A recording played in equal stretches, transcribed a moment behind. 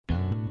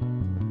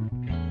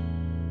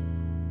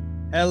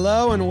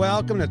Hello and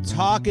welcome to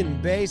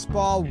Talking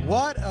Baseball.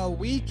 What a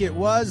week it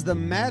was. The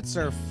Mets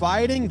are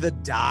fighting. The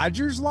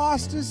Dodgers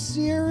lost a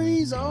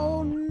series.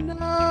 Oh,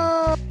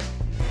 no.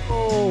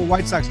 Oh,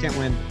 White Sox can't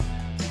win.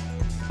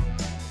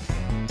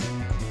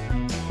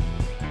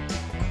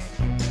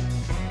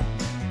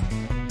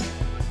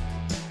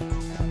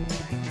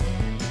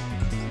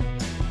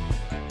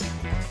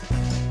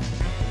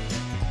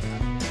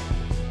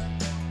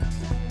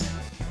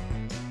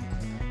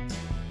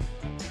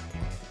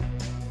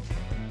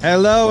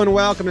 Hello and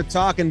welcome to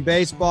Talking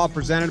Baseball,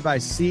 presented by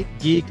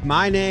SeatGeek.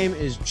 My name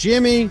is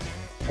Jimmy.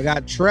 I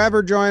got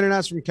Trevor joining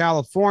us from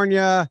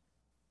California,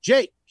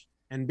 Jake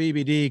and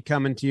BBD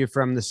coming to you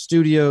from the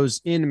studios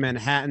in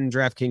Manhattan,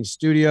 DraftKings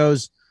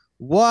Studios.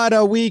 What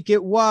a week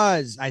it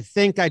was. I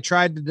think I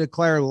tried to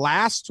declare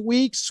last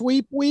week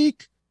sweep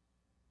week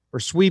or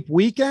sweep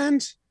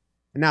weekend.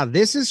 And now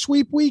this is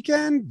sweep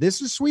weekend.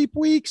 This is sweep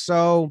week.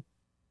 So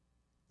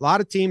a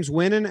lot of teams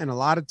winning and a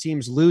lot of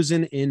teams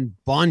losing in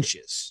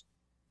bunches.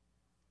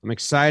 I'm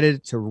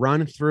excited to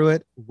run through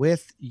it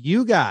with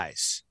you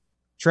guys.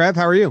 Trev,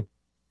 how are you?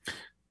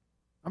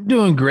 I'm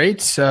doing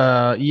great.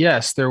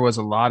 Yes, there was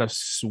a lot of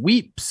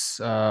sweeps.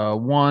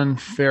 One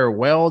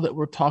farewell that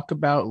we'll talk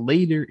about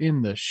later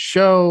in the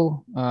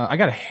show. I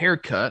got a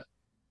haircut.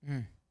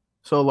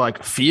 So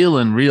like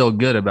feeling real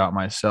good about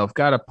myself.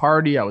 Got a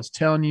party I was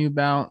telling you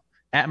about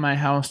at my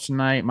house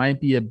tonight.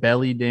 Might be a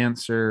belly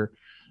dancer.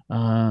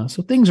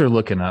 So things are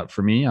looking up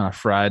for me on a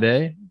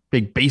Friday.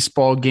 Big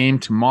baseball game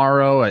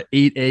tomorrow at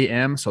 8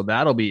 a.m. So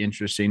that'll be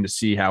interesting to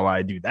see how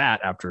I do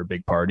that after a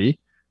big party.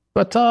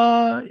 But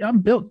I'm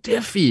built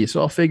diffy,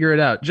 so I'll figure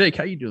it out. Jake,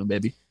 how you doing,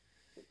 baby?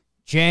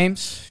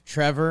 James,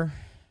 Trevor,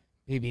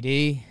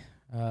 BBD,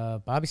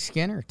 Bobby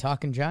Skinner,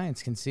 Talking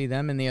Giants. Can see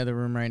them in the other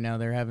room right now.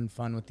 They're having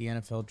fun with the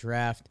NFL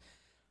draft.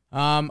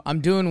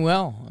 I'm doing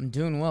well.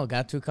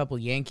 Got to a couple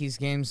Yankees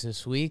games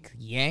this week.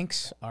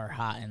 Yanks are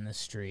hot in the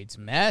streets.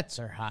 Mets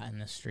are hot in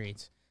the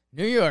streets.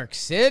 New York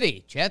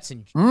City, Jets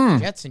and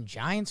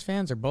Giants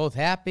fans are both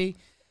happy.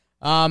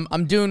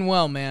 I'm doing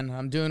well, man.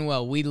 I'm doing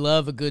well. We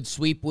love a good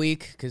sweep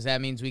week because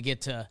that means we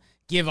get to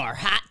give our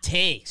hot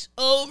takes,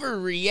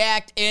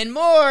 overreact, and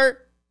more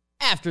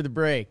after the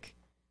break.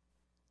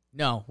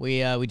 No, we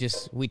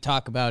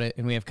talk about it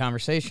and we have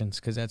conversations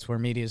because that's where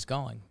media is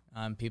going.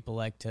 People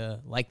like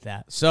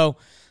that. So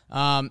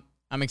I'm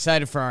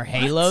excited for our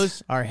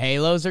Halos. Our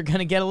Halos are going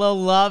to get a little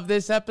love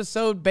this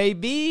episode,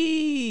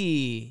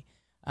 baby.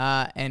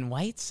 And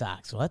White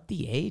Sox, what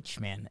the H,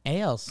 man.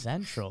 AL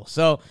Central.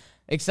 So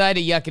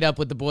excited to yuck it up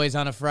with the boys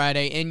on a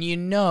Friday. And you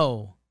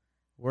know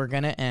we're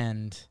going to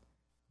end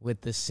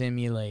with the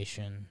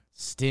stimulation.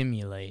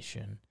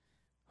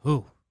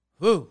 Who?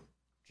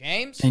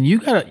 James? And you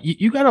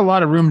got a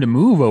lot of room to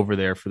move over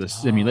there for the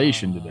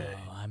simulation today.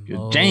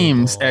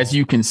 James, as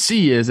you can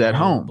see, is at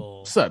home.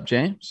 What's up,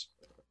 James?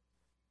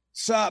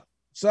 Sup?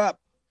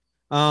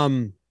 I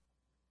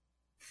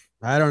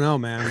don't know,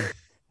 man.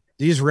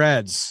 These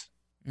Reds.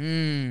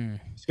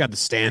 He's got the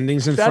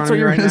standings in front of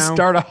me right now. That's what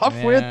you're going to start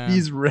off with,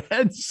 these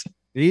Reds?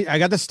 I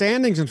got the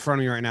standings in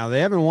front of me right now.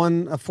 They haven't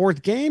won a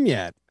fourth game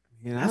yet.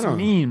 That's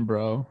mean,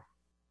 bro.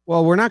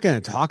 Well, we're not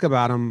going to talk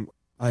about them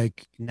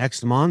like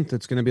next month.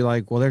 It's going to be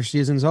like, well, their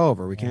season's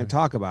over. We can't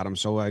talk about them.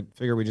 So I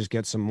figure we just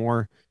get some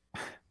more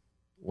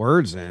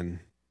words in.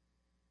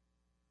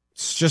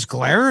 It's just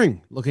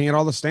glaring looking at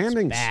all the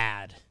standings. It's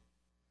bad.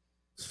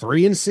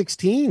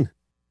 3-16.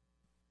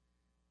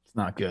 It's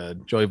not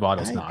good. Joey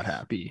Votto's not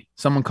happy.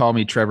 Someone called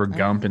me Trevor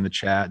Gump in the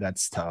chat.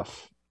 That's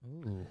tough.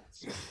 Ooh.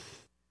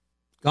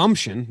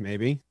 Gumption,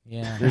 maybe.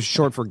 Yeah. It's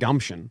short for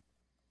gumption.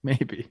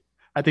 Maybe.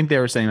 I think they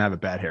were saying I have a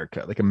bad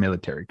haircut, like a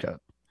military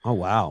cut. Oh,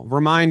 wow.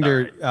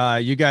 Reminder,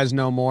 you guys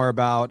know more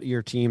about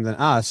your team than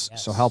us,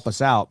 so help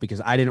us out because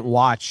I didn't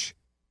watch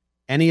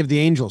any of the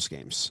Angels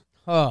games.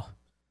 Oh.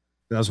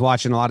 I was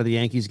watching a lot of the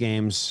Yankees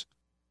games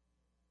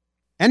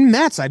and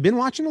Mets. I've been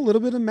watching a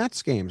little bit of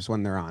Mets games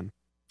when they're on.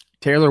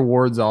 Taylor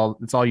Ward's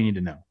that's all you need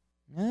to know.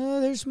 No,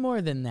 there's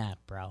more than that,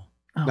 bro.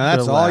 No,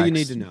 that's all you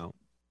need to know.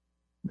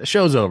 The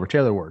show's over.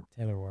 Taylor Ward.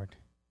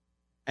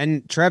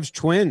 And Trev's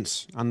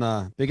Twins on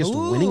the biggest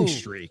winning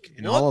streak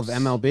in all of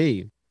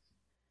MLB.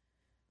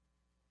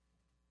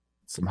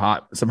 Some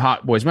hot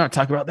boys. We might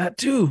talk about that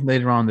too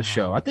later on in the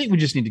show. I think we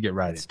just need to get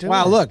right into it.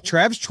 Wow, look,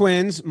 Trev's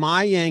Twins,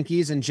 my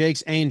Yankees, and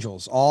Jake's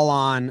Angels all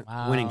on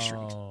winning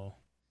streak.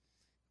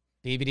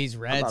 BBD's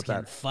Reds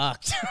getting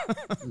fucked.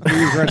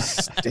 These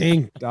Reds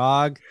stink,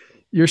 dog.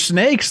 Your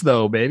Snakes,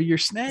 though, baby. Your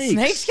Snakes.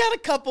 Snakes got a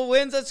couple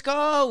wins. Let's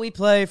go. We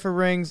play for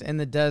rings in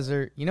the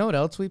desert. You know what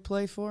else we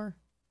play for?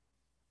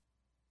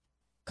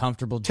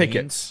 Comfortable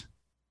tickets. Jeans.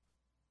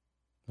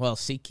 Well,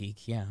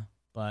 SeatGeek, yeah.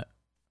 But,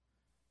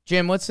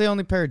 Jim, what's the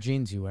only pair of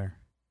jeans you wear?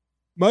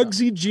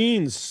 Mugsy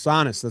jeans. It's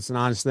honest. That's an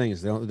honest thing.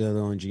 They're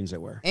the only jeans I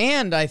wear.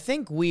 And I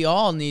think we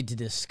all need to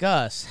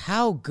discuss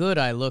how good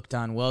I looked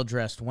on Well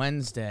Dressed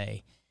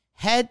Wednesday.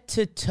 Head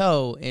to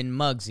toe in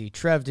Mugsy.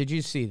 Trev, did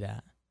you see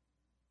that?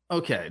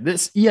 Okay,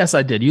 yes,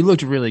 I did. You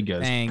looked really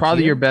good. Thank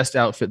Probably you. your best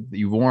outfit that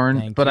you've worn.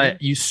 Thank but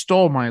you. you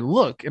stole my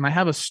look, and I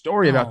have a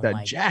story about Oh that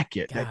my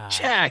jacket. God. That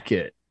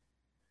jacket.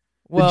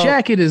 Well, The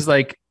jacket is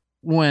like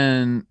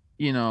when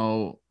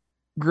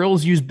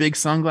girls use big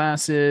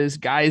sunglasses,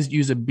 guys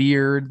use a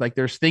beard. Like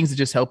there's things that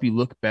just help you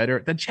look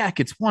better. The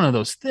jacket's one of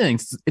those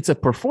things. It's a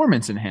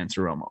performance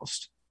enhancer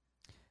almost.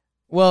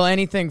 Well,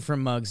 anything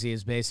from Muggsy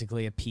is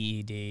basically a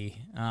PED.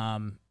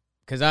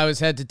 Because I was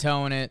head to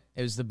toe in it.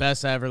 It was the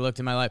best I ever looked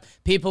in my life.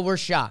 People were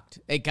shocked.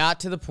 It got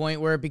to the point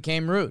where it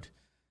became rude.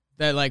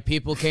 That like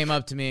people came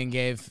up to me and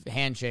gave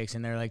handshakes,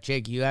 and they're like,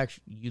 "Jake, you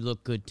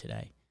look good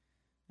today."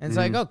 And it's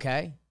like,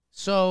 okay,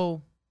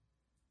 so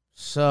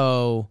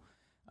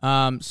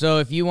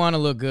if you want to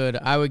look good,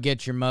 I would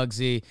get your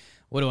Muggsy.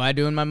 What do I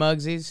do in my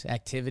Muggsies?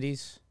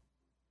 Activities,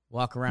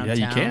 walk around town.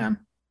 Yeah, you can.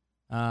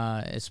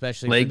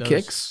 Especially leg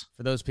kicks.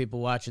 For those people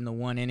watching the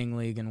 1-inning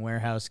league and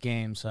warehouse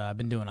games. I've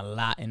been doing a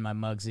lot in my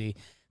Muggsy.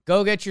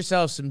 Go get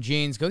yourself some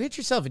jeans. Go get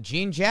yourself a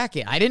jean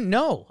jacket. I didn't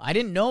know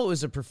it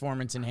was a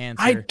performance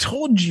enhancer. I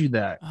told you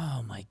that.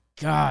 Oh my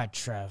God,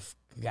 Trev.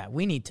 God,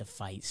 we need to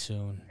fight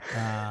soon.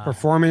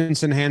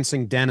 Performance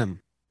enhancing denim.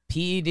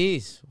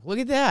 PEDs. Look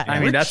at that. I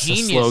mean, We're that's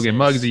geniuses. the slogan.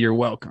 Muggsy, you're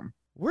welcome.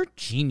 We're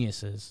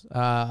geniuses.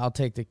 I'll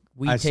take the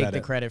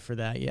credit for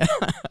that. Yeah.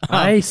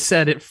 I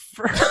said it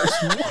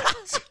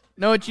first.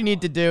 Know what you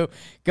need to do?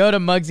 Go to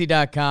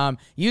Muggsy.com.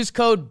 Use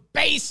code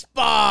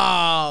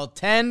BASEBALL.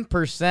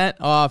 10%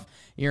 off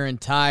your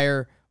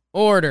entire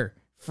order.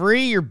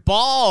 Free your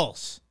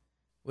balls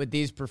with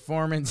these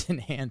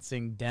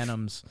performance-enhancing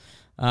denims.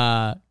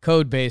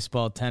 Code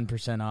BASEBALL.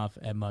 10% off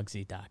at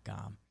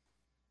Muggsy.com.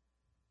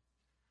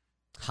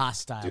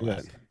 Hostile. Do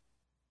it.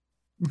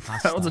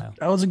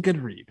 That was a good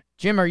read.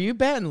 Jim, are you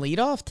batting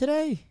leadoff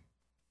today?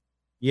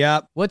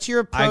 Yep. What's your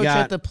approach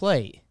at the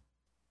plate?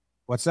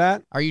 What's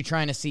that? Are you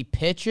trying to see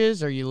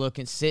pitches? Are you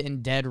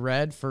sitting dead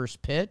red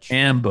first pitch?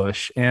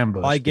 Ambush.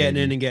 Like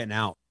getting in and getting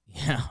out.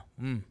 Yeah.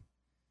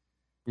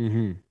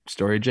 Mm-hmm.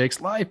 Story of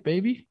Jake's life,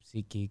 baby.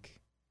 SeatGeek.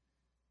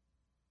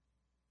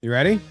 You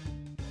ready?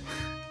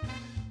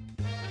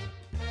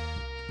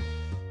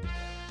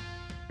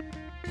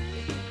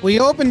 We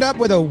opened up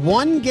with a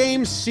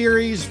 1-game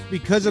series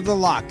because of the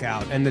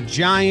lockout, and the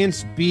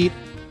Giants beat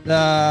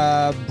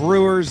the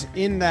Brewers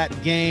in that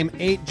game.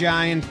 8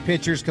 Giants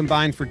pitchers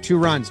combined for 2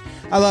 runs.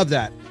 I love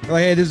that. They're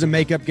like, hey, this is a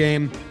makeup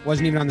game.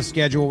 Wasn't even on the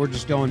schedule. We're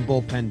just going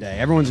bullpen day.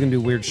 Everyone's going to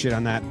do weird shit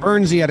on that.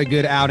 Burnsy had a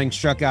good outing,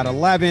 struck out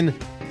 11.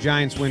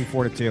 Giants win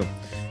 4-2.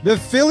 The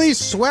Phillies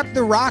swept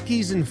the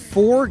Rockies in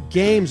 4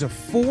 games, a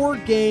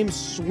 4-game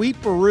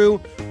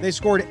sweeperoo. They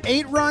scored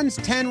 8 runs,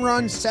 10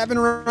 runs, 7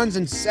 runs,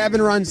 and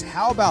 7 runs.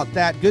 How about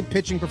that? Good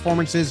pitching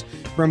performances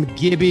from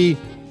Gibby,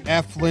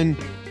 Eflin,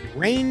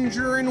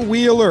 Ranger, and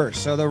Wheeler.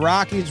 So the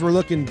Rockies were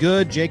looking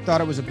good. Jake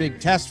thought it was a big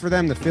test for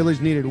them. The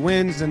Phillies needed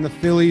wins, and the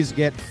Phillies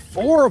get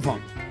 4 of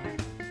them.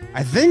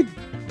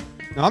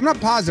 I'm not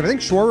positive. I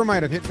think Schwarber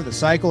might have hit for the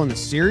cycle in the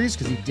series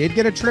because he did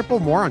get a triple.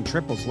 More on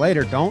triples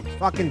later. Don't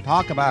fucking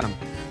talk about him.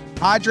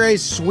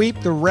 Padres sweep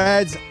the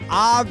Reds,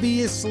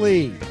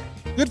 obviously.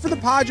 Good for the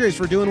Padres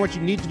for doing what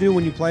you need to do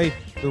when you play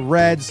the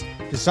Reds,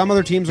 because some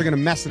other teams are going to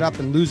mess it up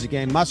and lose a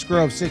game.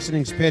 Musgrove, 6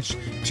 innings pitched,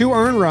 2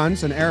 earned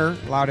runs, an error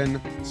allowed in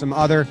some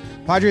other.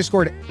 Padres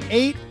scored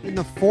 8 in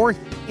the 4th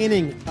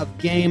inning of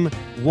game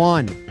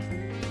 1.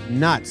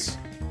 Nuts.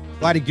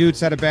 Vladdy Goots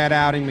had a bad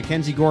outing.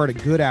 Mackenzie Gore had a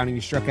good outing.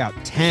 He struck out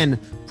 10.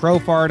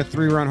 Profar had a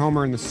 3-run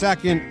homer in the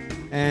 2nd.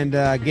 And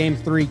game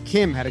 3,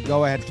 Kim had a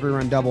go-ahead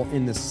 3-run double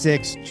in the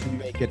 6th to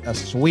make it a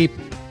sweep.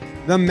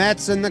 The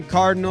Mets and the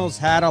Cardinals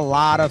had a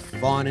lot of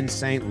fun in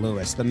St.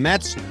 Louis. The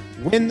Mets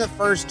win the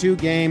first 2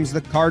 games.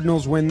 The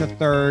Cardinals win the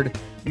 3rd.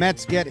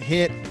 Mets get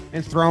hit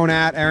and thrown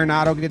at.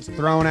 Arenado gets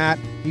thrown at.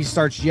 He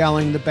starts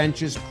yelling. The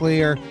bench is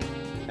clear.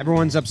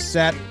 Everyone's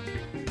upset.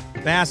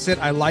 Bassett,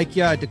 I like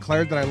you. I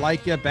declared that I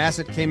like you.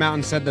 Bassett came out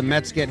and said the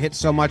Mets get hit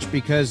so much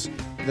because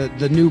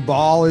the new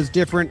ball is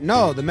different.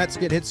 No, the Mets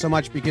get hit so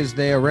much because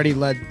they already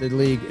led the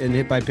league in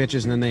hit by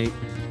pitches, and then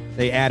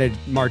they added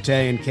Marte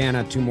and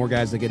Canna, 2 more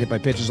guys that get hit by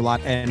pitches a lot.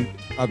 And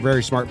a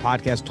very smart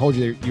podcast told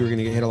you that you were going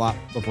to get hit a lot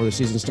before the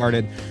season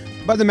started.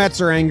 But the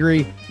Mets are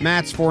angry.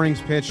 Matt's 4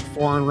 innings pitched,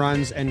 4 earned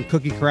runs, and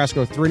Cookie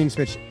Carrasco 3 innings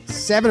pitched,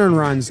 7 earned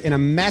runs in a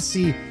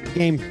messy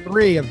game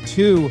 3 of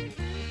 2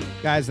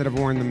 guys that have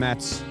worn the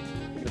Mets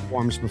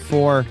uniforms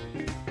before.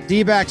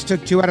 D-backs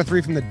took 2 out of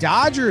 3 from the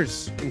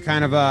Dodgers in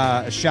kind of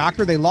a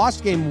shocker. They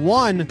lost game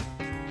 1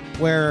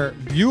 where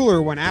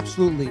Buehler went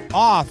absolutely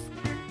off.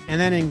 And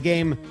then in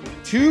game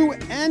 2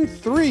 and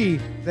 3,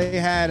 they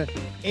had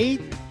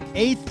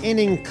 8th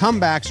inning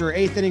comebacks or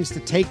 8th innings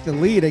to take the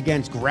lead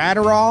against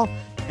Gratterall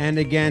and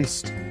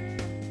against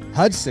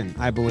Hudson,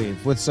 I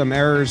believe, with some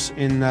errors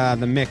in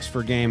the mix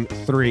for game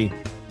 3.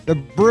 The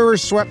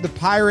Brewers swept the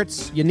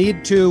Pirates. You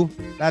need to.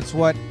 That's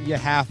what you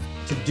have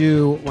to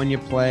do when you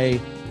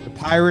play the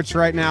Pirates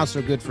right now,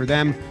 so good for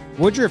them.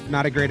 Woodruff,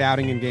 not a great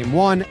outing in game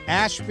 1.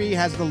 Ashby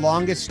has the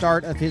longest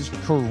start of his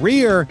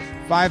career,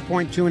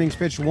 5.2 innings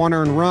pitched, 1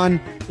 earned run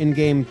in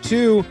game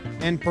 2.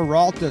 And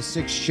Peralta,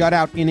 6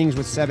 shutout innings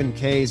with 7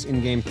 Ks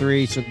in game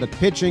 3. So the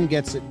pitching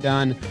gets it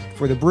done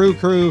for the Brew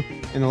Crew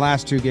in the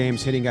last 2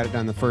 games. Hitting got it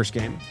done in the first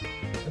game.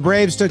 The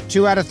Braves took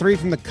 2 out of 3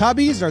 from the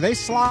Cubbies. Are they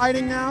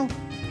sliding now?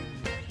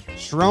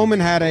 Stroman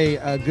had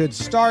a good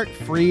start.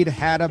 Fried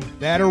had a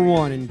better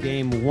one in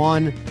game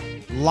 1.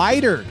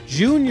 Leiter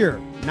Jr.,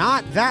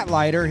 not that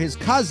Leiter, his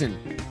cousin,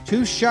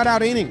 2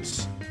 shutout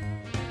innings.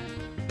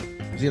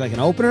 Is he like an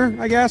opener,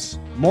 I guess?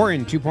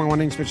 Morton, 2.1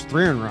 innings pitched,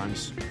 3 earned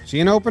runs. Is he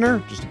an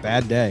opener? Just a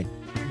bad day.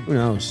 Who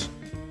knows?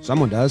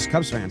 Someone does.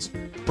 Cubs fans.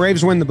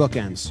 Braves win the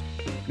bookends.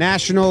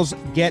 Nationals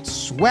get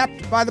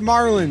swept by the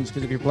Marlins,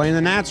 because if you're playing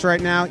the Nats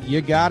right now,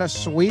 you got to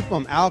sweep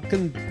them.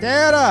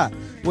 Alcantara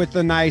with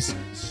a nice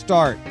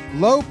start.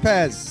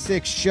 Lopez,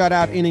 6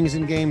 shutout innings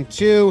in game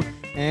 2.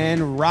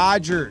 And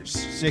Rogers,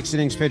 6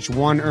 innings pitched,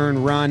 1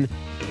 earned run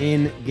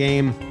in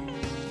game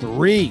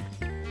 3.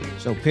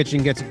 So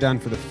pitching gets it done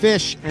for the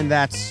Fish, and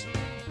that's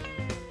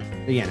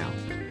the NL.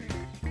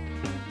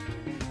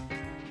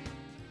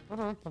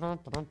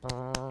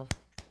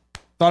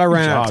 Thought I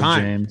ran out of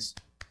time. James.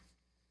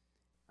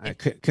 I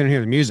couldn't hear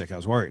the music. I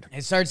was worried.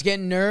 It starts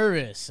getting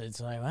nervous. It's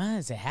like, what?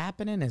 Is it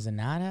happening? Is it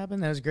not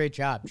happening? That was a great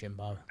job,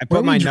 Jimbo. I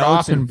put my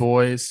notes in,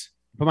 boys.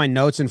 Put my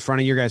notes in front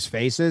of your guys'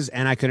 faces,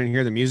 and I couldn't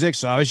hear the music.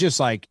 So I was just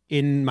like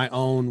in my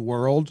own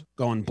world,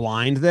 going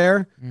blind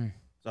there. So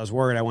I was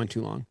worried I went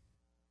too long.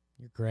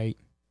 You're great.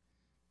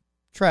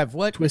 Trev,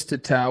 what?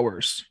 Twisted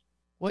Towers.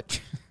 What?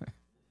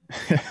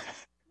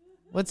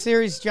 What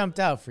series jumped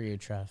out for you,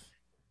 Trev?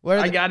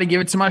 I got to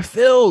give it to my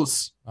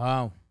Phils.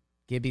 Oh,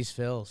 Gibby's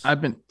Phils. I've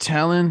been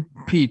telling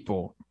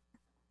people,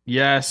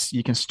 yes,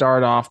 you can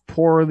start off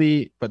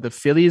poorly, but the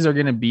Phillies are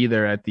going to be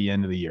there at the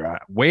end of the year.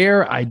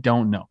 Where? I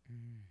don't know.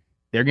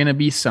 They're going to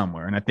be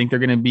somewhere, and I think they're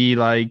going to be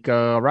like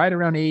right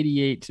around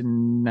 88 to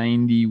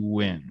 90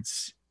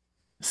 wins.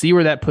 See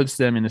where that puts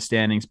them in the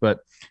standings, but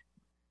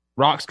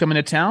Rocks coming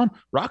to town.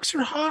 Rocks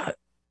are hot.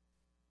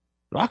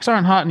 Rocks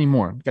aren't hot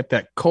anymore. Got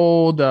that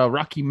cold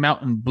Rocky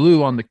Mountain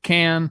blue on the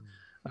can.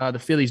 The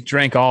Phillies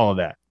drank all of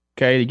that.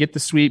 Okay, to get the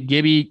sweep.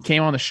 Gibby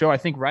came on the show, I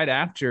think, right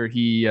after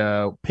he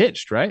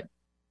pitched, right?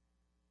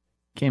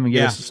 Came and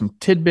gave us some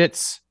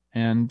tidbits,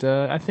 and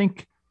I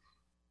think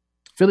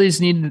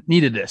Phillies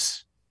needed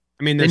this.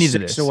 I mean, they're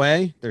 6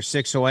 away. They're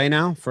 6 away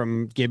now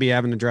from Gibby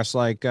having to dress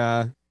like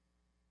Willy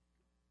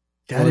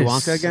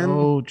Wonka again.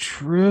 So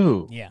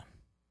true. Yeah.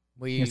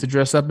 He has to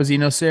dress up as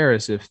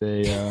Enoceris if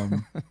they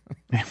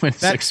win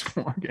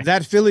 6-4.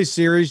 That Phillies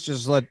series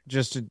just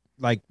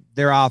like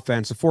their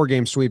offense, a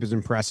 4-game sweep is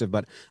impressive,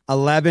 but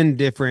 11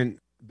 different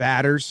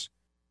batters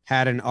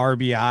had an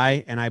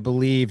RBI, and I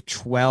believe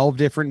 12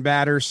 different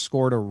batters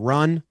scored a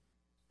run,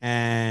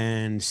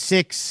 and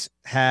 6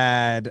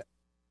 had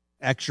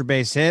extra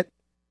base hit,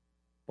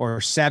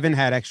 or 7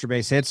 had extra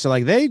base hits. So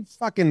like they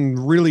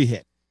fucking really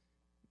hit.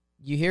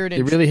 You hear it.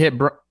 They really hit.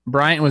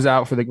 Bryant was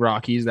out for the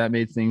Rockies. That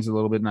made things a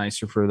little bit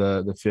nicer for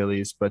the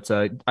Phillies. But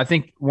I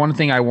think one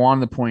thing I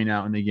wanted to point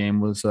out in the game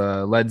was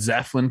Led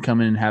Zeppelin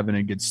coming and having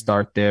a good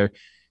start there.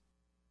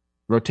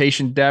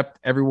 Rotation depth,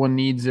 everyone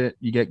needs it.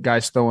 You get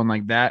guys throwing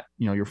like that,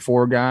 your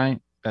 4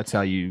 guy. That's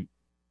how you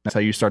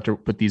start to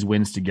put these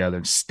wins together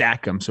and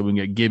stack them so we can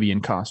get Gibby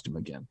in costume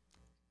again.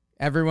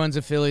 Everyone's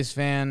a Phillies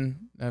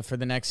fan for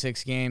the next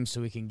 6 games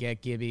so we can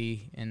get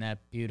Gibby in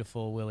that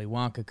beautiful Willy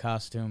Wonka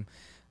costume.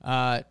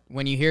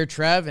 When you hear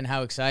Trev and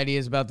how excited he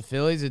is about the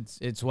Phillies,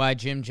 it's why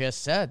Jim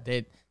just said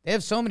they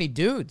have so many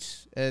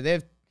dudes. They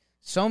have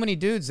so many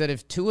dudes that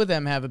if 2 of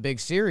them have a big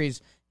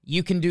series,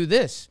 you can do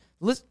this.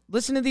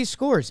 Listen to these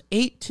scores: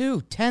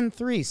 8-2,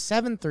 10-3,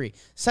 7-3,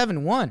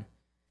 7-1.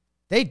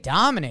 They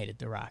dominated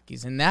the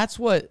Rockies, and that's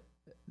what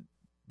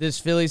this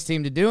Phillies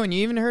team to do. And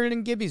you even heard it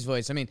in Gibby's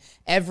voice. I mean,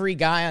 every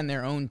guy on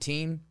their own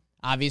team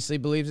obviously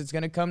believes it's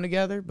going to come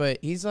together, but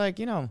he's like,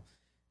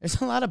 there's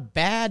a lot of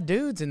bad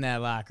dudes in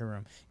that locker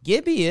room.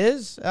 Gibby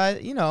is,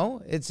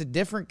 it's a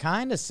different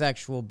kind of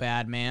sexual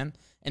bad man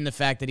in the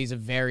fact that he's a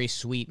very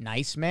sweet,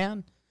 nice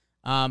man.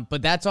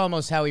 But that's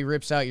almost how he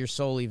rips out your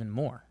soul even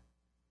more.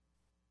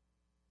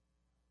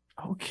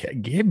 Okay,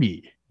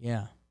 Gibby.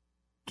 Yeah.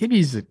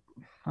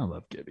 I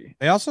love Gibby.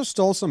 They also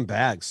stole some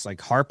bags.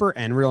 Like Harper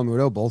and Real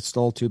Muto both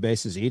stole 2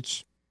 bases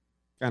each.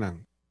 Kind of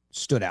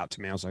stood out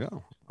to me. I was like,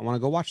 oh, I want to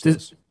go watch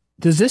this.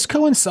 Does this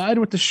coincide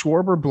with the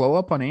Schwarber blow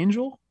up on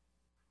Angel?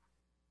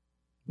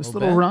 This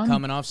little run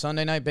coming off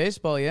Sunday Night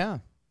Baseball, yeah.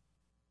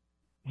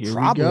 Here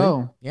Probably. We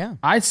go. Yeah.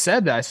 I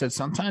said that. I said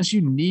sometimes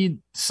you need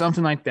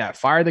something like that.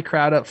 Fire the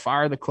crowd up,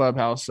 fire the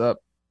clubhouse up,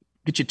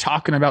 get you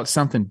talking about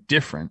something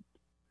different.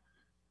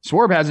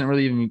 Schwarber hasn't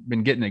really even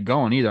been getting it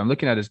going either. I'm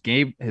looking at his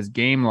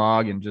game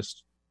log and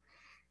just,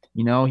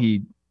 he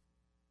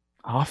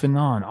off and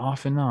on,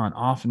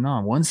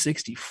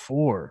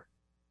 164.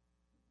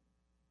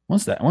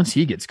 Once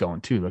he gets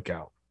going too, look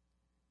out.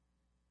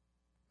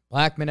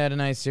 Blackman had a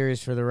nice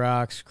series for the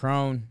Rocks.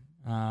 Crone,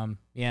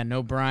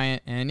 no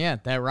Bryant. And,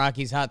 that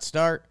Rockies hot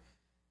start.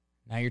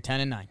 Now you're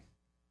 10-9.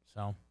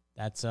 So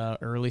that's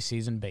early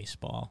season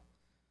baseball.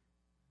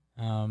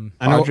 I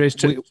know Padres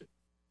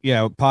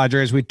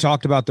Padres. We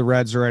talked about the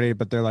Reds already,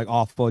 but they're like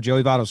awful.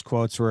 Joey Votto's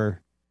quotes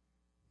were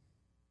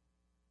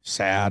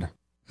sad.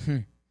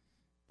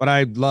 But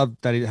I love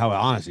that how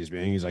honest he's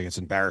being. He's like, it's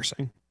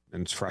embarrassing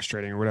and it's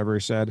frustrating or whatever he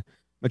said.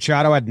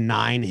 Machado had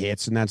 9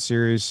 hits in that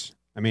series.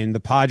 I mean, the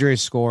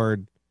Padres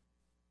scored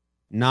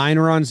 9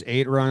 runs,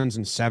 8 runs,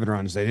 and 7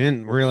 runs. They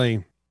didn't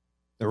really.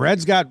 The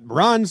Reds got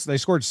runs. They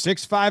scored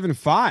 6, 5, and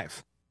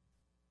 5.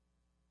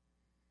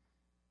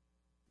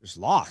 Just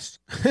lost.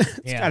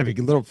 It's got to be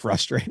a little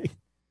frustrating.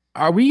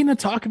 Are we going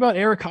to talk about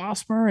Eric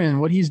Hosmer and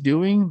what he's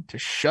doing to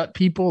shut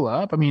people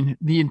up? I mean,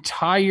 the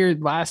entire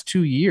last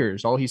 2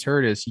 years, all he's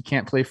heard is he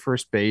can't play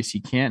first base. He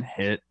can't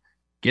hit.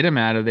 Get him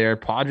out of there.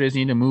 Padres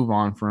need to move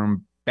on from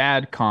him.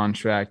 Bad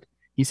contract.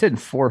 He's hitting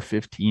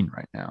 .415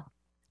 right now.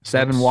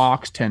 7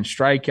 walks, 10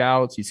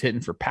 strikeouts. He's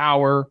hitting for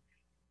power.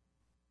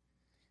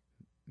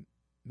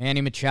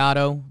 Manny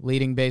Machado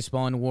leading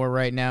baseball in WAR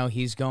right now.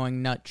 He's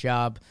going nut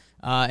job.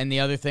 And the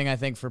other thing I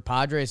think for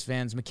Padres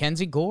fans,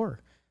 Mackenzie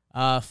Gore,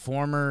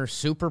 former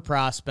super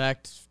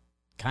prospect,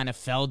 kind of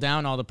fell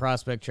down all the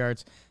prospect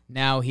charts.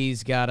 Now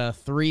he's got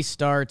 3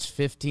 starts,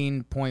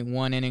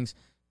 15.1 innings,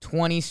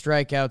 20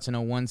 strikeouts, and a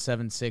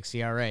 1.76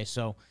 ERA.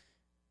 So,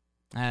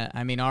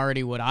 I mean,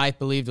 already what I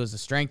believed was the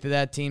strength of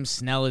that team.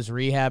 Snell is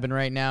rehabbing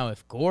right now.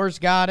 If Gore's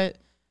got it,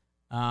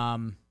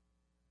 San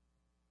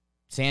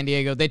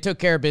Diego, they took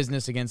care of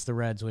business against the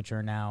Reds, which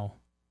are now,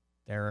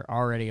 they're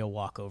already a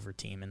walkover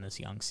team in this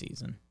young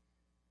season.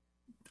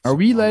 Are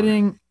we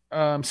letting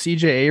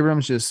CJ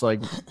Abrams just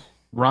like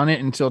run it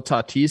until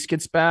Tatis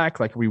gets back?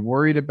 Like, are we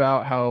worried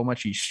about how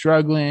much he's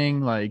struggling?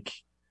 Like,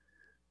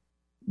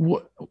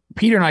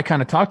 Peter and I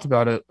kind of talked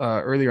about it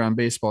earlier on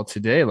Baseball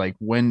Today. Like,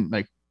 when,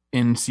 like,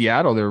 in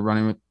Seattle, they're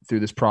running through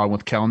this problem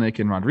with Kelenic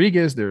and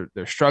Rodriguez. They're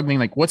struggling.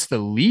 Like, what's the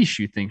leash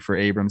you think for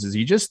Abrams? Is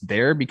he just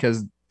there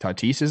because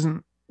Tatis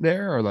isn't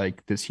there, or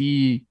like, does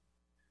he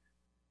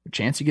a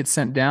chance he gets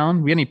sent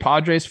down? We got any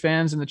Padres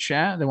fans in the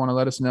chat? They want to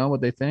let us know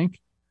what they think.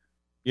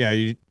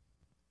 Yeah,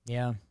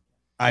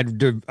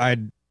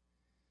 I'd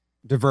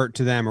divert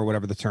to them or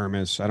whatever the term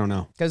is. I don't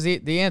know, because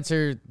the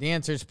answer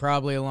is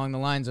probably along the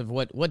lines of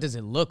what does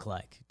it look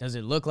like? Does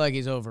it look like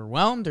he's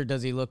overwhelmed, or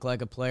does he look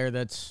like a player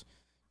that's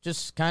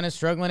just kind of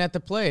struggling at the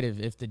plate?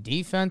 If the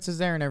defense is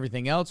there and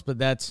everything else, but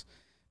that's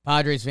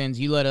Padres fans.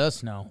 You let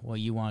us know what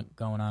you want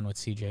going on with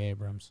CJ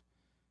Abrams.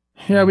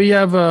 Yeah, we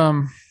have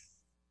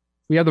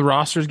the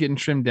rosters getting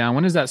trimmed down.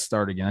 When does that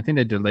start again? I think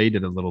they delayed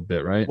it a little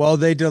bit, right? Well,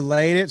 they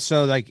delayed it,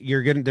 so like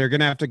they're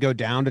gonna have to go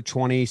down to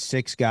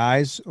 26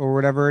 guys or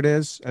whatever it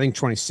is. I think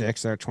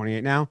 26. They're at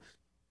 28 now.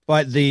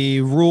 But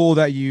the rule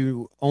that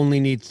you only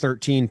need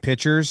 13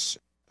 pitchers,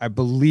 I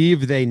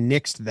believe they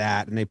nixed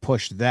that and they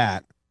pushed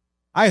that.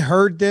 I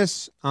heard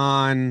this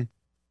on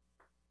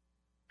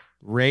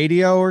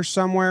radio or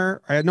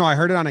somewhere. No, I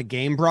heard it on a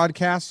game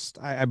broadcast.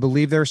 I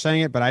believe they were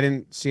saying it, but I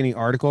didn't see any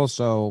articles,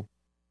 so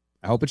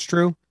I hope it's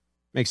true.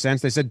 Makes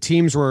sense. They said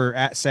teams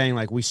were saying,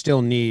 like, we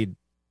still need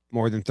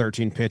more than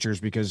 13 pitchers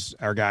because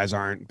our guys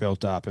aren't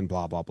built up and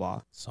blah, blah,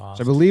 blah. Soft.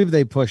 So I believe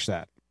they pushed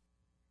that.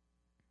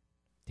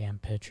 Damn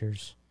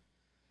pitchers.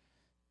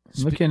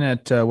 Looking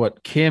at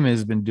what Kim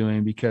has been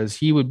doing, because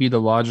he would be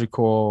the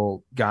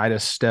logical guy to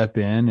step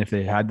in if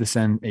they had to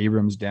send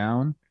Abrams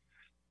down.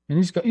 And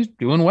he's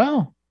doing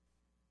well.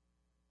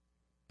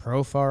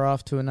 Profar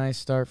off to a nice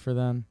start for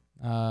them.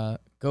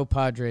 Go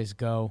Padres,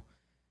 go.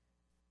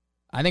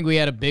 I think we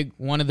had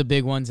one of the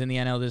big ones in the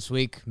NL this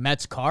week.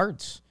 Mets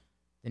Cards.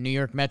 The New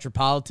York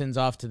Metropolitans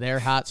off to their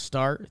hot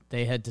start.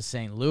 They head to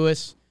St.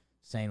 Louis.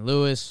 St.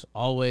 Louis,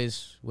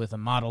 always with a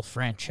model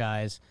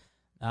franchise.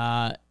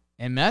 And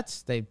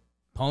Mets, they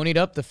ponied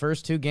up the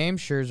first 2 games.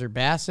 Scherzer,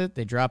 Bassett,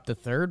 they dropped the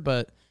third,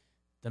 but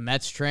the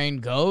Mets train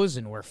goes,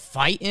 and we're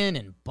fighting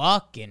and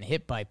buck and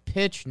hit by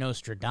pitch.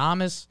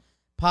 Nostradamus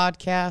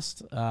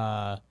podcast.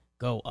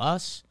 Go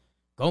us.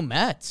 Go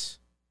Mets.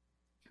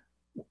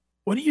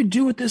 What do you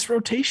do with this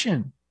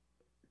rotation?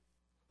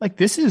 Like,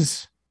 did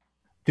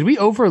we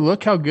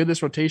overlook how good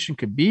this rotation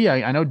could be?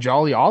 I know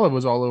Jolly Olive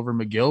was all over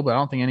McGill, but I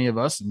don't think any of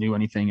us knew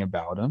anything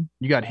about him.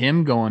 You got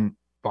him going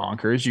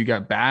bonkers. You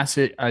got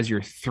Bassett as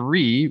your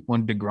 3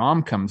 when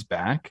DeGrom comes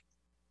back.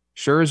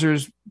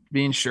 Scherzer's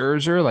being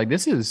Scherzer. Like,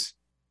 this is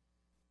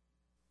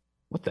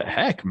what the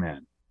heck,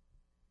 man?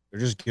 They're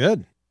just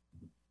good.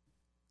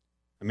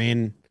 I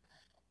mean,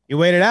 you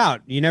wait it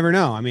out. You never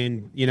know. I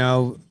mean,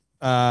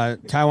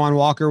 Taijuan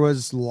Walker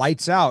was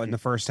lights out in the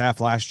first half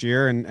last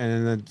year, and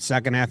in the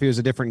second half, he was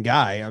a different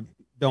guy. I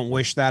don't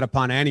wish that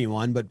upon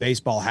anyone, but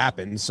baseball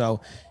happens.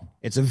 So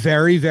it's a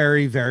very,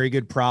 very, very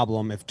good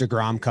problem if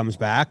DeGrom comes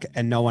back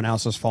and no one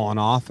else has fallen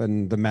off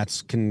and the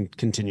Mets can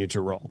continue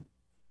to roll.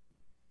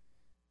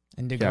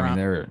 And DeGrom, yeah, I mean,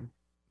 they're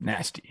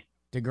nasty.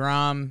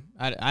 DeGrom,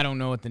 I don't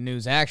know what the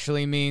news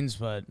actually means,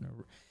 but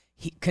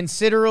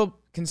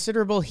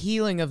considerable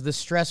healing of the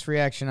stress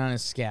reaction on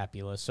his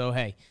scapula. So,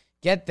 hey,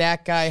 get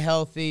that guy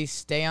healthy,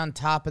 stay on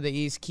top of the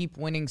East, keep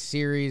winning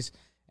series.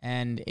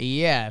 And,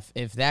 yeah,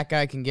 if that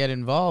guy can get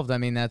involved, I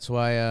mean, that's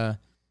why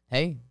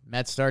hey,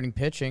 Mets starting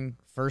pitching,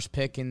 first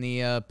pick in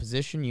the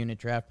position unit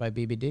draft by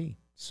BBD.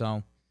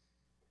 So,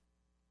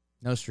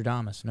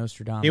 Nostradamus.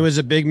 He was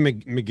a big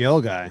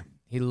McGill guy.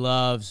 He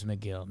loves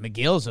McGill.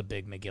 McGill's a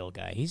big McGill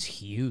guy. He's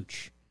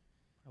huge.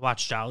 I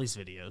watched Jolly's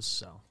videos,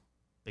 so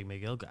big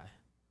McGill guy.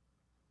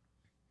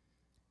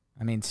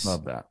 I mean,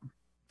 Love that.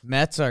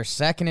 Mets are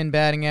second in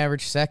batting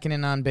average, second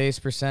in on-base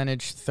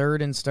percentage,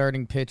 third in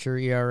starting pitcher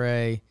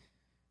ERA.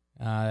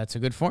 That's a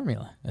good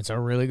formula. That's a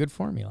really good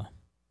formula.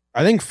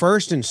 I think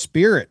first in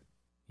spirit.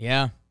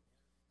 Yeah.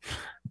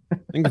 I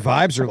think the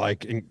vibes are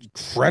like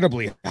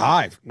incredibly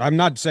high. I'm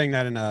not saying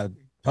that in a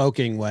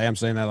poking way. I'm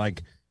saying that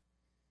like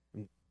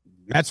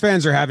Mets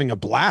fans are having a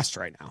blast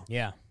right now.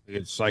 Yeah.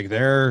 It's like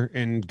they're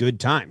in good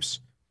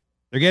times.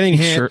 They're getting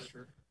hit.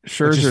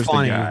 Scherzer's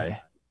funny. the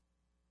guy.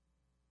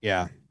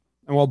 Yeah.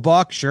 And well,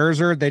 Buck,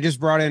 Scherzer, they just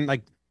brought in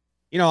like,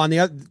 on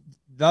the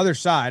other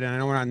side, and I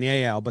know we're not in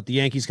the AL, but the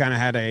Yankees kind of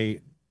had a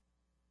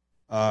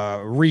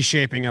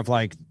reshaping of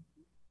like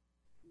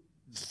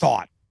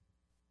thought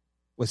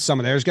with some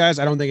of theirs guys.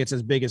 I don't think it's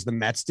as big as the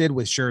Mets did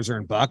with Scherzer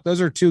and Buck. Those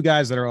are two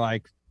guys that are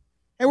like,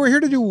 hey, we're here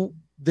to do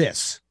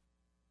this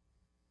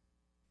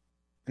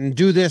and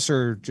do this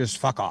or just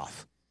fuck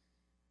off.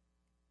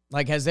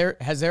 Like, has there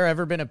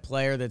ever been a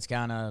player that's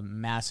got a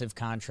massive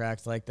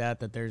contract like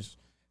that there's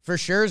for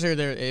Scherzer,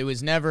 it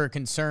was never a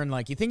concern.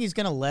 Like, you think he's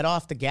going to let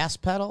off the gas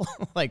pedal?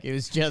 Like, it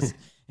was just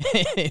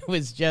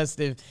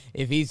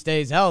if he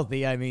stays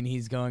healthy, I mean,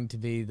 he's going to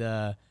be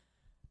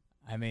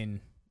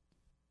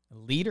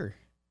leader.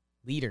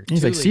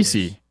 He's like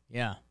CC.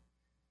 Yeah.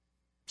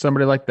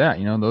 Somebody like that,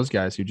 those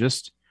guys who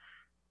just,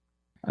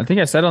 I think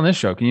I said on this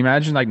show, can you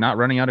imagine like not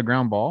running out a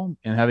ground ball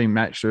and having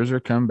Max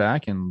Scherzer come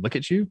back and look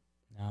at you?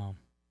 No.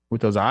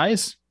 With those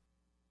eyes?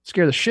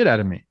 Scare the shit out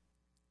of me.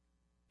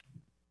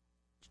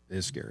 It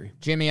is scary.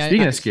 Jimmy,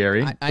 Speaking of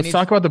scary, let's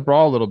talk about the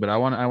brawl a little bit. I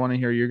want to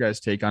hear your guys'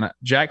 take on it.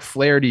 Jack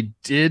Flaherty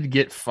did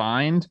get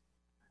fined.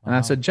 And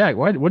I said, Jack,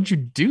 what'd you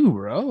do,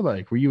 bro?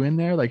 Like, were you in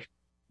there like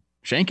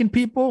shanking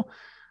people?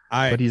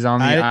 But he's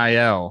on the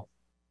IL.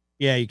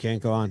 Yeah, you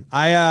can't go on.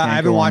 I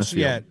haven't watched it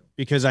yet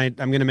because I'm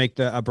going to make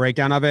a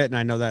breakdown of it. And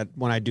I know that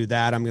when I do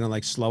that, I'm going to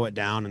like slow it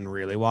down and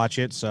really watch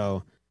it.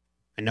 So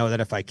I know that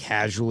if I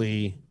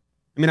casually,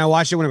 I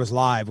watched it when it was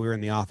live. We were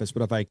in the office,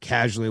 but if I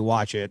casually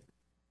watch it,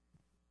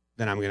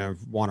 then I'm going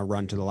to want to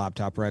run to the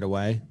laptop right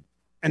away.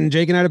 And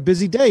Jake and I had a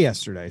busy day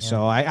yesterday. Yeah.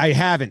 So I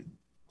haven't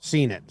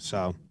seen it.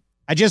 So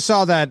I just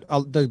saw that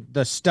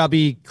the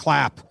stubby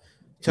clap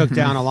took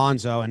down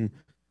Alonso. And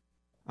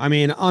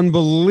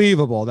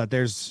unbelievable that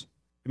is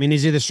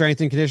he the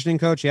strength and conditioning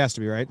coach? He has to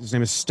be, right? His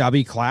name is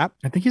Stubby Clapp.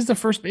 I think he's the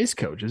first base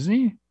coach, isn't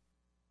he?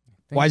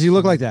 Why does he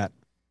look like that?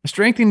 A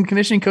strength and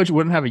conditioning coach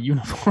wouldn't have a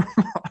uniform.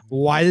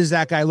 Why does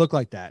that guy look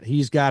like that?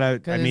 He's got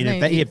to,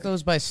 if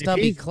goes by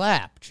Stubby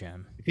Clapp,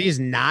 Jim. If he's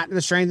not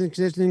the strength and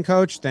conditioning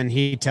coach, then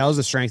he tells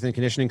the strength and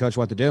conditioning coach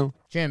what to do.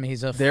 Jim,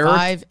 he's a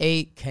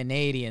 5'8"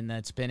 Canadian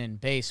that's been in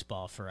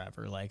baseball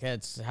forever. Like,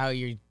 that's how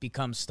you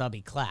become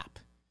Stubby Clapp.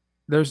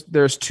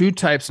 There's two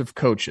types of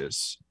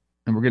coaches,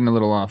 and we're getting a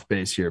little off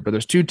base here, but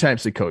there's two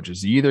types of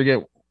coaches. You either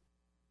get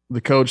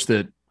the coach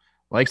that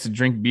likes to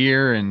drink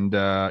beer and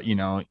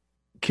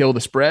kill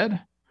the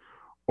spread,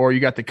 or you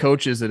got the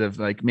coaches that have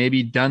like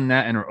maybe done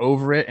that and are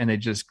over it, and they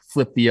just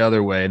flip the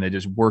other way and they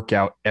just work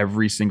out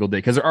every single day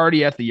because they're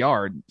already at the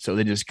yard, so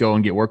they just go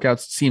and get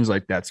workouts. It seems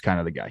like that's kind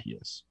of the guy he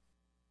is.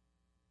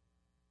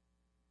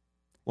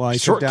 Well, he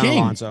took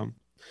down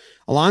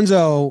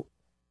Alonso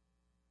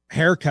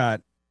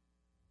haircut.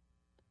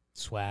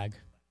 Swag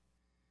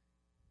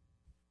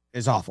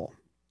is awful.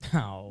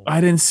 Oh,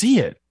 I didn't see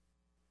it.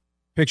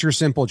 Picture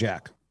simple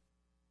Jack.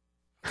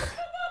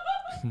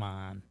 Come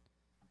on.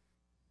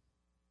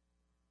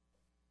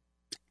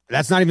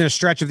 That's not even a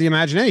stretch of the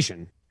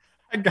imagination.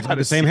 I got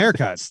the same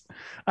haircut.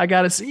 I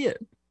got to see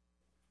it.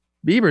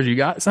 Beavers, you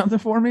got something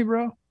for me,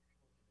 bro?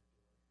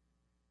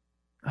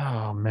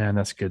 Oh man,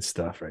 that's good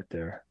stuff right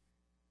there.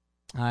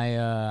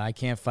 I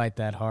can't fight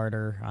that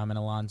harder. I'm an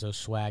Alonso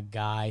swag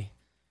guy.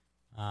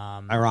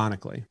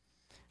 Ironically,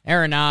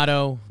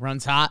 Arenado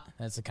runs hot.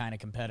 That's the kind of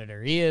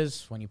competitor he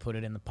is. When you put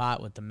it in the pot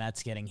with the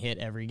Mets getting hit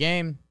every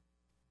game,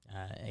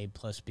 A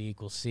plus B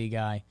equals C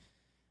guy.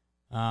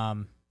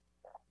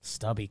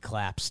 Stubby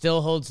Clapp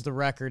still holds the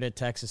record at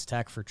Texas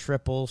Tech for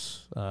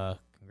triples.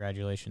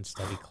 Congratulations,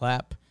 Stubby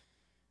Clapp.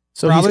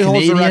 So probably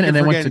he's Canadian and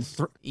then went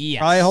to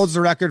probably holds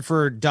the record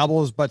for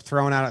doubles, but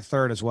thrown out at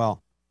third as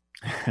well.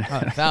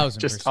 1,000%.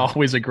 Just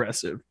always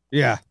aggressive.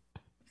 Yeah.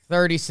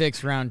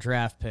 36 round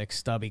draft pick,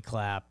 Stubby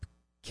Clapp,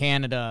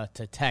 Canada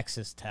to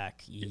Texas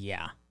Tech.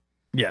 Yeah.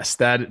 Yes,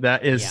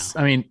 that is.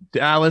 Yeah.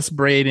 Dallas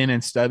Braden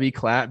and Stubby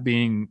Clapp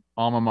being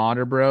alma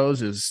mater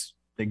bros is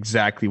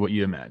exactly what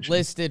you imagine.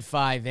 Listed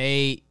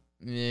 5'8".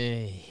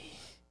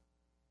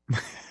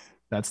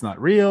 That's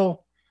not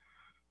real.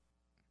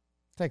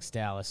 Text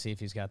Dallas, see if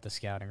he's got the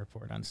scouting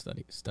report on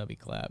Stubby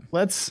Clapp.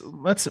 Let's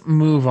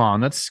move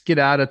on. Let's get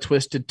out of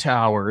Twisted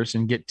Towers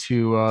and get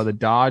to the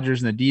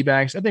Dodgers and the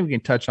D-backs. I think we can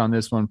touch on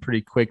this one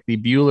pretty quickly.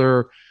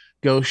 Buehler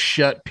go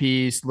shut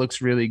piece,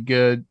 looks really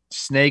good.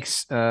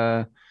 Snakes,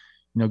 grab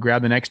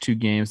the next 2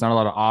 games. Not a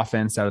lot of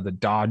offense out of the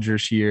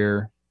Dodgers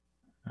here.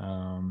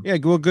 Yeah,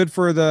 well, good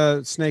for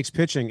the Snakes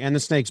pitching and the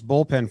Snakes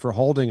bullpen for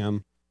holding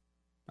him.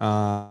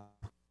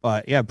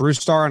 But yeah, Bruce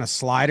Starr on a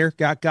slider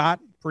got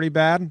pretty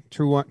bad.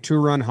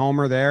 2-run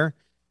homer there.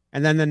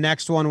 And then the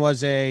next one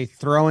was a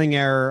throwing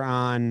error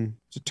on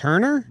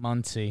Turner?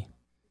 Muncy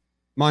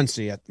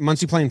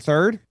playing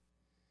third?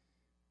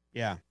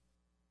 Yeah.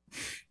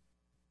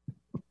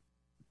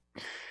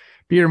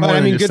 Peter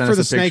Moylan just good sent for us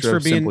the a Snakes picture for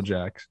of being Simple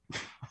Jack.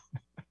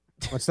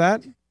 What's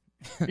that?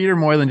 Peter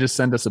Moylan just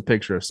sent us a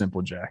picture of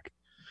Simple Jack.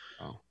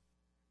 Oh.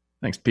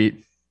 Thanks,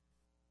 Pete.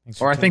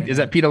 Thanks Or I think, is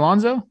that Pete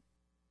Alonso?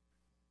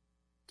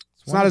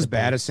 It's not as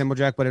bad as Simple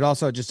Jack, but it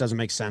also just doesn't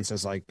make sense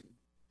as like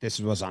this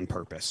was on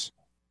purpose.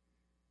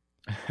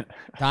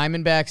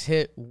 Diamondbacks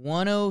hit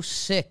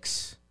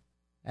 106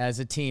 as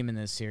a team in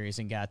this series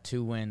and got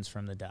 2 wins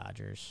from the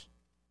Dodgers.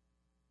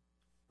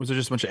 Was there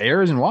just a bunch of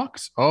errors and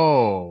walks?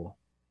 Oh.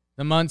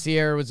 The Muncy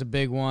error was a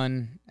big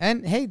one.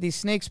 And, hey, these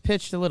Snakes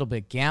pitched a little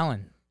bit.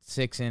 Gallen,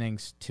 6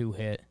 innings, 2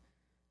 hit.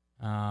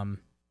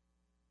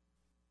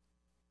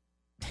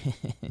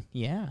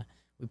 Yeah,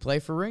 we play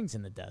for rings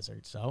in the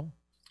desert, so.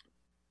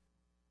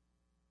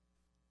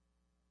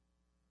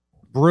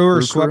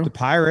 Brewers swept the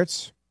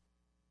Pirates.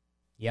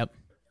 Yep.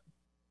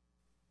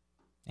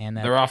 And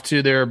they're off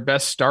to their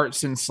best start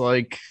since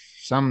a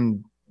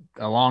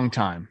long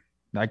time.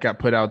 That got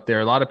put out there.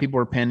 A lot of people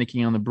were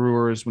panicking on the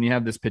Brewers. When you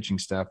have this pitching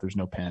staff, there's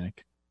no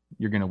panic.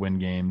 You're going to win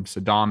games.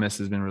 Adames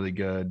has been really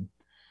good.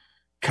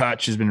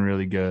 Kutch has been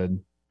really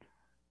good.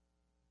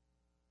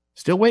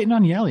 Still waiting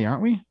on Yelly,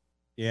 aren't we?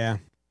 Yeah.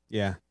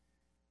 A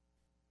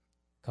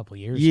couple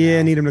years Yeah,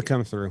 now. need him to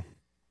come through.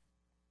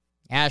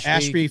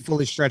 Ashby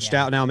fully stretched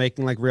out now,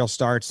 making like real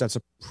starts. That's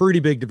a pretty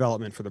big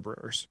development for the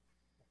Brewers.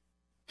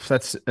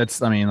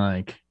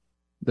 The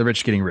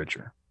rich getting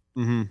richer.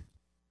 Mm-hmm.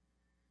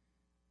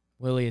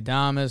 Willie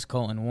Adames,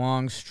 Colton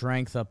Wong,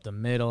 strength up the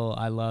middle.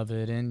 I love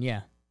it. And,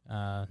 yeah,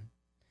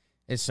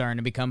 it's starting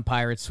to become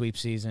Pirate sweep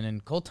season.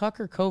 And Cole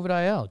Tucker, COVID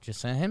IL,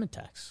 just sent him a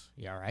text.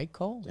 You all right,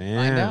 Cole? Damn.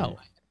 Find out.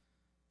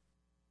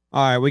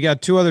 All right, we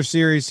got 2 other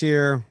series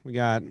here. We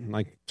got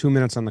like 2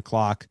 minutes on the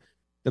clock.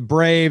 The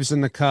Braves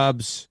and the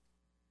Cubs.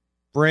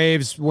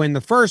 Braves win the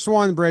first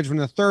one. The Braves win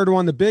the third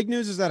one. The big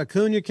news is that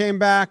Acuna came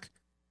back.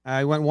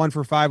 He went 1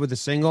 for 5 with a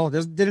single.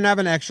 Didn't have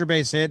an extra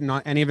base hit in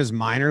any of his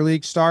minor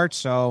league starts.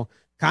 So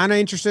kind of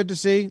interested to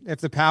see if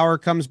the power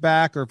comes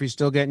back or if he's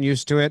still getting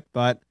used to it.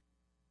 But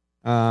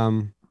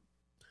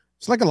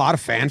it's like a lot of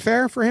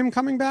fanfare for him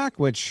coming back,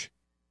 which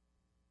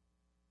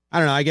I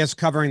don't know. I guess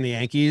covering the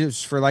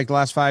Yankees for like the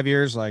last 5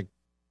 years, like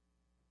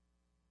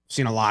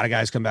seen a lot of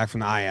guys come back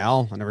from the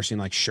IL. I've never seen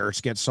like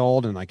shirts get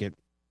sold and like it.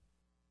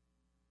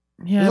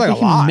 Yeah, like a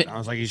lot. I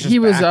was like, he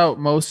was out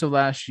most of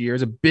last year. It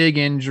was a big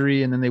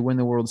injury, and then they win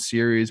the World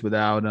Series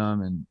without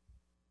him. And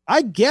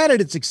I get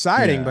it; it's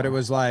exciting, but it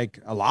was like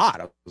a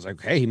lot. I was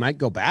like, hey, he might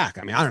go back.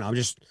 I mean, I don't know. I'm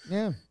just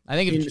I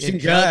think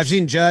I've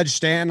seen Judge,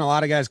 Stanton, a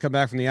lot of guys come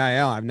back from the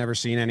IL. I've never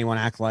seen anyone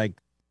act like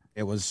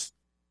it was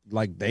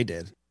like they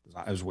did.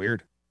 It was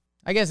weird.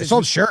 I guess they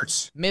sold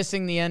shirts.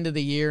 Missing the end of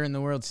the year in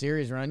the World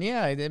Series run,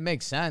 yeah, it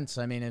makes sense.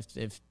 I mean,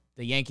 if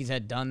the Yankees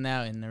had done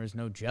that and there was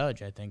no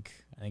Judge, I think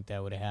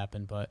that would have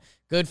happened. But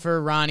good for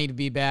Ronnie to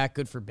be back.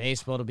 Good for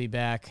baseball to be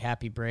back.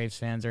 Happy Braves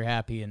fans are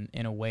happy. And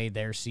in a way,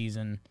 their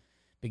season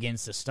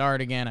begins to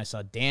start again. I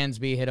saw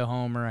Dansby hit a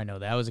homer. I know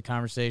that was a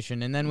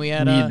conversation. And then we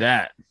had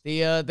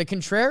the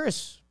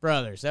Contreras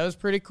brothers. That was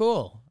pretty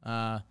cool.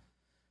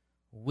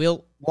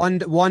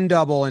 One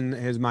double in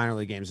his minor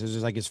league games. This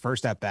is like his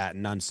first at bat,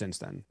 and none since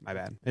then. My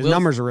bad. His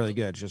numbers are really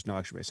good, just no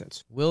extra base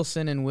hits.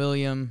 Wilson and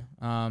William,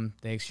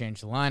 they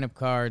exchanged the lineup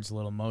cards. A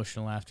little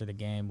emotional after the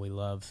game. We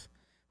love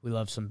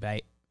some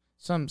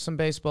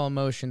baseball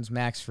emotions.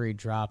 Max Fried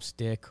drops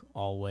dick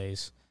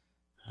always.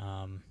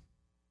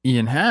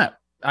 Ian Happ,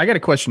 I got a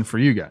question for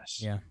you guys.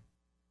 Yeah.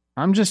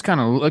 I'm just kind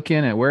of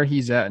looking at where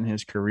he's at in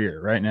his career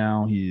right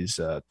now. He's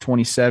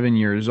 27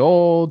 years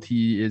old.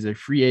 He is a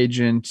free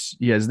agent.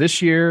 He has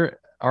this year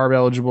ARB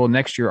eligible,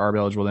 next year ARB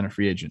eligible, then a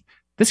free agent.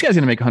 This guy's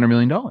going to make $100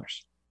 million.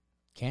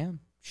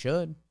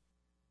 Should.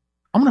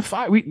 I'm going to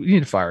fire. We need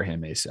to fire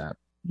him ASAP.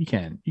 You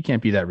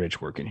can't be that rich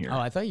working here. Oh,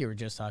 I thought you were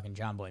just talking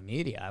John Boy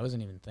Media. I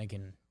wasn't even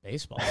thinking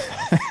baseball.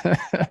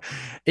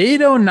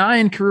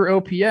 809 career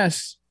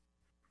OPS.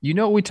 You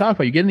know what we talk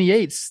about. You get in the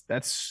eights.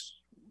 That's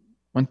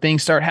when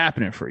things start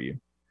happening for you.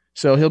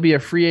 So he'll be a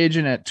free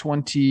agent at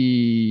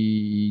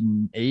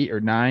 28 or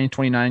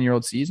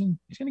 29-year-old season.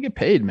 He's going to get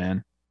paid,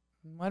 man.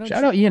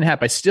 Shout out Ian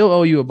Happ. I still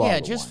owe you a bottle. Yeah,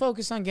 just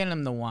focus on getting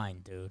him the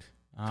wine, dude.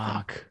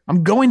 Fuck.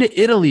 I'm going to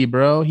Italy,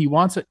 bro. He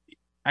wants a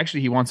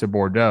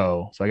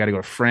Bordeaux, so I got to go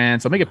to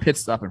France. I'll make a pit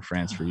stop in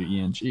France for you,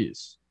 Ian.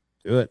 Jeez.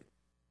 Do it.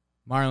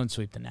 Marlins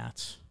sweep the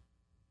Nats.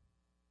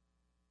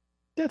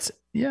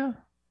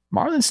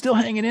 Marlins still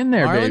hanging in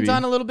there, baby. Marlins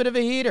on a little bit of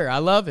a heater. I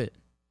love it.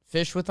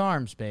 Fish with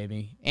arms,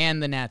 baby.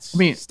 And the Nats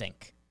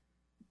stink.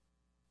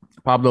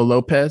 Pablo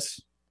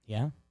Lopez.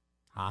 Yeah.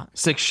 Hot.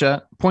 6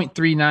 shot,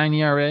 0.39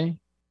 ERA.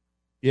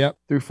 Yep.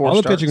 through 4 All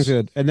the starts. pitching's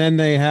good. And then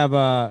they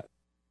have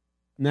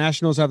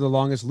Nationals have the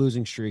longest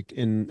losing streak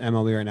in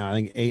MLB right now. I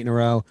think 8 in a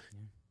row.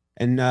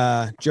 And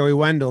Joey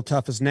Wendell,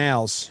 tough as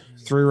nails,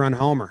 3-run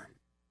homer.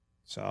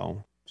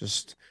 So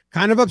just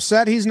kind of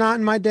upset he's not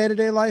in my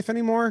day-to-day life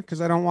anymore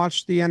because I don't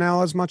watch the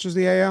NL as much as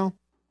the AL.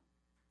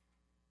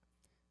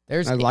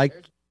 I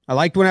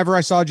liked whenever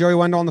I saw Joey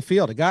Wendell on the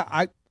field.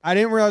 I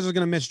didn't realize I was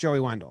going to miss Joey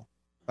Wendell,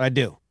 but I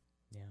do.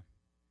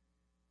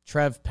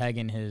 Trev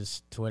pegging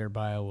his Twitter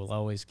bio will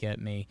always get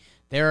me.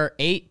 There are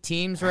 8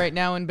 teams right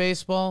now in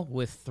baseball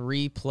with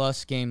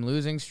 3+ game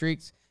losing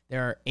streaks.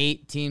 There are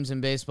 8 teams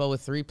in baseball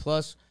with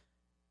 3+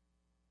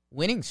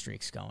 winning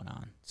streaks going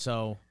on.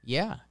 So,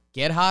 yeah,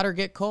 get hot or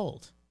get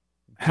cold.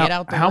 Get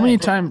out the How way. many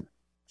times?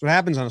 That's what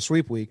happens on a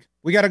sweep week.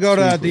 We got to go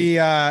to the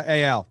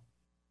AL.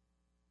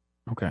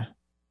 Okay.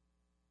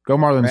 Go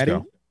Marlins, Ready?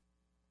 go.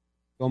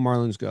 Go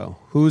Marlins, go.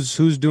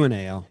 Who's doing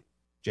AL?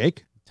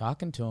 Jake?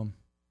 Talking to him.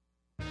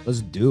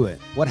 Let's do it.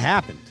 What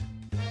happened?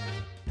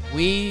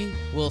 We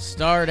will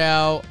start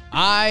out.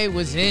 I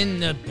was in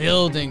the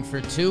building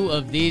for 2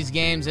 of these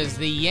games as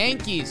the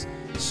Yankees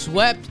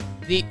swept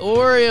the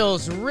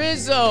Orioles.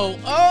 Rizzo.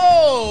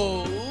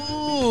 Oh,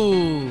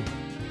 ooh.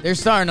 They're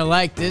starting to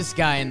like this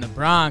guy in the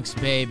Bronx,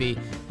 baby.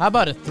 How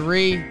about a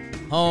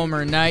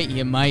 3-homer night?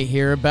 You might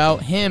hear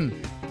about him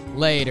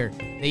later.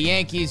 The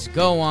Yankees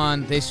go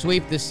on. They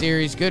sweep the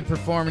series. Good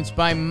performance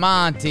by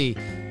Monty.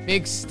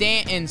 Big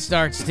Stanton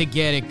starts to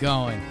get it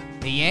going.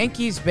 The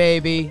Yankees,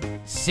 baby,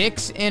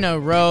 6 in a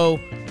row.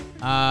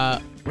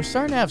 We're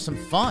starting to have some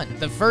fun.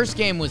 The first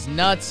game was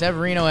nuts.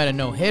 Severino had a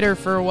no-hitter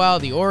for a while.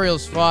 The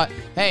Orioles fought.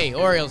 Hey,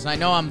 Orioles, I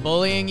know I'm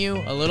bullying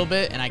you a little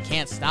bit, and I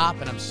can't stop,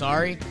 and I'm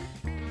sorry.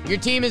 Your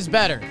team is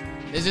better.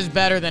 This is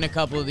better than a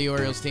couple of the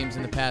Orioles teams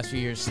in the past few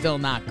years. Still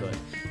not good.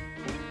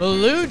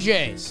 Blue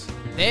Jays,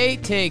 they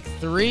take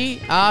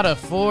 3 out of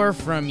 4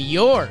 from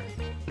your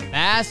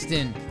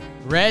Boston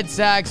Red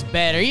Sox.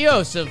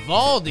 Berrios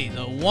Eovaldi,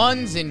 the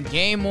ones in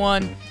game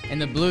 1,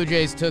 and the Blue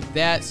Jays took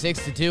that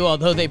 6-2,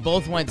 although they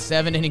both went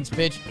 7 innings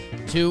pitched,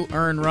 2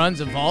 earned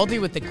runs. Eovaldi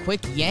with the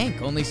quick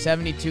yank, only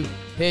 72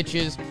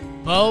 pitches.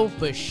 Bo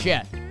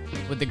Bichette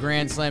with the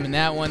grand slam in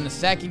that one. The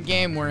second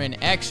game, we're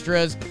in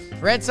extras.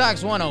 Red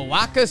Sox won a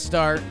Waka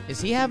start.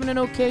 Is he having an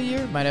okay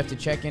year? Might have to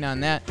check in on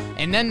that.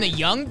 And then the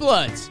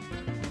Youngbloods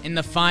in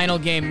the final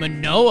game,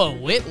 Manoah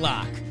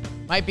Whitlock.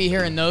 Might be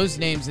hearing those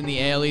names in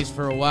the AL East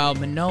for a while.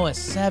 Manoah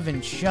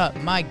 7 shut.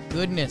 My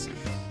goodness.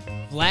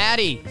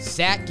 Vladdy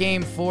sat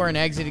game 4 and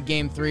exited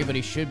game 3, but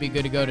he should be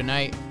good to go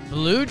tonight.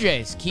 Blue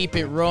Jays keep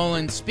it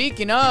rolling.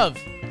 Speaking of,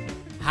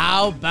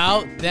 how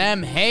about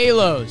them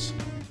Halos?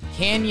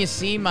 Can you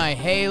see my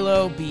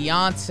Halo?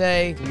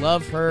 Beyonce,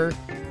 love her.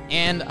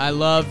 And I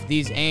love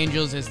these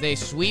Angels as they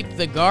sweep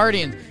the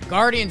Guardians.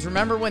 Guardians,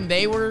 remember when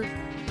they were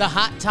the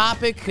hot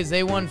topic because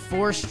they won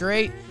 4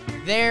 straight?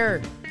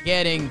 They're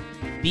getting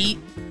beat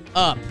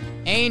up.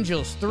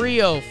 Angels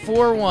 3-0,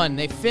 4-1.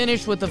 They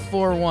finish with a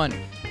 4-1.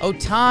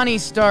 Ohtani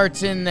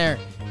starts in there.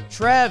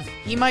 Trev,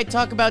 he might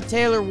talk about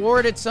Taylor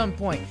Ward at some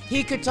point.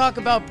 He could talk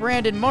about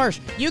Brandon Marsh.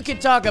 You could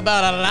talk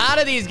about a lot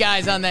of these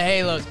guys on the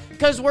Halos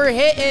because we're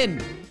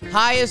hitting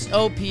highest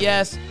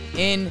OPS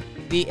in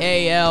the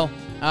AL.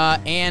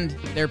 And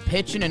they're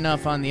pitching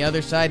enough on the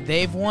other side.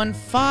 They've won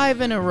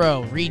 5 in a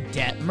row. Reed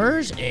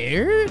Detmers,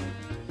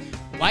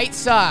 White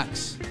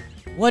Sox,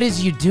 what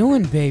is you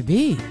doing,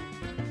 baby?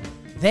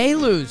 They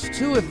lose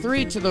 2 of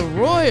 3 to the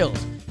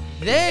Royals.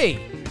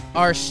 They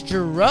are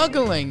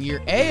struggling.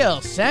 Your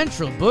AL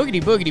Central,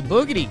 boogity, boogity,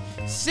 boogity.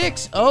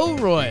 6-0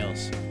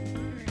 Royals.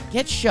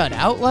 Get shut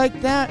out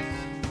like that?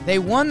 They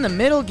won the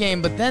middle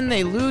game, but then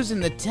they lose in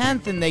the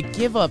 10th, and they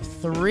give up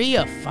 3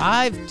 of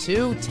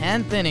 5-2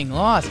 10th inning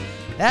loss.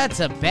 That's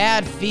a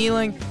bad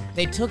feeling.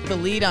 They took the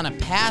lead on a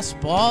pass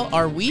ball.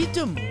 Are we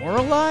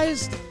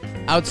demoralized?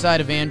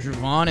 Outside of Andrew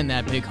Vaughn and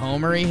that big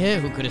homer he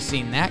hit, who could have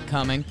seen that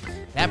coming?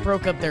 That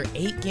broke up their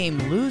 8-game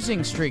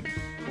losing streak.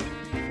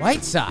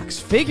 White Sox,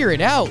 figure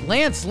it out.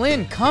 Lance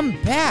Lynn, come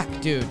back,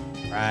 dude.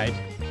 Right.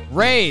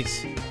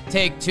 Rays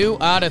take 2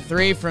 out of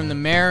 3 from the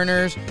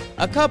Mariners.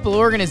 A couple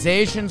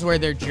organizations where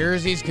their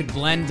jerseys could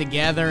blend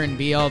together and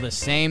be all the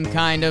same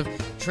kind of.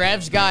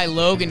 Trev's guy,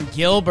 Logan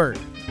Gilbert,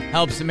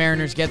 helps the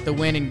Mariners get the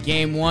win in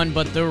Game 1,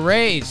 but the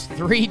Rays,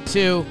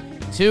 3-2,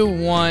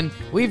 2-1.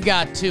 We've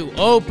got 2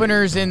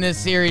 openers in this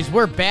series.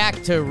 We're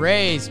back to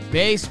Rays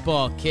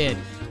baseball, kid.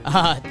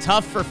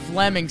 Tough for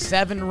Fleming,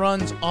 7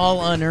 runs,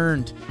 all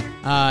unearned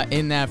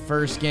in that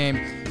first game.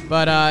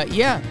 But,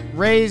 yeah,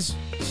 Rays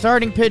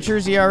starting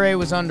pitchers' ERA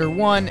was under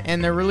 1,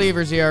 and their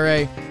relievers'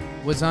 ERA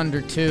was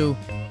under 2.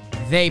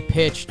 They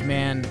pitched,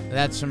 man.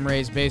 That's some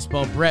Rays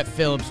baseball. Brett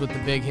Phillips with the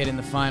big hit in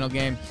the final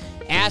game.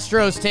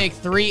 Astros take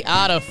 3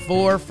 out of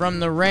 4 from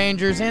the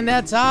Rangers, and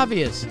that's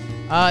obvious.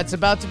 It's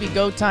about to be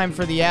go time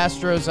for the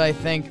Astros, I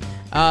think.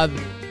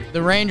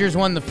 The Rangers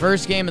won the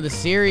first game of the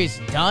series.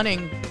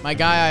 Dunning, my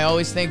guy I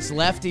always think's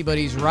lefty, but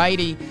he's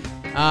righty.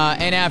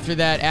 And after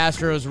that,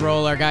 Astros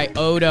roll our guy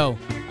Odo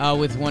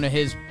with one of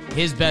his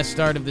best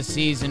start of the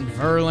season.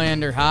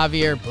 Verlander,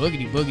 Javier,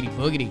 boogity, boogity,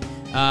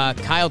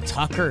 boogity. Kyle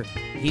Tucker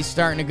He's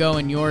starting to go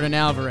in Yordan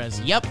Alvarez.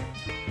 Yep,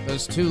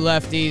 those two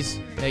lefties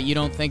that you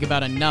don't think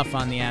about enough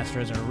on the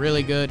Astros are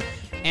really good.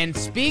 And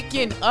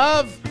speaking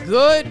of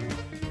good,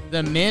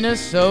 the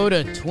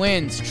Minnesota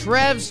Twins.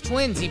 Trev's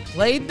Twins, he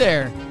played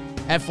there.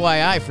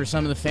 FYI, for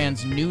some of the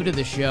fans new to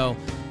the show.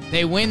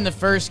 They win the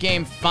first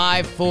game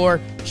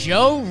 5-4.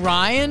 Joe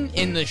Ryan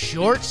in the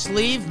short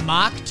sleeve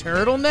mock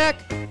turtleneck.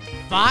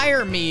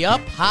 Fire me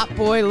up, hot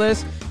boy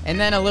list. And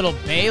then a little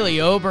Bailey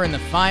Ober in the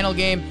final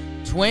game.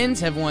 Twins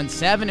have won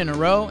 7 in a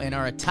row and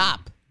are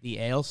atop the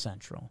AL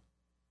Central.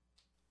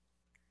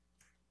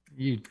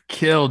 You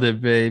killed it,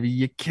 baby.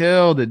 You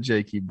killed it,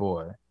 Jakey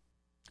boy.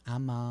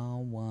 I'm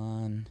on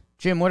one.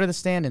 Jim, what are the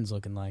standings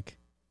looking like?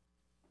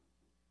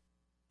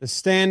 The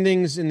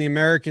standings in the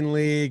American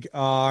League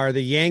are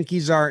the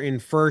Yankees are in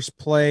first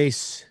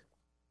place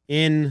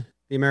in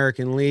the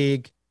American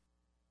League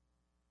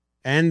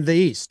and the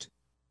East.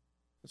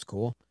 That's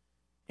cool.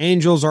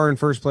 Angels are in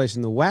first place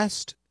in the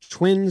West.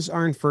 Twins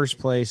are in first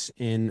place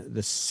in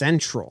the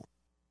Central.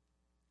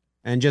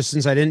 And just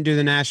since I didn't do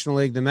the National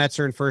League, the Mets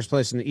are in first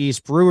place in the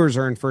East. Brewers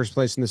are in first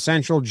place in the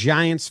Central.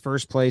 Giants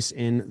first place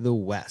in the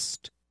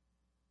West.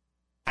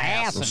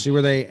 We'll see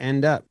where they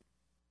end up.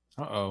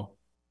 Uh-oh.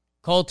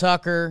 Cole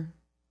Tucker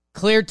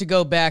cleared to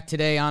go back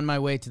today, on my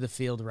way to the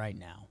field right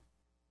now.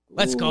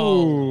 Let's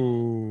go.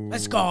 Ooh.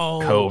 Let's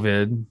go.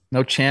 COVID.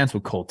 No chance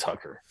with Cole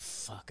Tucker.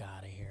 Fuck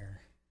out of here.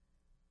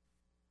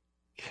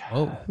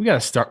 Oh, we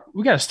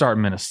gotta start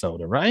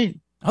Minnesota, right?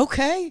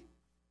 Okay.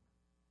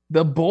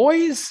 The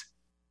boys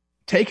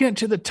taking it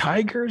to the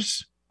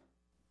Tigers,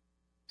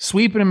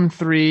 sweeping them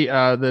 3.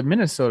 The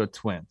Minnesota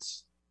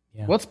Twins.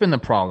 Yeah. What's been the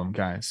problem,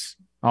 guys,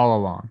 all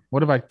along?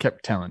 What have I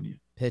kept telling you?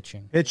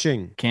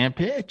 Pitching. Can't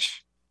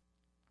pitch.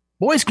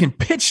 Boys can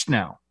pitch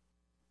now.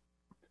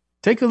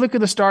 Take a look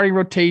at the starting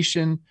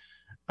rotation.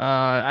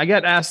 I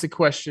got asked the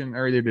question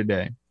earlier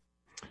today.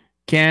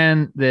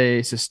 Can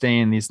they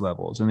sustain these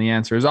levels? And the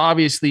answer is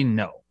obviously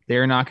no.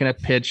 They're not going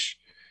to pitch,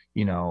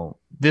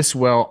 this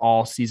well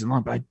all season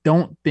long. But I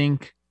don't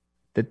think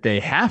that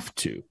they have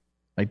to.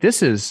 Like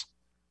this is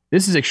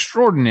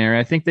extraordinary.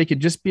 I think they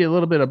could just be a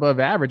little bit above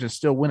average and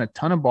still win a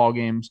ton of ball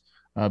games.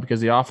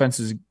 Because the offense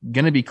is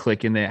going to be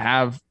clicking. They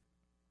got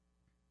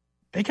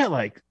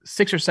like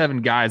 6 or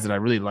 7 guys that I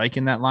really like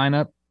in that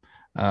lineup.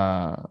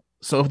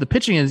 So if the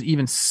pitching is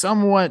even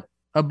somewhat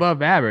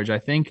above average, I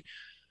think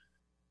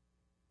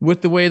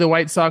with the way the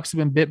White Sox have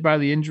been bit by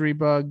the injury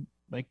bug,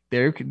 like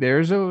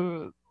there's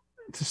to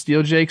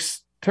steal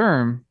Jake's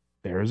term,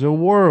 there's a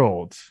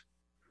world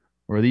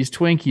where these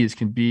Twinkies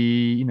can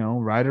be,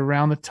 right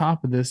around the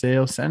top of this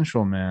AL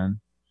Central, man.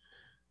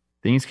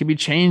 Things can be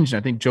changed. I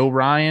think Joe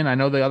Ryan, I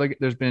know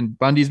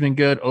Bundy's been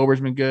good.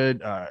 Ober's been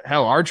good.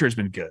 Hell, Archer's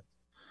been good.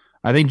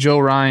 I think Joe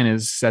Ryan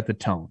has set the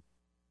tone.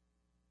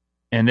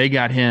 And they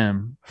got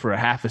him for a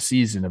half a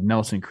season of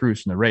Nelson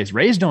Cruz in the Rays.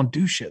 Rays don't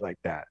do shit like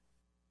that.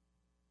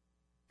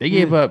 They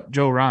gave up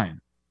Joe Ryan.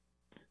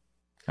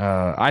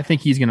 I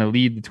think he's going to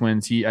lead the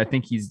Twins.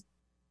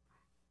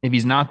 If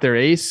he's not their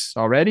ace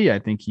already, I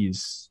think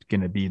he's going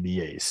to be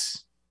the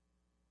ace.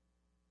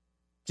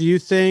 Do you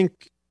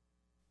think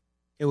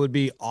it would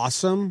be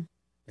awesome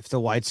if the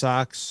White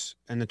Sox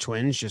and the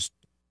Twins just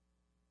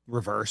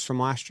reverse from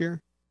last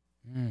year?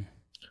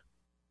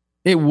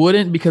 It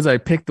wouldn't, because I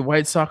picked the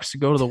White Sox to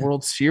go to the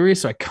World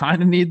Series, so I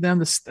kind of need them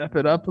to step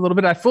it up a little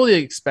bit. I fully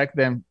expect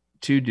them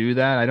to do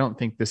that. I don't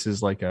think this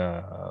is like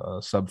a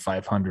sub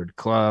 500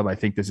 club. I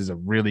think this is a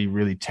really,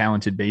 really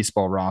talented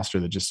baseball roster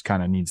that just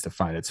kind of needs to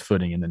find its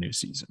footing in the new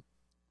season.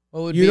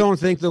 Don't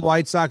think the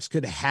White Sox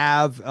could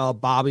have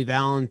Bobby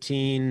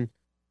Valentine,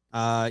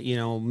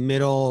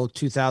 middle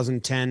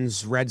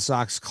 2010s Red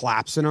Sox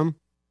collapsing them?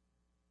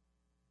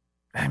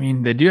 I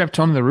mean, they do have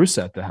Tony La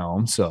Russa at the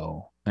helm,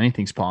 so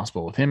anything's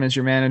possible with him as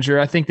your manager.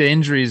 I think the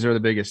injuries are the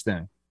biggest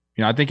thing.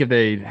 I think if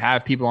they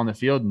have people on the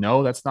field,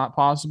 no, that's not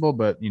possible.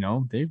 But,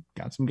 they've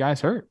got some guys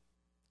hurt.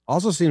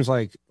 Also seems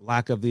like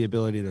lack of the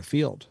ability to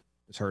field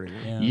is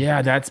hurting them.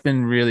 Yeah, that's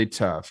been really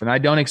tough. And I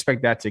don't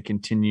expect that to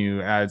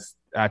continue as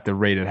at the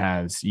rate it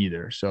has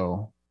either.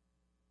 So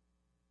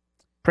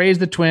praise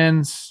the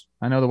Twins.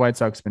 I know the White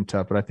Sox have been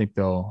tough, but I think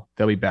they'll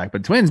be back.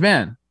 But Twins,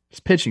 man, this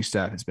pitching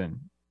staff has been,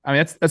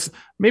 that's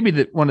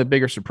maybe one of the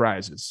bigger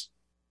surprises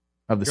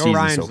of the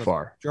season so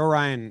far. Joe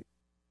Ryan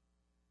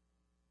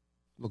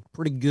looked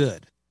pretty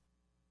good.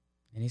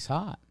 And he's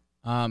hot.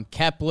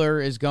 Kepler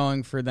is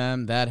going for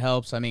them. That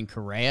helps.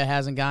 Correa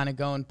hasn't gotten it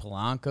going.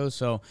 Polanco.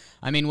 So,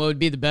 what would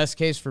be the best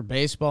case for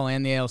baseball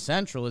and the AL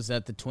Central is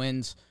that the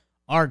Twins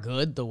are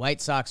good. The White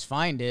Sox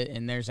find it,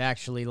 and there's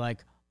actually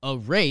like a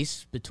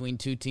race between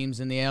two teams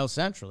in the AL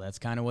Central. That's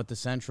kind of what the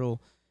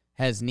Central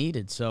has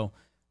needed. So,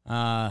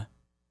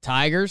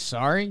 Tigers,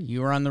 sorry,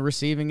 you were on the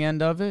receiving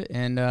end of it.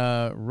 And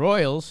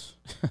Royals,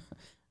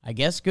 I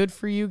guess good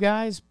for you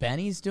guys.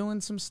 Benny's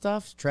doing some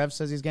stuff. Trev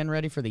says he's getting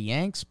ready for the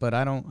Yanks, but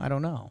I don't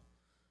know.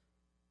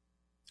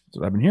 That's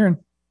what I've been hearing.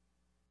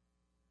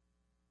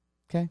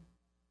 Okay.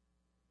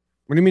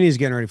 What do you mean he's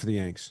getting ready for the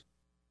Yanks?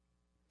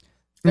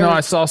 No,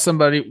 I saw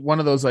somebody, one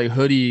of those like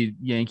hoodie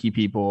Yankee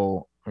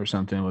people or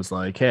something was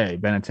like, hey,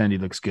 Benintendi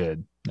looks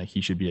good. Like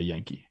he should be a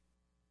Yankee.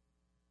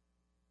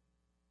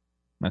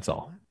 That's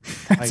all.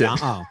 That's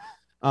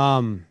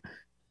it.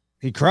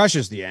 He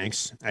crushes the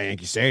Yanks at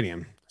Yankee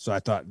Stadium. So I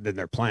thought that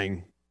they're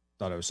playing,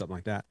 thought it was something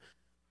like that.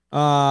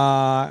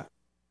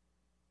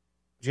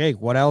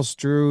 Jake, what else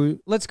drew?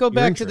 Let's go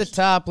back to the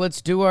top.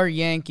 Let's do our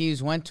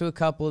Yankees. Went to a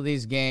couple of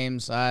these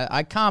games.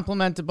 I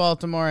complimented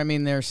Baltimore. I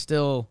mean, they're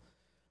still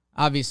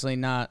obviously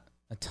not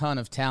a ton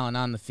of talent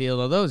on the field.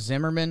 Although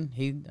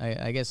Zimmerman,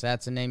 I guess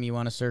that's a name you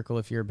want to circle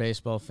if you're a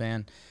baseball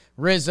fan.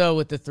 Rizzo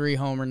with the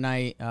 3-homer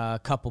night, a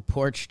couple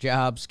porch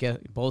jobs.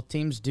 Both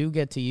teams do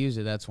get to use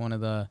it. That's one of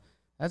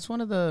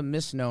the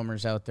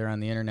misnomers out there on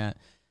the internet.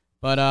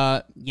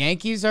 But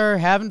Yankees are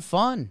having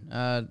fun.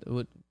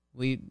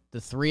 The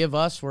three of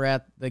us were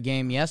at the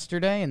game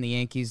yesterday, and the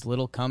Yankees'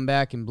 little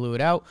comeback and blew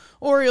it out.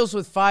 Orioles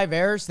with 5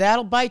 errors.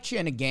 That'll bite you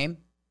in a game.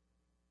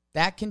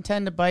 That can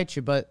tend to bite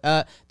you, but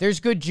there's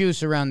good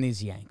juice around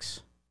these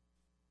Yanks.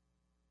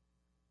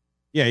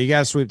 Yeah, you got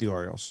to sweep the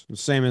Orioles.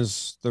 Same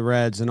as the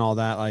Reds and all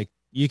that. Like,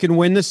 you can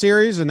win the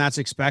series, and that's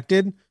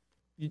expected.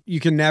 You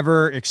can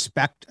never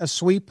expect a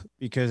sweep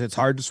because it's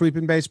hard to sweep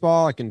in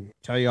baseball. I can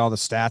tell you all the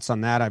stats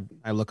on that.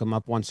 I look them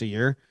up once a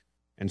year,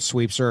 and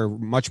sweeps are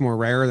much more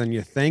rare than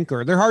you think,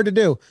 or they're hard to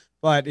do.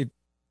 But if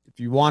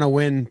you want to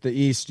win the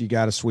East, you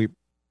got to sweep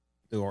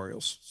the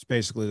Orioles. It's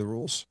basically the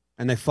rules.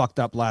 And they fucked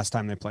up last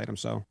time they played them,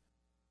 so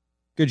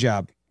good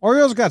job.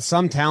 Orioles got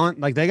some talent.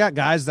 Like, they got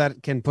guys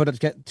that can put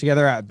it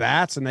together at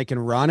bats and they can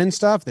run and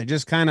stuff. They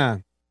just kind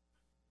of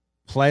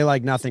play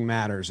like nothing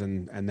matters,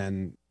 and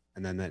then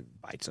that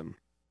bites them.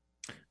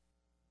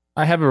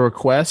 I have a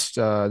request.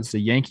 It's a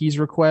Yankees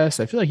request.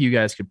 I feel like you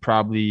guys could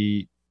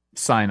probably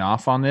sign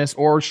off on this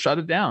or shut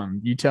it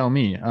down. You tell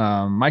me.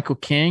 Michael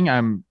King,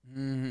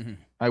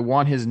 I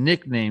want his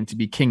nickname to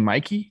be King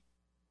Mikey.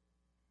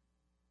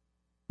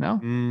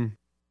 No?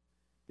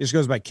 Just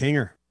goes by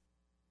Kinger.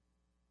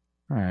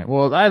 All right.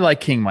 Well, I like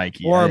King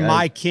Mikey. Or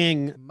Mike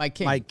King. Mike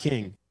King. Mike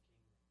King.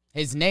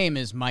 His name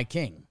is Mike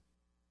King.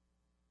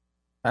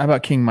 How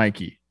about King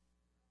Mikey?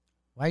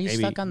 Why are you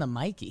stuck on the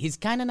Mikey? He's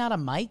kind of not a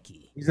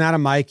Mikey. He's not a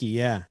Mikey,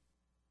 yeah.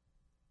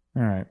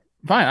 All right.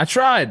 Fine.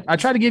 I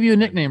tried to give you a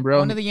nickname, bro.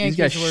 One of the Yankees.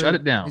 These guys shut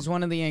it down. He's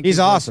one of the Yankees. He's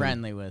awesome. We're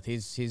friendly with.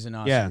 He's an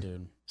awesome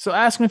dude. So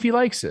ask him if he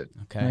likes it.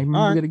 Okay. Maybe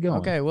we'll get it going.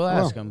 Okay, we'll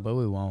ask him, but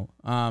we won't.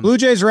 Blue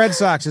Jays Red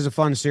Sox is a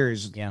fun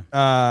series.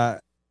 Yeah.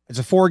 It's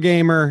a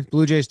 4-gamer.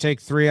 Blue Jays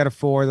take 3 out of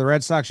 4. The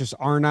Red Sox just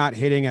are not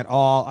hitting at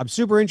all. I'm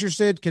super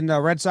interested. Can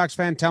the Red Sox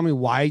fan tell me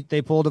why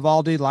they pulled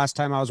Eovaldi? Last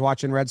time I was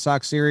watching Red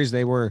Sox series,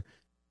 they were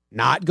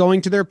not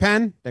going to their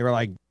pen. They were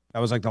like, that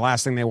was like the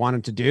last thing they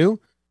wanted to do.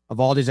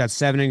 Eovaldi's at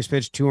 7 innings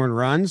pitched, 2 earned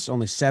runs,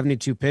 only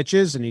 72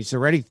 pitches, and he's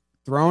already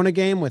thrown a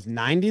game with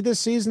 90 this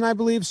season, I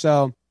believe.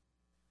 So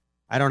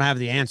I don't have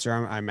the answer.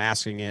 I'm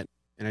asking it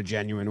in a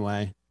genuine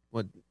way.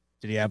 What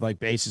did he have, like,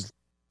 bases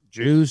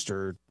juiced,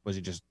 or was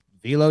he just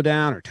velo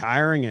down or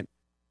tiring it?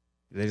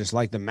 Did they just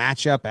like the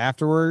matchup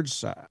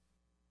afterwards?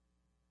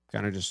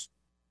 Kind of just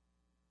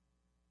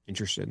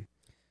interested.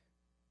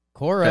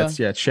 Cora.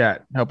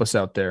 Chat. Help us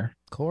out there.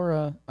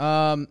 Cora.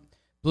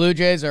 Blue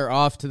Jays are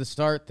off to the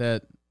start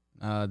that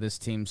this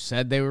team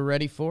said they were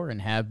ready for and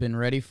have been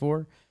ready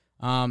for.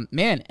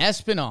 Man,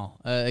 Espinal,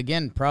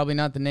 again, probably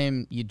not the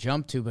name you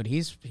jump to, but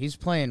he's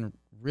playing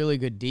really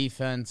good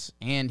defense,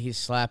 and he's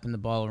slapping the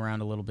ball around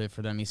a little bit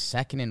for them. He's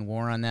second in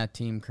WAR on that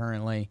team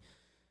currently.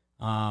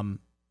 And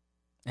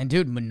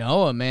dude,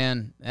 Manoah,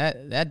 man,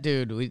 that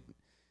dude,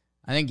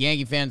 I think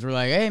Yankee fans were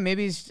like, hey,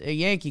 maybe he's a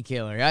Yankee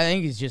killer. I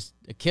think he's just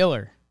a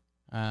killer.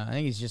 I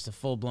think he's just a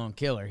full-blown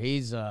killer.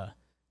 He's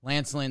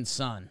Lance Lynn's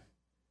son.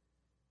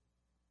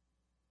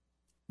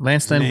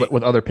 Lance Lynn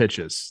with other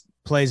pitches.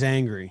 Plays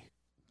angry.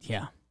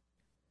 Yeah.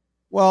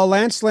 Well,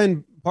 Lance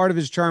Lynn, part of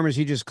his charm is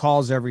he just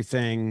calls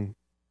everything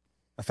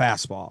a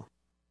fastball.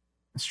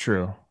 It's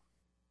true.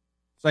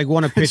 It's like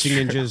one of Pitching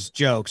Ninja's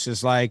jokes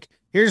is like,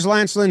 here's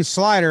Lance Lynn's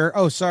slider.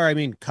 Oh, sorry, I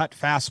mean cut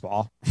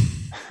fastball.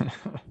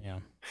 Yeah.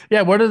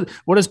 Yeah, what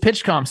does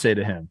PitchCom say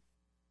to him?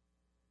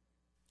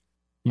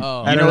 You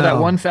know that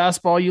one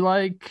fastball you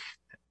like?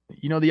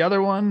 You know the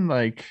other one?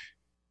 Like,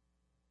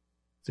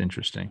 it's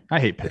interesting.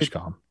 I hate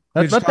PitchCom.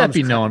 Let that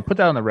be known. Put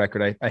that on the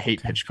record. I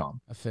hate PitchCom.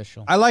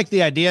 Official. I like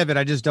the idea of it.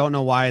 I just don't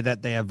know why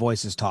that they have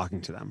voices talking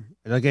to them.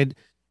 Like,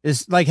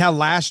 it's like how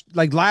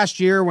last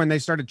year when they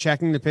started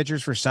checking the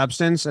pitchers for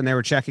substance and they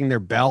were checking their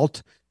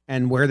belt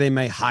and where they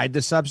may hide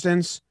the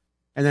substance.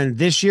 And then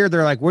this year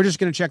they're like, we're just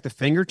going to check the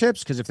fingertips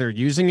because if they're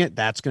using it,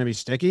 that's going to be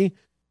sticky.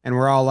 And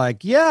we're all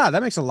like, yeah,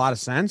 that makes a lot of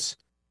sense.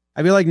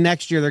 I feel like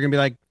next year they're going to be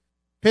like,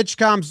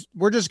 PitchComs,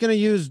 we're just going to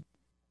use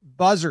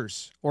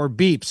buzzers or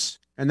beeps.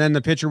 And then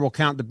the pitcher will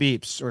count the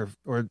beeps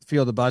or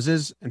feel the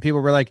buzzes. And people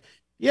were like,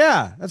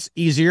 yeah, that's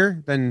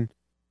easier than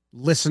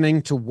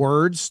listening to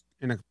words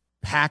in a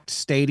packed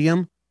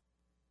stadium.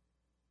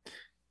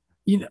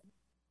 You know,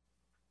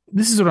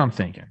 this is what I'm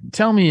thinking.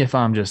 Tell me if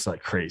I'm just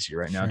like crazy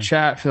right now. Sure.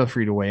 Chat, feel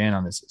free to weigh in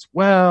on this as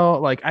well.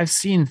 Like, I've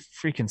seen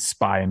freaking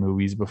spy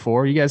movies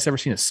before. You guys ever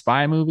seen a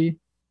spy movie?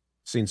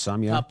 Seen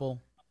some, yeah.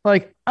 Couple.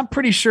 like I'm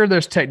pretty sure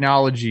there's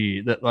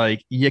technology that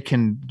like you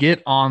can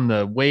get on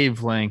the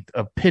wavelength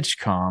of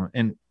PitchCom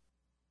and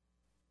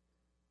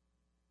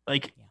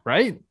like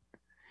right.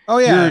 Oh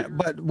yeah,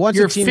 but once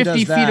you're a team 50 does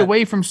feet that,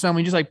 away from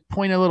someone, you just like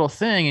point a little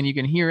thing and you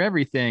can hear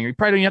everything. You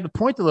probably don't even have to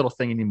point the little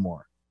thing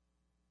anymore.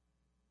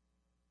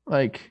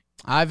 Like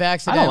I've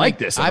accidentally, I don't like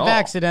this at I've all.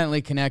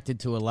 accidentally connected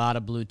to a lot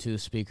of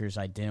Bluetooth speakers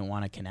I didn't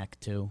want to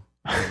connect to.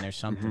 I mean, there's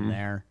something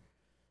there.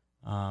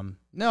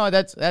 No,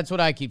 that's what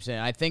I keep saying.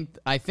 I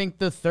think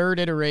the third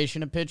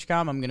iteration of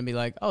PitchCom, I'm gonna be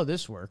like, oh,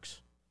 this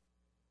works.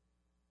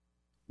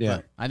 yeah.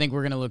 But I think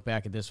we're gonna look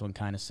back at this one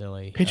kind of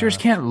silly. Pitchers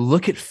can't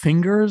look at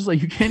fingers.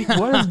 Like you can't.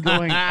 What is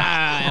going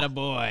on?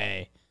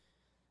 Attaboy.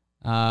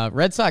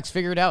 Red Sox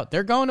figured out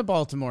they're going to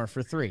Baltimore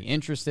for 3.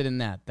 Interested in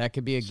that? That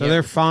could be a So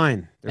they're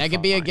fine. that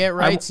could be a get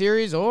right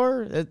series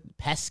or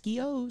pesky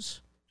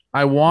O's.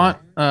 I want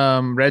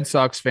Red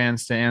Sox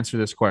fans to answer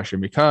this question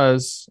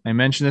because I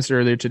mentioned this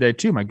earlier today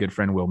too. My good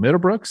friend Will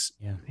Middlebrooks.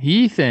 Yeah.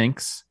 He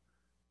thinks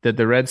that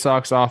the Red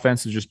Sox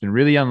offense has just been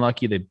really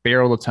unlucky. They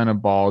barreled a ton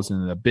of balls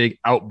and a big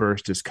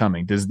outburst is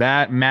coming. Does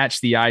that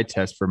match the eye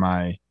test for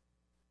my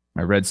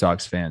Red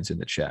Sox fans in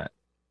the chat?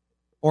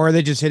 Or are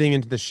they just hitting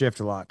into the shift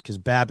a lot? Because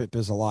BABIP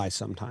is a lie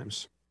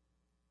sometimes.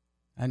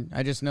 And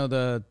I just know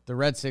the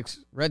Red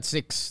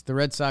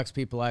Sox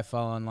people I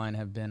follow online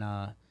have been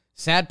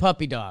sad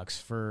puppy dogs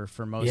for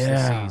most of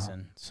the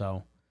season.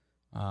 So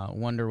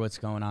wonder what's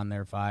going on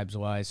there vibes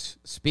wise.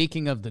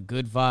 Speaking of the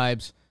good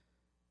vibes,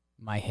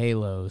 my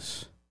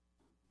Halos.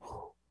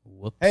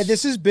 Whoops. Hey,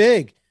 this is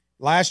big.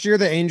 Last year,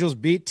 the Angels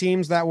beat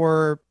teams that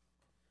were.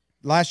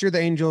 Last year, the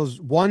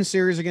Angels won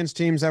series against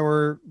teams that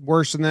were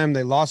worse than them.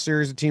 They lost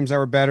series of teams that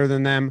were better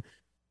than them.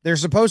 They're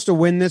supposed to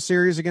win this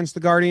series against the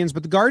Guardians,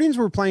 but the Guardians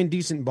were playing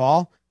decent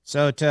ball.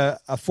 So to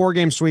a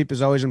 4-game sweep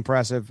is always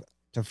impressive.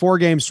 To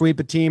 4-game sweep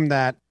a team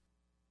that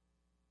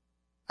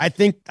I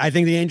think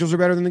the Angels are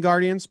better than the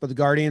Guardians, but the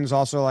Guardians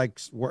also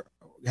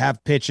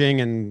have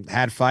pitching and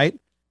had fight.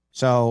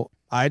 So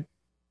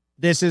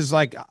this is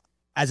like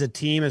as a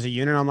team, as a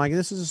unit, I'm like,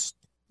 this is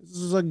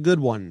a good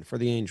one for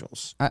the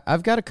Angels.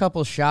 I've got a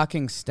couple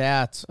shocking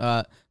stats.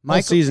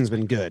 Mike season's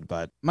been good,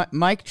 but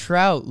Mike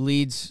Trout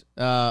leads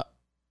the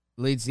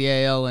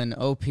AL in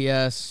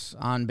OPS,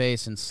 on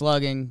base, and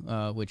slugging,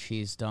 which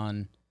he's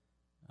done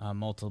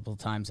multiple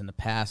times in the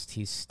past.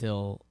 He's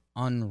still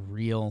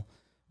unreal.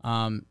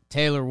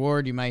 Taylor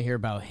Ward, you might hear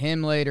about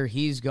him later.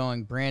 He's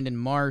going. Brandon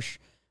Marsh,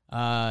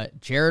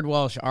 Jared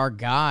Walsh, our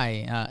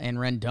guy, and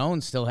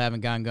Rendon still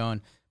haven't gotten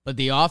going. But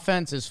the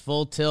offense is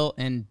full tilt.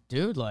 And,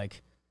 dude,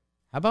 like,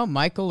 how about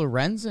Michael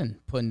Lorenzen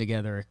putting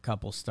together a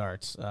couple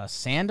starts?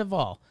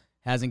 Sandoval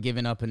hasn't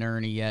given up an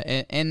Ernie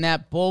yet. And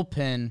that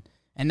bullpen,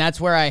 and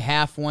that's where I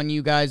half won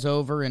you guys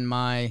over in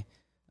my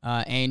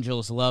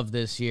Angels love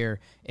this year.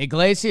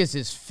 Iglesias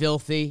is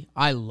filthy.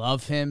 I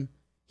love him.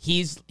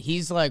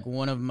 He's like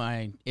one of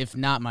my, if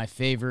not my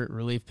favorite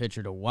relief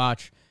pitcher to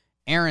watch.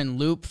 Aaron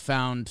Loop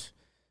found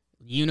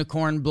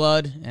unicorn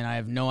blood, and I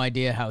have no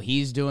idea how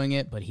he's doing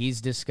it, but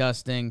he's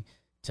disgusting.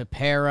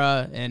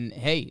 Tepera, and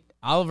hey,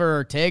 Oliver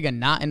Ortega,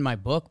 not in my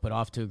book, but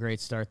off to a great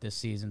start this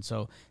season.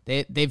 So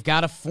they've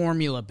got a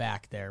formula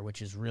back there,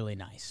 which is really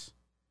nice.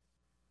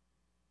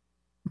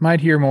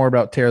 Might hear more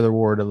about Taylor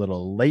Ward a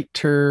little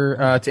later.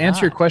 To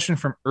answer your question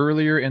from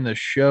earlier in the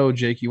show,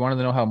 Jake, you wanted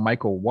to know how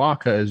Michael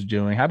Wacha is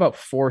doing. How about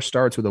 4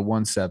 starts with a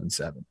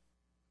 1.77?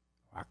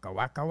 Waka,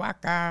 waka,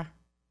 waka.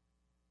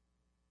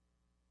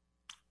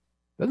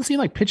 Doesn't seem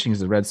like pitching is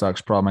the Red Sox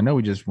problem. I know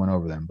we just went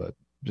over them, but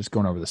just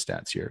going over the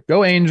stats here.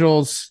 Go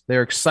Angels.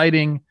 They're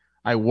exciting.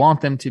 I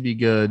want them to be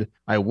good.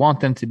 I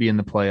want them to be in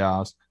the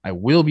playoffs. I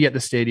will be at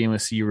the stadium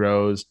with C.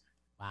 Rose.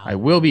 Wow. I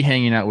will be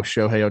hanging out with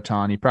Shohei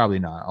Ohtani. Probably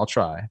not. I'll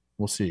try.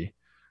 We'll see.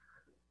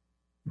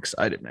 I'm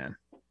excited, man.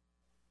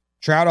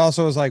 Trout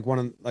also is like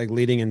one of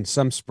leading in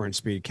some sprint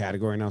speed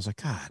category, and I was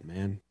like, God,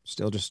 man,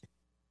 still just.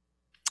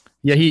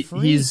 Yeah,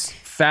 he's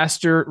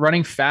faster,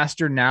 running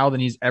faster now than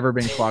he's ever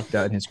been clocked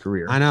out in his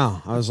career. I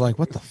know. I was like,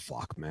 what the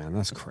fuck, man?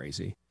 That's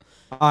crazy.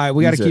 All right,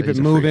 we got to keep it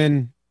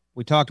moving.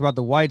 We talked about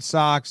the White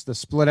Sox. The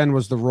split end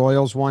was the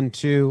Royals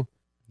 1-2.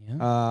 Yeah.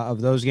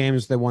 Of those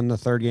games, they won the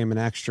third game in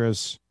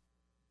extras.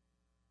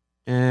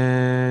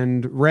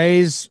 And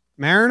Rays,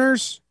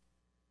 Mariners.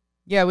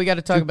 Yeah, we got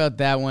to talk about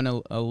that one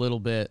a little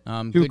bit.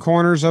 Two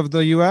corners of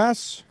the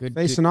U.S.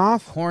 facing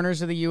off.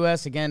 Corners of the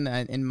U.S. Again,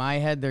 in my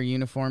head, their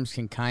uniforms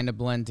can kind of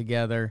blend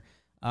together.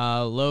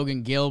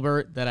 Logan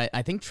Gilbert, that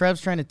I think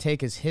Trev's trying to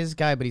take as his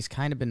guy, but he's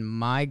kind of been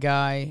my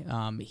guy.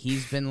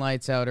 He's been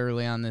lights out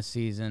early on this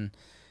season.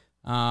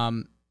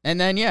 And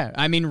then, yeah,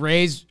 I mean,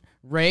 Rays,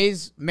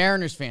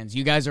 Mariners fans,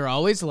 you guys are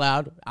always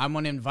loud. I'm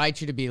going to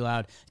invite you to be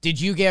loud. Did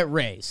you get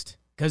raised?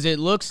 Because it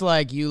looks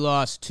like you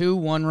lost 2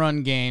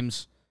 one-run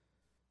games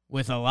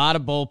with a lot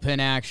of bullpen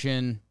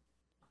action.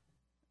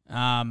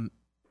 A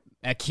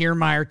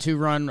Kiermaier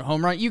 2-run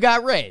home run. You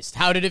got raised.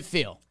 How did it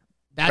feel?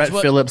 Brett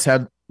Phillips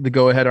had the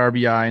go-ahead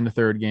RBI in the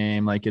third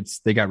game. Like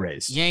they got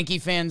raised. Yankee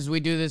fans, we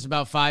do this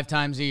about 5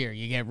 times a year.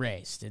 You get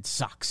raised. It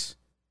sucks.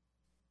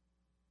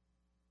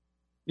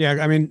 Yeah,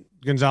 I mean,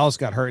 Gonzalez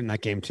got hurt in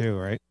that game too,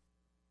 right?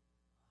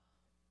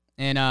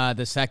 In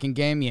the second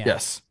game, yeah.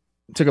 Yes.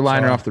 Took a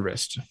liner So, off the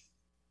wrist. I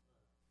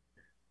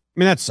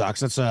mean, that sucks.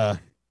 That's a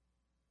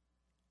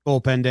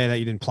bullpen day that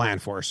you didn't plan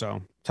for,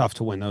 so tough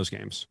to win those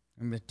games.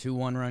 And the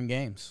 2-1 run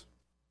games.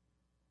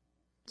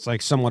 It's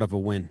like somewhat of a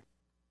win.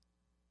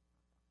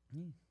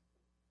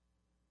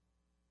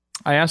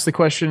 I asked the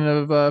question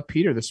of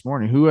Peter this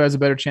morning. Who has a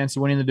better chance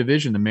of winning the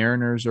division, the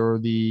Mariners or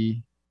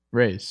the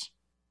Rays?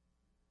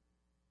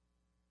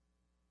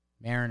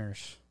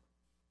 Mariners.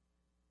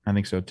 I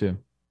think so, too.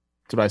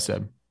 That's what I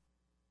said.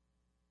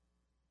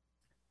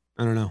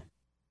 I don't know.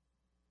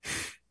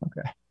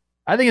 Okay.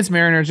 I think it's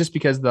Mariners just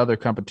because of the other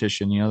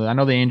competition. You know, I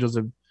know the Angels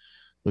have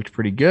looked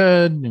pretty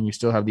good, and we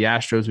still have the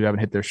Astros who haven't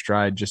hit their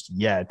stride just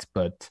yet,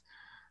 but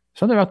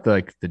something about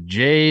the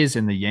Jays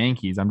and the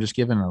Yankees, I'm just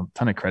giving a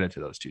ton of credit to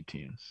those two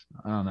teams.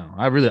 I don't know.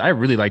 I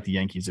really like the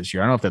Yankees this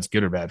year. I don't know if that's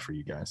good or bad for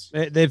you guys.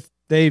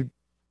 They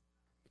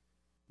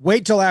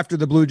wait till after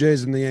the Blue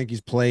Jays and the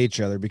Yankees play each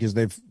other because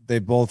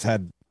they've both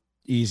had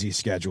easy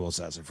schedules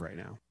as of right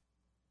now.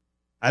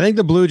 I think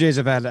the Blue Jays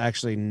have had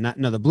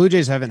the Blue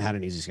Jays haven't had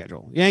an easy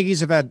schedule.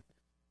 Yankees have had.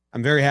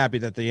 I'm very happy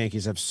that the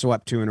Yankees have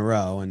swept 2 in a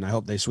row, and I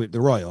hope they sweep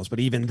the Royals. But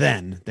even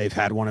then, they've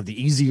had one of the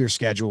easier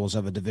schedules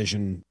of a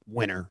division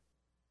winner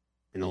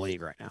in the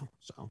league right now.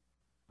 So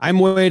I'm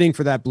waiting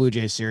for that Blue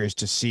Jays series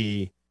to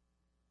see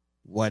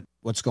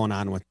what's going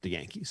on with the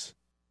Yankees.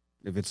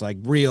 If it's like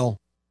real.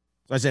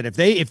 So I said, if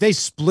they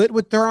split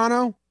with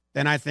Toronto,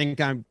 then I think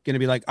I'm going to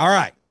be like, all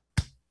right,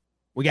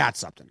 we got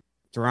something.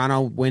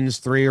 Toronto wins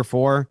 3 or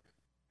 4.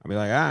 I'll be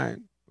like, all right,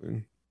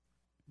 we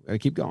got to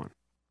keep going.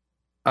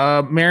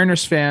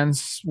 Mariners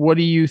fans, what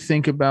do you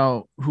think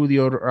about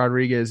Julio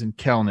Rodriguez and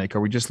Kelenic? Are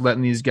we just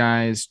letting these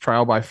guys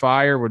trial by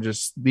fire? We're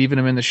just leaving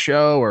them in the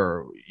show,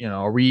 or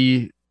are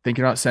we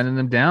thinking about sending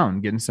them down,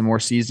 getting some more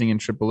seasoning in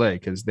AAA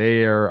because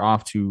they are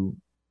off to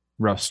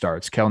rough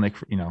starts? Kelenic,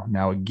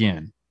 now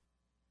again.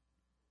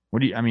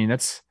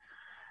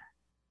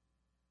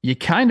 You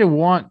kind of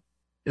want,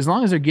 as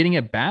long as they're getting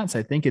at bats,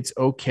 I think it's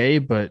okay,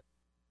 but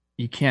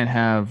you can't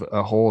have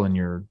a hole in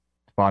your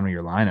bottom of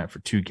your lineup for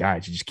 2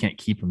 guys. You just can't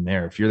keep them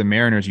there. If you're the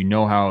Mariners, you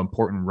know how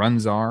important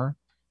runs are.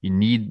 You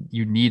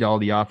need all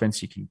the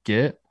offense you can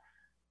get.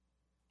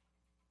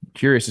 I'm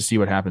curious to see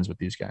what happens with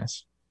these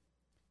guys.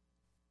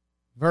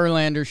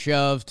 Verlander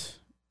shoved.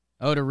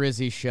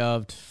 Odorizzi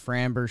shoved.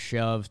 Framber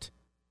shoved.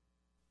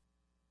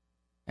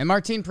 And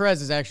Martin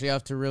Perez is actually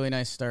off to a really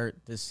nice start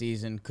this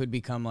season. Could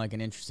become like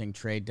an interesting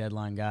trade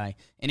deadline guy.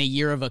 In a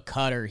year of a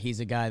cutter, he's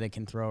a guy that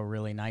can throw a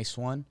really nice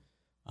one.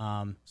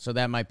 So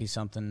that might be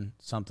something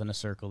to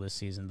circle this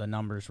season. The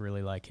numbers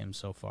really like him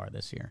so far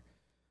this year.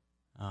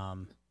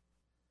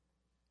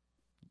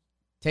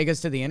 Take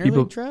us to the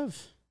interleague,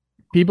 Trev.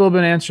 People have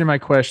been answering my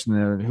question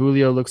there.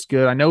 Julio looks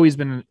good. I know he's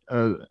been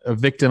a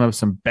victim of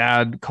some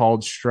bad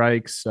called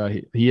strikes.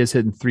 He is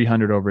hitting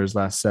 300 over his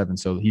last 7,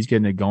 so he's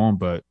getting it going.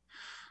 But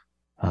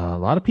a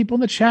lot of people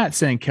in the chat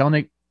saying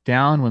Kelenic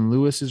down when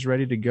Lewis is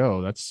ready to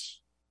go.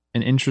 That's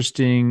an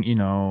interesting,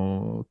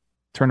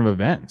 turn of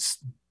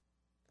events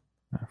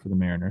for the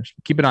Mariners.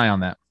 Keep an eye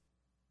on that.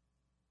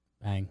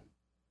 Bang.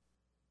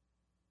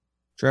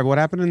 Trev, what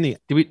happened in the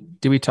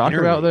Did we talk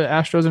about the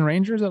Astros and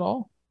Rangers at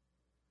all?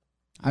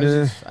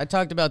 I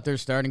talked about their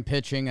starting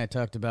pitching. I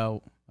talked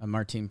about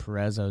Martin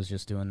Perez. I was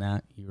just doing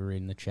that. You were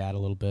reading the chat a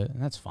little bit,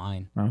 and that's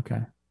fine.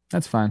 Okay.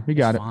 That's fine. We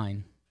got it.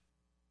 Fine.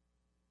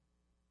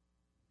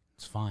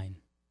 It's fine.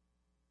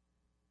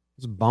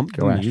 Let's bump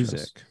the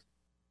music.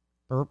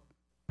 Burp.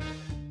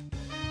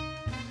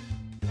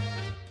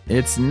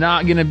 It's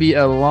not going to be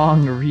a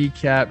long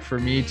recap for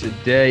me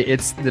today.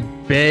 It's the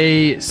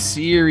Bay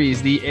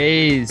Series. The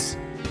A's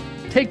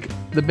take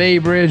the Bay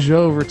Bridge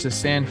over to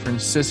San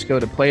Francisco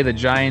to play the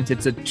Giants.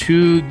 It's a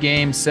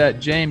 2-game set.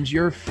 James,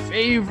 your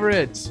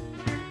favorite.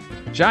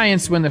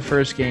 Giants win the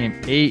first game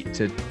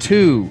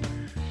 8-2.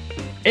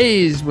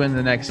 A's win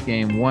the next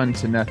game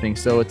 1-0.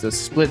 So it's a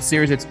split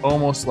series. It's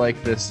almost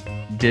like this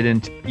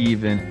didn't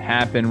even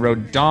happen.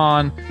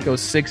 Rodon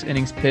goes 6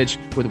 innings pitched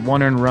with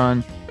 1 earned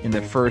run in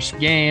the first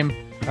game.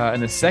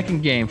 In the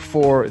second game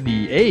for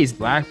the A's,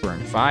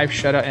 Blackburn, 5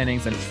 shutout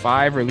innings and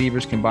 5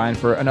 relievers combined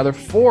for another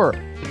 4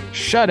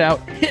 shutout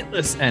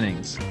hitless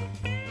innings.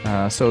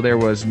 So there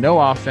was no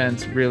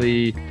offense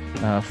really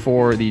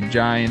for the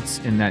Giants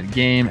in that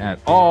game at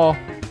all.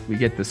 We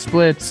get the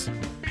splits.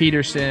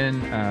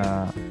 Peterson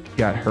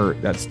got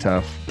hurt. That's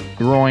tough.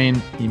 Groin,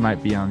 he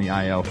might be on the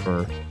IL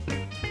for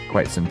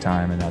quite some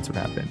time, and that's what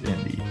happened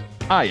in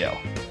the IL.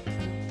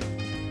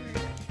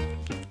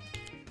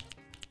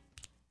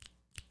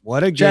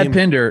 What a game. Chad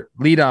Pinder,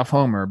 leadoff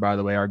homer, by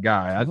the way, our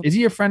guy. Is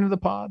he a friend of the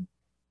pod?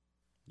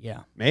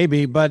 Yeah.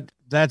 Maybe, but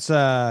that's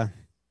a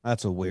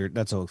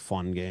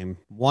fun game.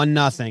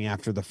 1-0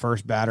 after the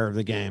first batter of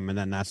the game, and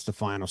then that's the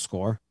final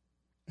score.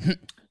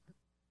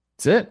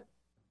 That's it.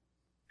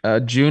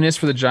 Junis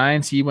for the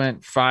Giants, he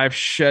went 5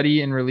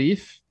 shutty in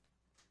relief.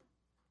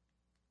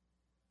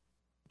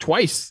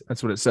 Twice.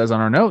 That's what it says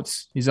on our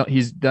notes.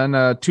 He's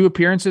done 2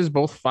 appearances,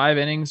 both 5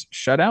 innings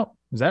shutout.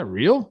 Is that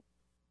real?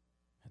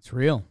 It's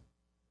real.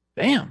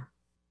 Damn.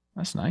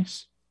 That's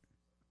nice.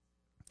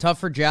 Tough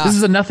for Jock. This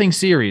is a nothing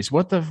series.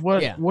 What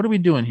Yeah. What are we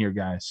doing here,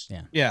 guys?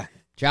 Yeah.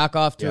 Jock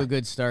off to a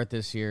good start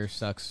this year.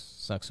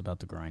 Sucks about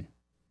the grind.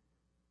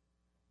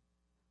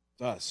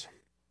 Does.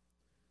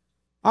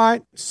 All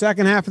right.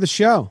 Second half of the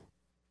show.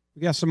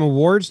 We got some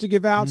awards to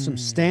give out, some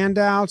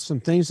standouts, some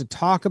things to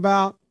talk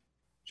about.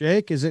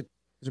 Jake, is it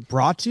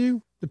brought to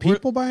you, the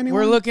people, by anyone?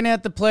 We're looking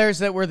at the players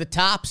that were the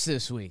tops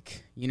this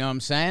week. You know what I'm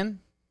saying?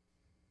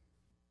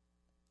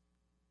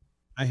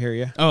 I hear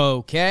you.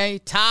 Okay,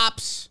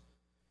 tops.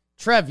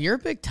 Trev, you're a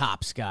big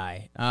tops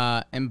guy.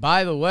 And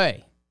by the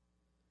way,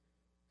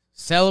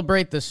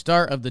 celebrate the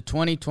start of the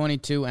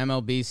 2022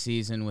 MLB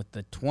season with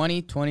the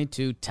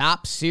 2022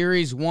 Topps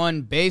Series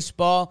 1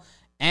 Baseball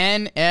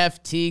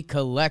NFT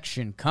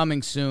Collection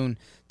coming soon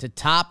to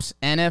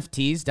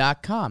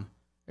topsnfts.com.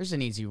 There's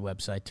an easy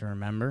website to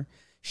remember.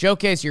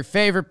 Showcase your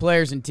favorite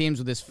players and teams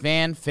with this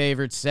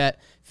fan-favorite set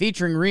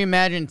featuring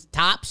reimagined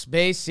Topps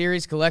base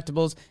series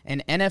collectibles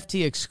and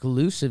NFT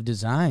exclusive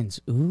designs.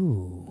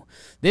 Ooh.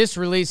 This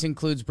release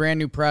includes brand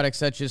new products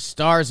such as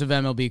Stars of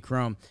MLB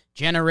Chrome,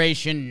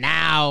 Generation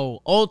Now,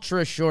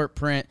 Ultra Short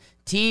Print,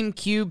 Team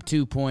Cube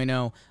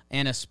 2.0,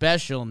 and a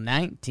special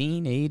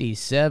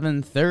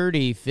 1987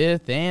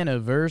 35th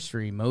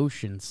anniversary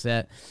motion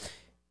set.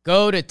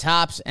 Go to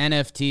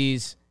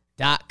topsnfts.com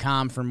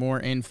for more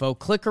info.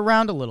 Click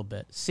around a little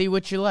bit. See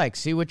what you like.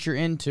 See what you're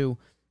into.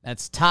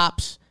 That's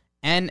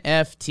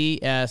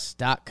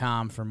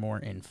topsnfts.com for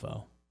more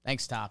info.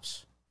 Thanks,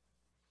 Tops.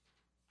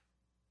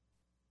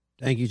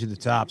 Thank you to the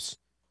Tops.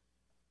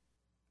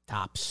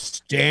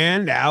 Tops.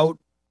 Standout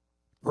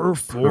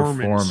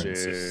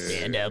performances.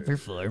 Standout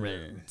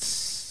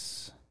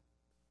performance.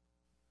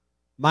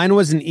 Mine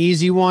was an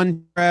easy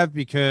one, Trev,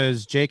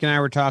 because Jake and I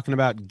were talking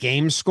about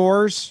game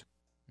scores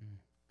a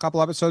couple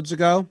episodes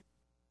ago.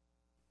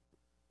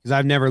 Because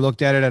I've never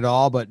looked at it at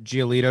all, but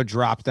Giolito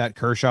dropped that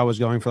Kershaw was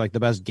going for like the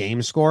best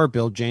game score.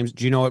 Bill James,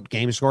 do you know what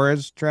game score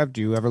is, Trev?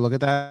 Do you ever look at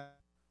that?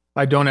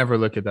 I don't ever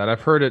look at that.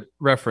 I've heard it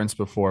referenced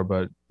before,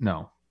 but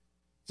no.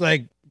 It's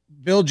like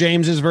Bill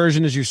James's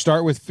version is you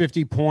start with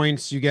 50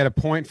 points. You get a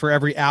point for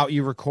every out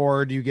you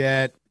record. You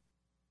get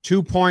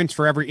 2 points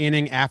for every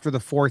inning after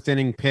the fourth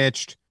inning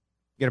pitched.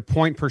 You get a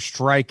point per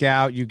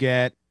strikeout. You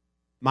get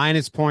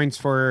minus points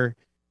for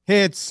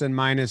hits and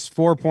minus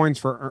 4 points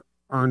for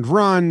earned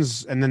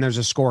runs. And then there's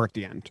a score at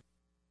the end.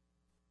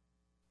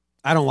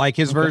 I don't like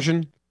his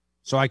version,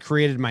 so I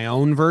created my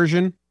own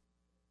version.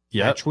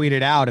 Yeah. I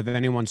tweeted out if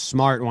anyone's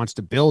smart and wants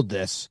to build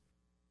this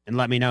and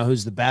let me know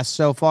who's the best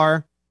so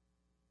far.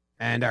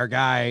 And our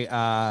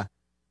guy,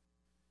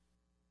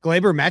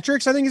 Glaber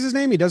Metrics, I think is his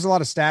name. He does a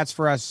lot of stats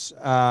for us.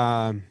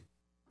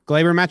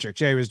 Glaber Metrics.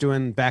 Yeah, he was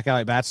doing back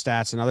alley bat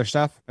stats and other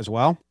stuff as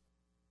well.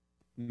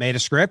 Made a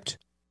script,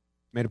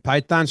 made a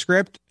Python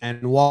script,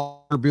 and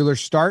Walker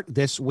Buehler's start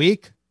this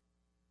week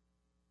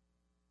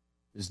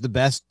is the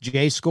best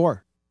J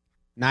score.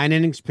 9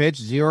 innings pitched,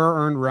 0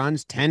 earned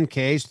runs, 10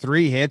 Ks,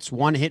 3 hits,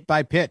 1 hit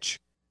by pitch.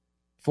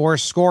 For a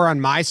score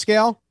on my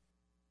scale,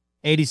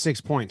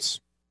 86 points.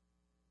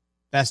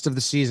 Best of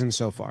the season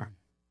so far.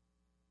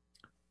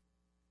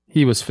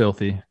 He was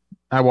filthy.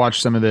 I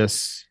watched some of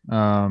this.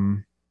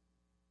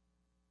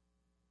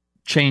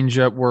 Change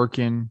up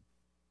working,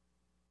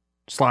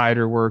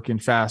 slider working,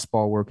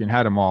 fastball working,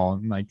 had them all.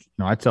 And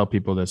I tell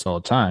people this all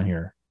the time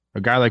here.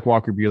 A guy like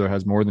Walker Buehler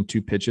has more than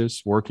 2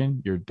 pitches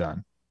working, you're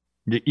done.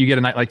 You get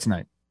a night like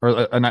tonight,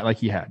 or a night like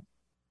he had.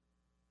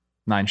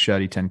 9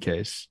 shutty, 10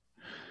 Ks.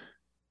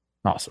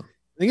 Awesome.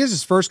 I think this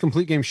is his first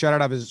complete game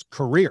shutout of his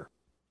career.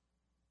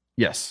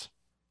 Yes.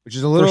 Which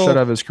is a little first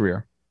shutout of his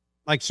career.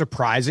 Like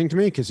surprising to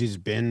me because he's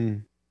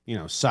been,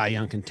 Cy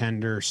Young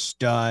contender,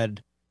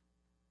 stud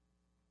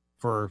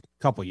for a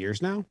couple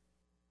years now.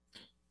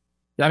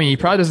 I mean, he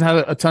probably doesn't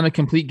have a ton of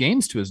complete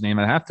games to his name.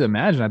 I have to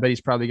imagine. I bet he's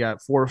probably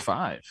got 4 or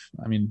 5.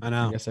 I mean, I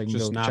know. I guess I can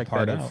just go not check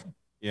part that of. out.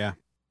 Yeah,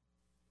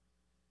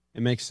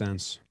 it makes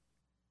sense.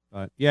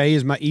 But yeah, he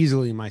is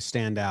easily my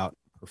standout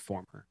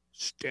performer.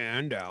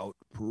 Standout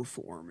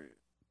performance.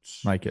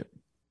 Like it.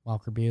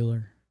 Walker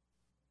Buehler.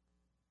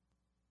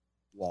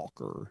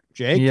 Walker.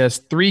 Jake? He has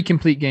 3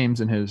 complete games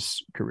in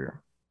his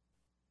career.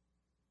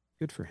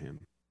 Good for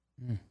him.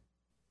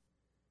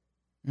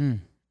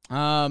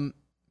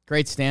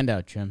 Great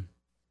standout, Jim.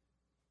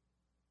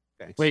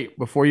 Thanks. Wait,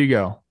 before you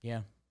go.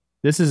 Yeah.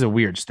 This is a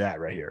weird stat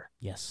right here.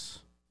 Yes.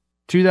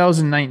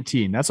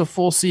 2019. That's a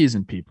full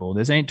season, people.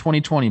 This ain't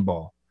 2020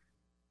 ball.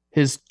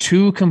 His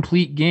 2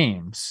 complete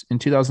games in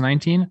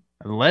 2019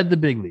 led the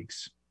big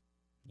leagues.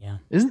 Yeah.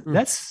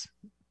 That's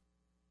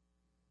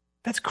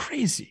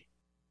crazy.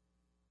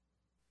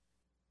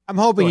 I'm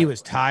hoping he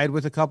was tied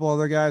with a couple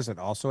other guys that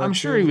also had I'm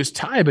sure 2. he was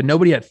tied, but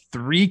nobody had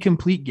 3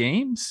 complete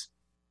games.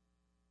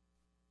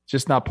 It's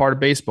just not part of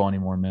baseball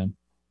anymore, man.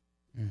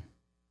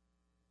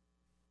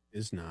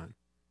 Is not.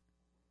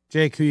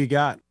 Jake, who you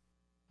got?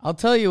 I'll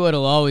tell you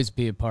what'll always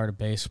be a part of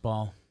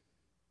baseball.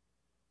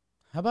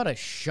 How about a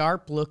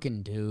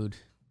sharp-looking dude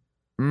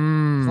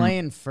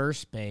playing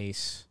first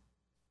base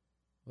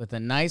with a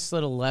nice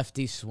little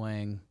lefty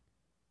swing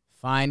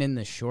finding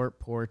the short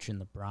porch in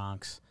the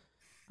Bronx.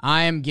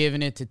 I am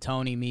giving it to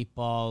Tony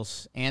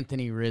Meatballs,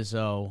 Anthony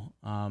Rizzo.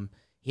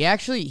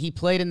 He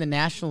played in the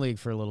National League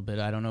for a little bit.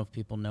 I don't know if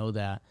people know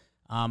that.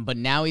 But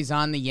now he's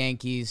on the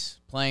Yankees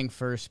playing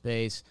first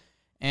base.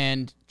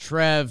 And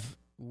Trev,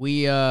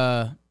 we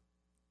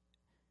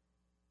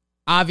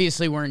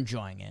obviously we're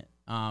enjoying it.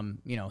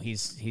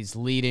 He's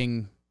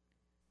leading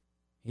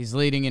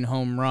in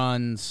home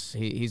runs.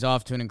 He's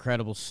off to an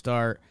incredible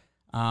start.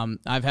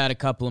 I've had a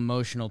couple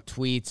emotional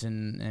tweets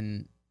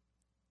and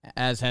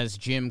as has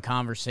Jim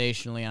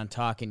conversationally on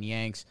Talking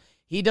Yanks.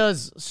 He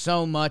does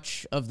so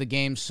much of the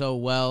game so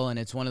well, and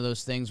it's one of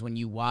those things when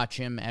you watch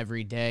him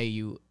every day,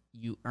 you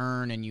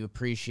earn and you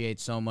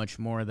appreciate so much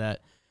more. That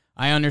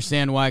I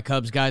understand why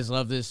Cubs guys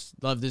love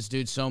this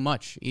dude so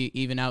much,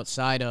 even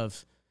outside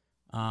of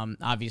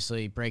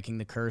obviously breaking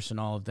the curse and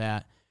all of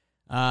that.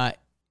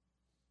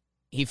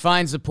 He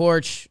finds the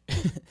porch,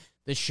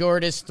 the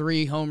shortest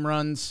three home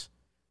run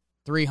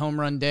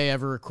day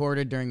ever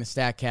recorded during the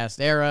StatCast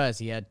era, as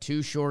he had 2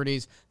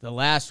 shorties. The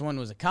last one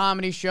was a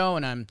comedy show,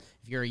 and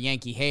if you're a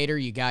Yankee hater,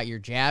 you got your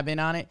jab in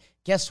on it.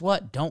 Guess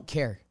what? Don't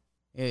care.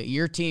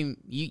 Your team,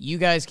 you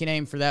guys can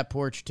aim for that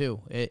porch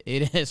too.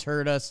 It has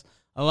hurt us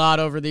a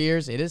lot over the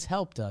years. It has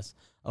helped us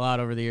a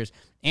lot over the years.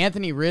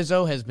 Anthony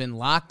Rizzo has been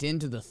locked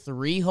into the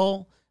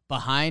 3-hole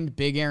behind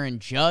Big Aaron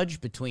Judge,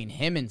 between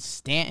him and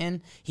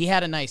Stanton. He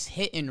had a nice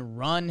hit and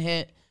run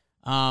hit.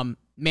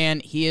 Man,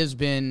 he has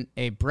been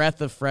a breath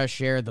of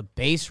fresh air. The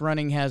base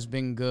running has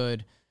been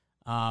good.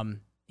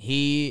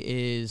 He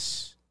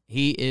is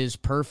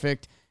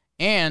perfect.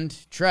 And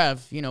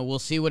Trev, we'll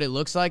see what it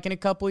looks like in a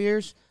couple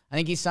years. I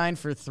think he signed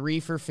for 3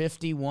 for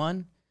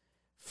 $51.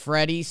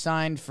 Freddie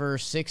signed for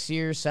 6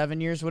 years,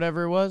 7 years,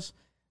 whatever it was.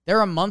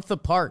 They're a month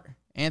apart.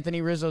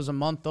 Anthony Rizzo's a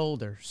month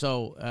older.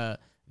 So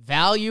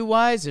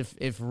value-wise,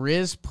 if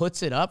Riz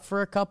puts it up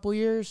for a couple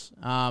years,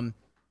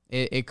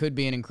 it could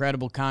be an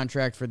incredible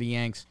contract for the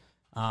Yanks.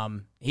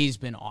 He's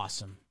been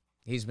awesome.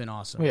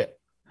 Yeah.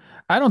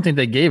 I don't think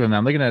they gave him that.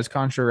 I'm looking at his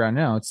contract right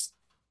now. It's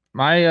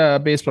my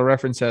Baseball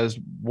Reference has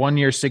 1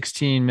 year,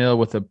 $16 million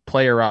with a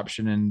player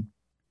option in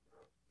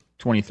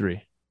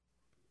 23.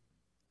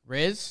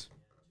 Riz?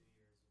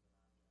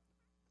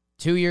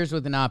 2 years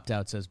with an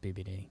opt-out, says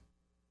BBD.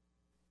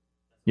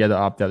 Yeah, the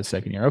opt-out the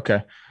second year.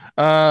 Okay.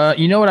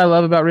 You know what I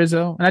love about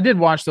Rizzo? And I did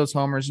watch those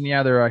homers, and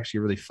yeah, they're actually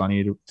really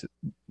funny.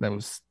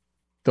 Those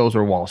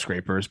were wall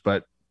scrapers.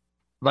 But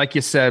like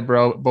you said,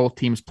 bro, both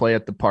teams play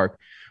at the park.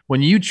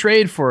 When you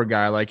trade for a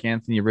guy like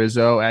Anthony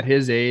Rizzo at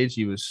his age,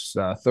 he was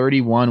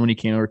 31 when he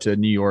came over to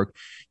New York.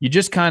 You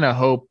just kind of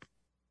hope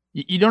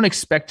you don't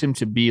expect him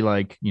to be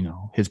like,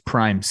 his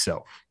prime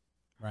self.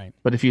 Right.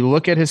 But if you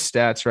look at his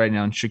stats right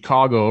now in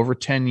Chicago over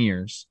 10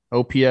 years,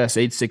 OPS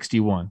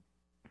 861.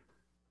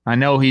 I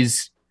know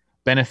he's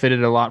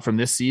benefited a lot from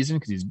this season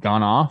because he's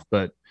gone off,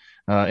 but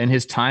in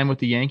his time with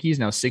the Yankees,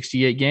 now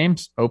 68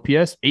 games,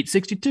 OPS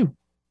 862.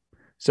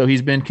 So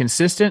he's been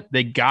consistent.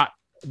 They got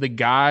the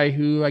guy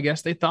who I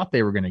guess they thought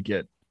they were going to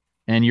get.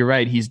 And you're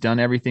right. He's done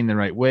everything the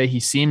right way. He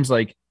seems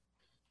like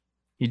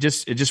it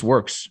just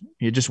works.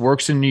 It just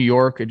works in New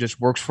York. It just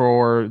works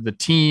for the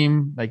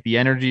team. Like the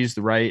energy is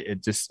the right.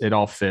 It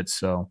all fits.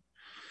 So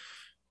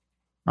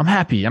I'm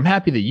happy. I'm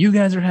happy that you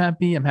guys are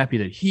happy. I'm happy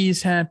that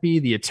he's happy.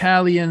 The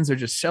Italians are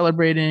just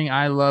celebrating.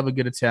 I love a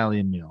good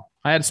Italian meal.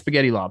 I had a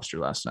spaghetti lobster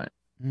last night.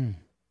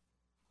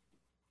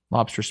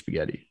 Lobster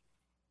spaghetti.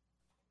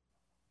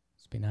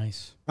 Must be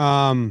nice.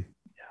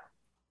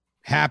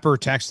 Happer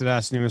texted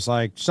us and he was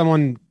like,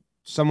 someone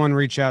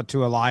reach out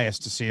to Elias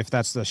to see if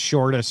that's the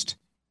shortest.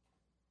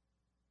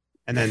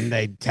 And then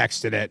they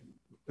texted it.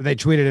 They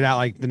tweeted it out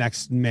like the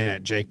next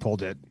minute. Jake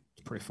pulled it.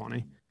 It's pretty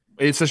funny.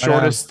 It's the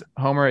shortest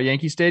homer at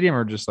Yankee Stadium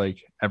or just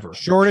like ever?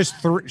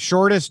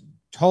 Shortest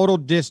total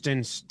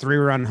distance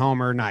 3-run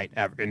homer night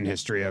ever in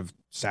history of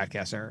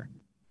StatCast era.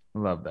 I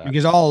love that.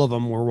 Because all of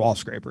them were wall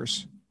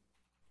scrapers.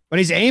 But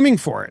he's aiming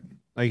for it.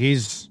 Like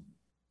he's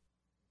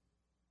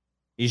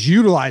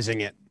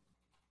utilizing it.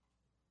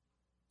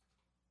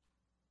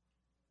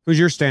 Who's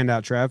your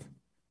standout, Trev?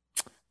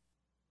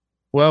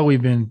 Well,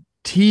 we've been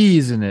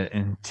teasing it.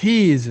 And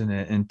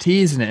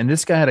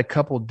this guy had a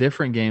couple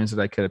different games that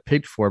I could have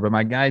picked for, but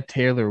my guy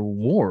Taylor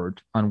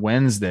Ward on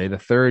Wednesday, the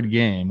third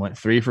game, went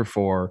 3 for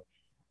 4,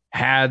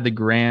 had the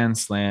grand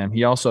slam.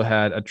 He also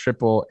had a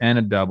triple and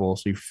a double.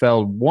 So he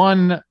fell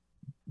one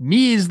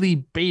measly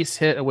base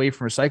hit away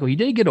from recycle. He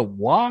did get a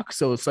walk.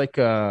 So it's like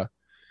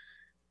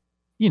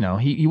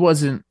he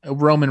wasn't a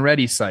Roman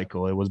ready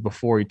cycle. It was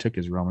before he took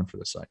his Roman for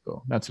the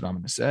cycle. That's what I'm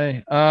going to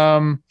say.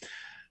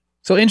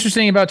 So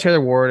interesting about Taylor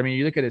Ward. I mean,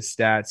 you look at his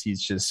stats,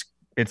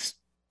 it's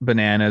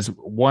bananas.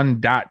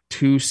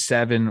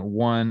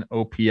 1.271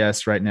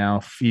 OPS right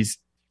now. He's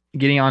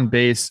getting on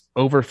base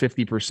over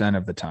 50%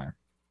 of the time.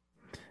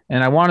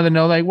 And I wanted to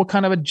know, like, what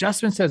kind of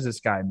adjustments has this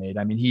guy made?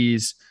 I mean,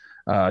 he's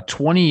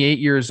 28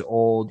 years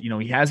old.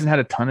 He hasn't had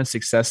a ton of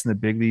success in the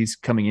big leagues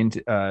coming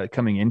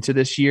into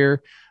this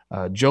year.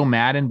 Joe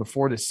Madden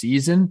before the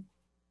season.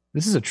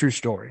 This is a true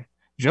story.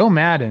 Joe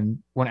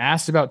Madden, when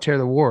asked about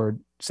Taylor Ward,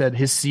 said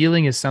his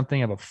ceiling is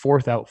something of a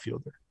fourth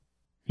outfielder.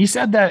 He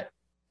said that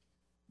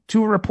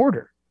to a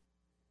reporter.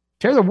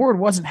 Taylor Ward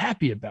wasn't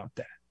happy about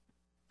that.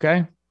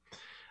 Okay.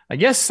 I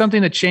guess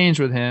something that changed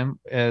with him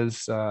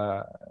is,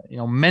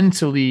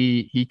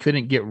 mentally he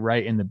couldn't get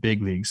right in the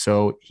big league.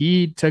 So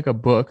he took a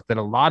book that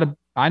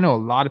I know a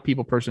lot of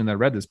people personally that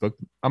read this book,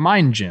 a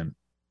mind gym,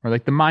 or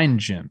like the mind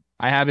gym.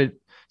 I have it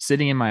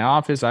sitting in my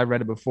office. I've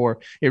read it before.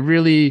 It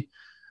really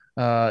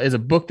is a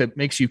book that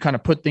makes you kind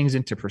of put things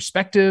into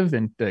perspective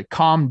and to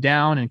calm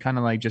down and kind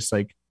of like just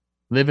like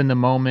live in the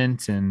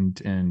moment. And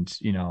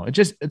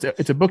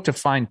it's a book to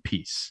find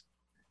peace.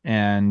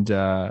 And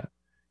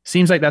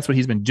seems like that's what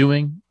he's been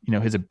doing.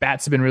 His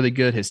at-bats have been really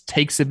good. His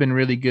takes have been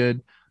really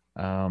good.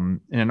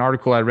 In an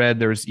article I read,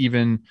 there's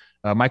even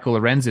Michael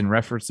Lorenzen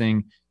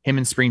referencing him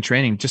in spring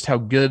training, just how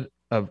good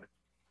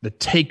his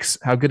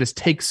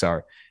takes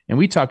are. And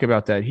we talk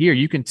about that here.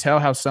 You can tell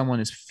how someone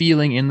is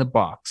feeling in the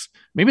box.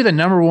 Maybe the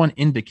number one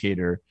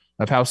indicator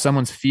of how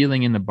someone's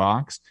feeling in the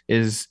box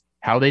is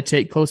how they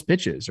take close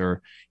pitches,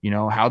 or,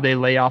 how they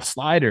lay off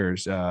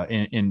sliders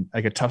in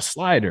like a tough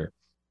slider.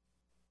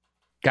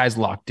 Guy's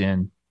locked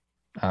in,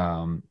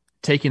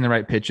 taking the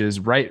right pitches,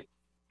 right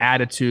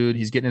attitude.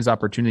 He's getting his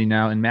opportunity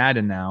now in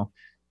Madden now.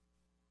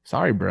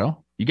 Sorry,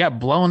 bro. You got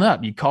blown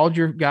up. You called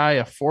your guy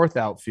a fourth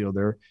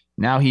outfielder.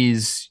 Now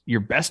he's your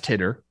best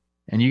hitter,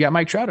 and you got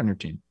Mike Trout on your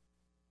team.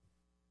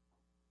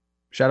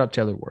 Shout out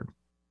Taylor Ward.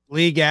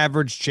 League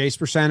average chase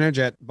percentage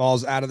at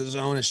balls out of the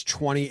zone is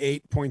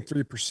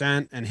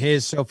 28.3%, and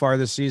his so far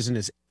this season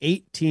is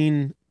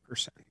 18%.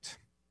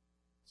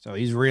 So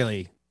he's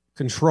really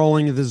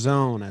controlling the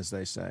zone, as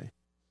they say.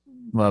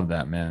 Love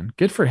that, man.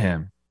 Good for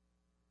him.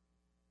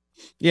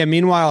 Yeah.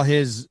 Meanwhile,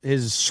 his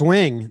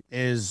swing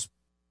is,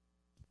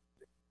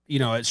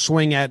 its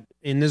swing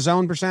in the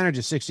zone percentage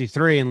is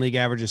 63 and league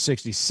average is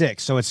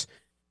 66. So it's,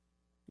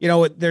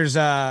 there's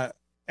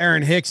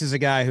Aaron Hicks is a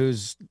guy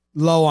who's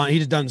low on, he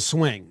just doesn't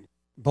swing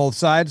both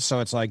sides. So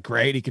it's like,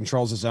 great. He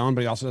controls the zone,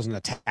 but he also doesn't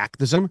attack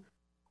the zone.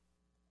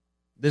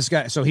 This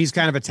guy, so he's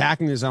kind of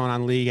attacking the zone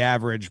on league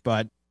average,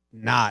 but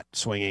not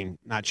swinging,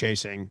 not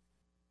chasing.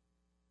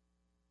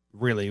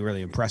 Really,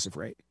 really impressive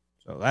rate.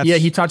 So that's,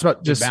 he talked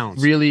about just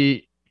balance.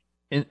 Really.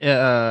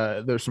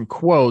 There's some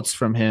quotes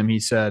from him. He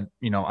said,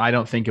 I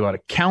don't think about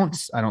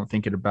accounts. I don't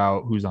think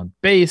about who's on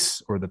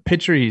base or the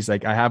pitcher. He's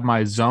like, I have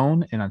my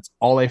zone, and that's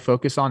all I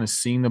focus on is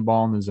seeing the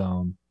ball in the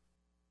zone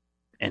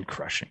and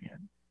crushing it.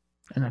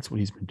 And that's what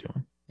he's been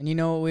doing. And you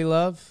know what we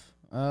love?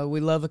 We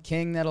love a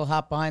king that'll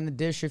hop behind the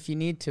dish if you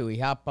need to. He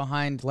hopped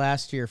behind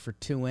last year for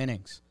 2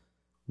 innings.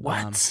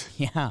 What?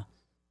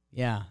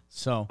 Yeah.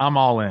 So I'm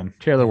all in.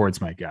 Taylor Ward's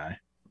my guy.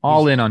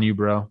 All in on you,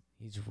 bro.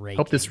 He's raking.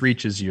 Hope this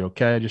reaches you,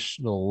 okay? Just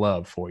a little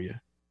love for you.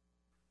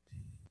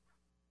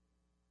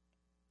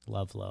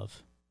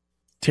 Love.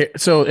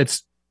 So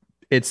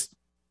it's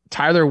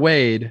Tyler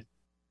Wade,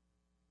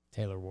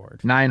 Taylor Ward,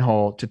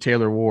 9-hole to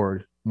Taylor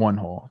Ward,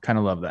 1-hole. Kind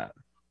of love that.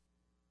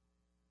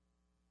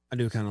 I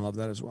do kind of love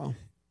that as well.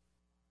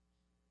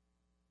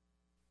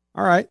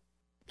 All right.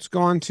 Let's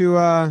go on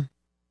to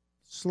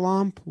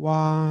Slump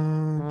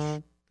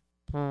Watch.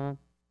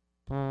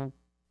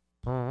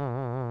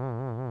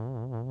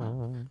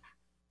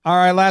 All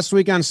right, last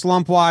week on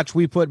Slump Watch,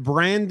 we put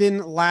Brandon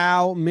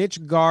Lau,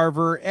 Mitch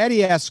Garver,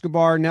 Eddie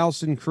Escobar,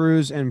 Nelson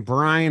Cruz, and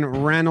Brian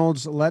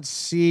Reynolds. Let's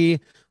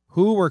see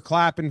who we're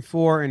clapping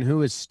for and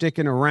who is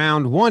sticking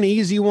around. One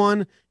easy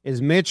one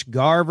is Mitch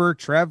Garver.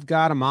 Trev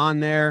got him on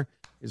there,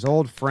 his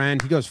old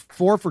friend. He goes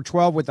 4 for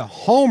 12 with a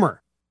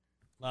homer.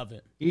 Love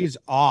it. He's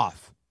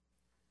off.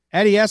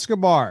 Eddie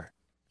Escobar,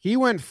 he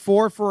went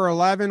 4 for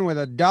 11 with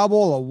a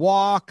double, a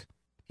walk.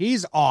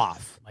 He's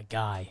off. My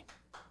guy.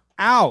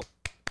 Out.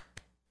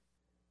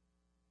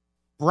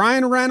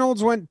 Brian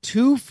Reynolds went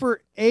 2 for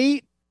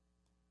 8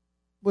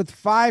 with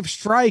 5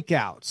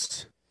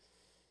 strikeouts.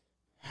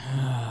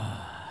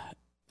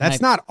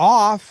 That's not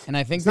off. And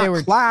I think It's they not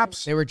were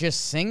claps. They were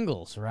just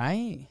singles,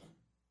 right?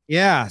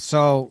 Yeah,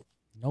 so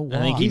No walks.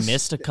 I think he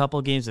missed a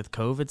couple games with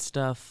COVID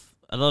stuff.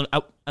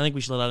 I think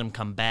we should let him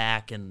come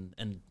back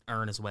and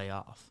earn his way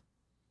off.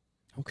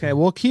 okay,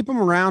 we'll keep him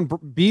around.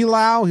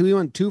 Belau, he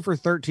went 2 for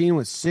 13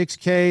 with 6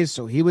 Ks,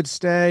 so he would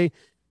stay.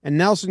 And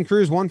Nelson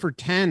Cruz 1 for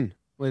 10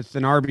 with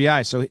an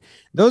RBI. So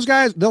those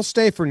guys, they'll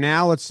stay for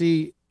now. Let's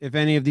see if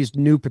any of these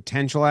new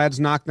potential ads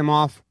knock them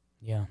off.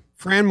 Yeah.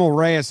 Franmil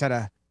Reyes had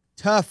a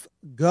tough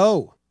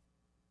go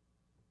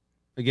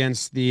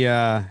against the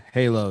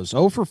Halos.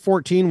 0 for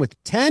 14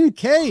 with 10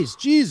 Ks.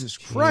 Jesus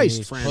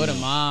Christ, Jeez,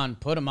 Franmil.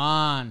 Put him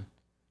on.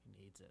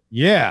 He needs it.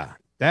 Yeah,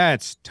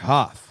 that's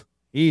tough.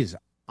 He's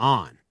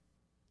on.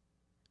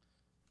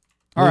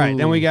 All right,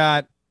 then we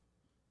got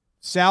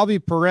Salvi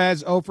Perez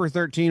 0 for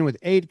 13 with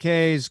 8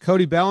 Ks.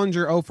 Cody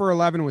Bellinger 0 for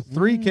 11 with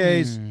 3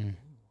 Ks.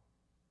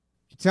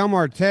 Ketel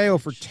Marte 0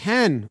 for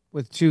 10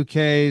 with 2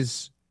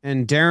 Ks.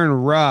 And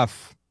Darren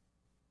Ruff.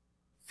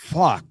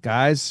 Fuck,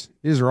 guys.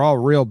 These are all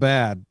real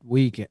bad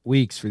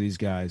weeks for these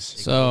guys.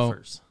 Big So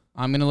gophers.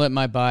 I'm gonna let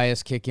my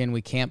bias kick in.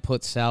 We can't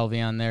put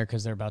Salvi on there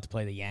because they're about to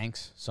play the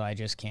Yanks, so I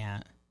just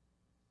can't.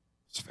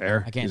 It's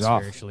fair. I can't He's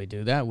off. spiritually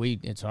do that.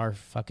 It's our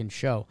fucking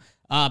show.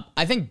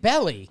 I think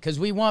Belly, because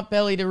we want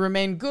Belly to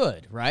remain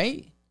good,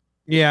 right?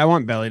 Yeah, I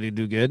want Belly to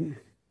do good.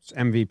 It's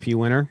MVP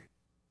winner.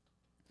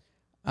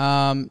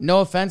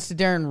 No offense to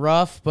Darren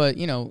Ruff, but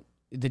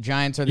the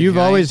Giants are the You've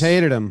Giants. always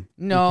hated him.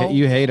 No,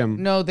 you hate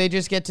him. No, they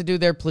just get to do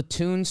their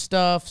platoon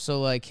stuff,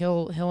 so like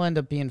he'll end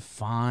up being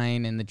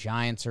fine, and the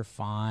Giants are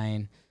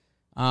fine.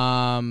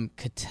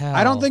 Cattell.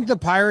 I don't think the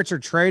Pirates are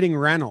trading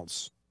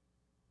Reynolds,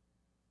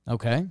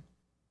 Okay.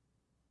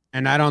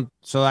 and I don't.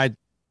 So I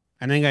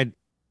think I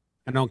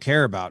don't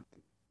care about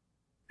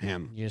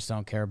him You just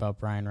don't care about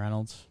Brian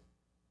Reynolds.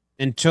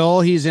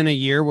 until he's in a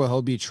year where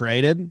he'll be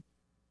traded.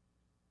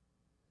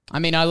 I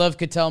mean, I love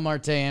Cattell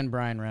Marte and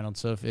Brian Reynolds,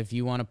 so if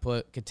you want to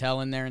put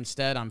Cattell in there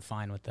instead, I'm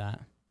fine with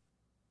that.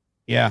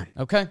 Yeah.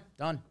 Okay,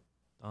 done.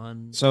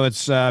 So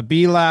it's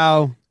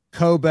Belau,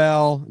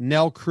 Cobell,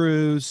 Nell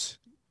Cruz,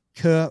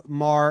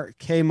 Kmart,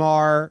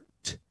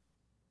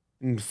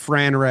 and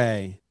Fran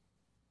Ray.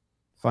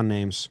 Fun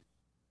names.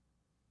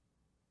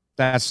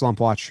 That's Slump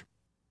Watch.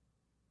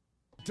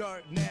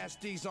 Dirt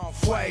nasties on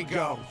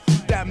fuego.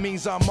 That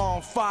means I'm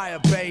on fire,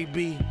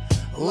 baby.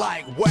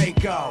 Like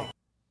Waco.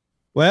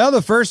 Well,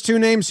 the first two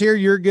names here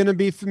you're going to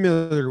be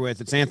familiar with.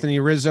 It's Anthony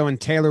Rizzo and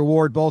Taylor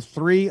Ward, both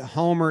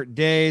 3-homer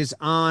days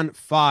on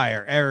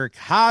fire. Eric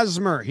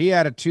Hosmer, he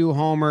had a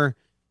 2-homer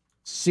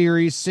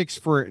series, 6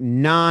 for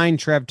 9.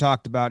 Trev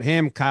talked about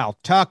him. Kyle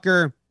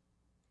Tucker,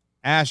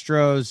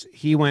 Astros,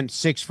 he went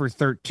 6 for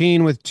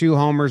 13 with 2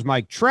 homers.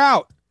 Mike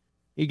Trout,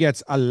 he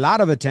gets a lot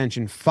of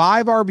attention.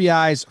 5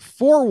 RBIs,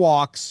 4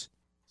 walks,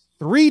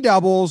 3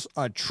 doubles,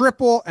 a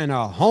triple, and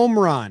a home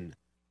run.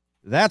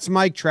 That's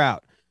Mike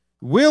Trout.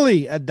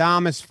 Willie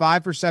Adames,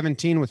 5 for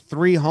 17 with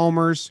 3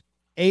 homers,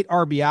 8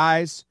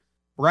 RBIs.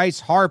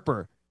 Bryce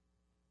Harper,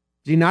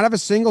 did he not have a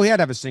single? He had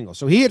to have a single.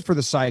 So he hit for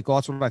the cycle.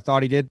 That's what I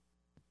thought he did.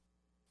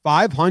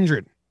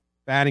 500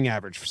 batting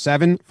average,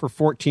 7 for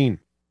 14.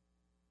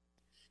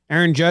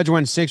 Aaron Judge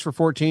went 6 for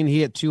 14.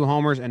 He hit 2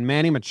 homers. And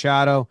Manny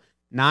Machado,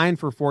 9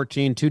 for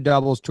 14, 2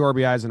 doubles, 2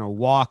 RBIs, and a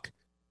walk.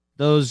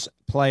 Those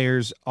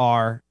players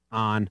are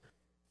on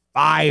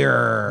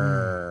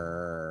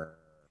fire.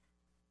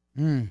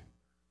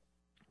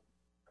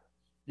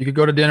 You could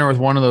go to dinner with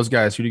one of those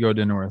guys. Who do you go to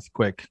dinner with?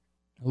 Quick.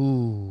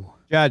 Ooh.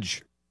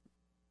 Judge.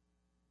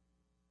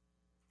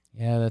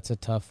 Yeah, that's a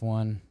tough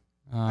one.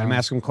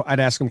 I'd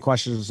ask him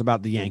questions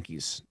about the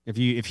Yankees.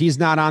 If he's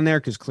not on there,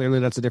 because clearly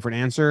that's a different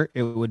answer,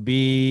 it would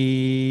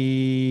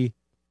be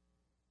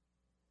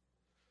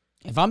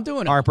If I'm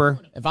doing Harper.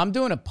 If I'm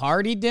doing a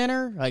party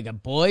dinner, like a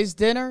boys'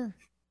 dinner,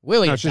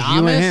 Willie No, it's just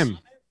you and him.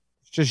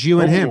 It's just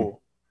you and him.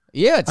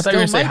 Yeah, it I thought you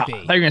were still gonna might say, I be.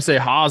 thought you were going to say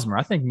Hosmer.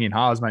 I think me and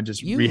Hosmer might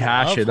just You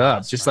rehash love it up,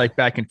 Hosmer. just like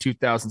back in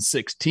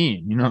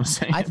 2016. You know what I'm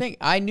saying? I think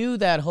I knew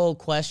that whole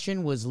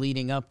question was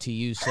leading up to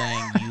you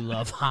saying you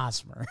love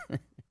Hosmer.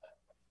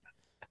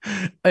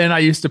 And I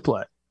used to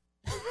play.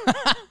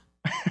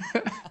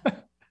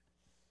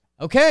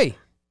 Okay.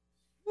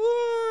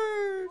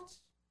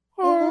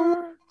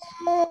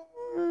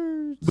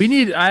 We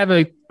need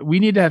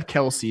to have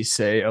Kelsey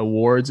say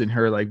awards in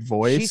her like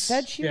voice. She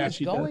said she was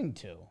does. going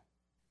to.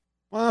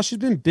 Well, she's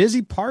been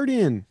busy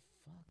partying.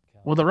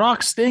 Well, the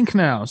Rocks stink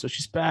now, so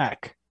she's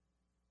back.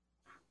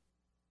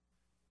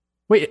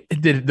 Wait,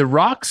 did the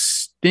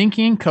Rocks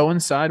stinking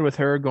coincide with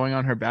her going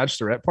on her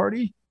bachelorette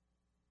party?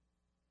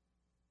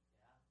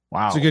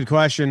 Wow, It's a good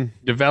question.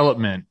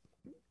 development.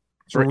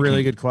 It's a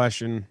really good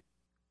question.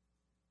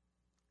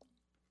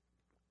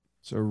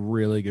 It's a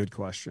really good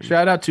question.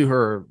 Shout out to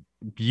her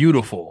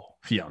beautiful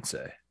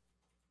fiance.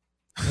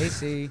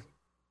 Casey.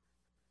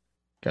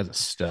 Guy's a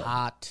stud.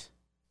 Hot.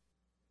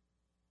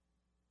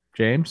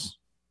 James.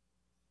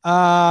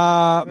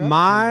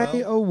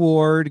 My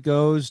award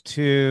goes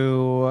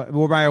to,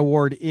 well, my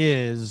award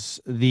is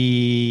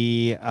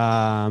the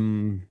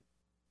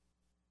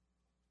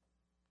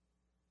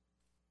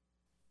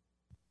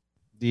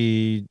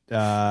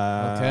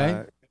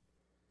Okay.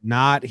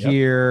 Not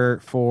here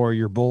for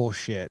your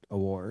bullshit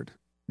award.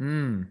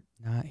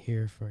 Not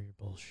here for your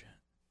bullshit.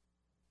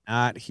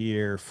 Not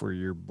here for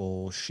your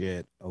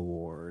bullshit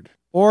award.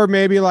 Or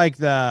maybe like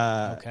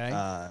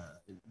the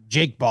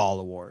Jake Ball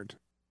award.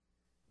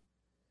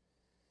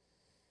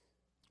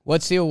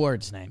 What's the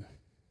award's name?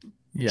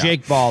 Yeah.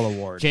 Jake Ball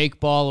award. Jake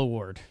Ball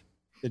Award.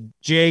 The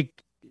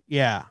Jake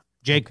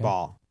Okay.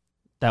 Ball.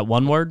 That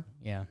one word?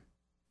 Yeah.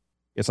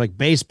 It's like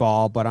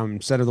baseball, but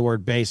instead of the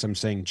word base, I'm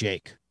saying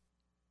Jake.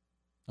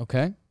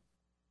 Okay.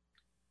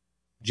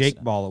 Jake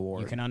So, Ball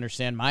award. You can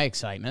understand my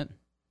excitement.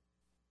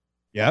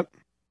 Yep. Do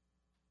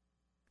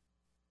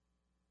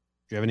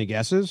you have any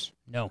guesses?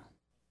 No.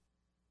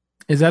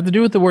 Does that have to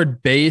do with the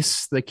word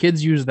base? The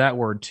kids use that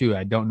word too.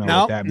 I don't know No,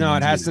 what that means. no,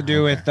 it has either. to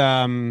do Okay. with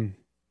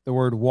the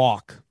word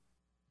walk.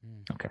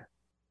 Okay.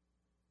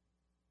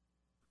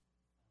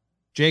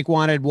 Jake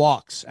wanted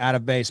walks out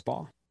of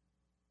baseball.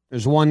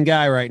 There's one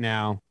guy right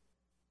now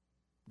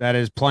that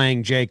is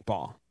playing Jake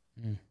Ball.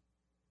 Mm.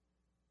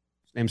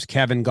 His name's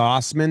Kevin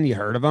Gossman. You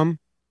heard of him?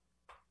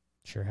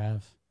 Sure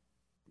have.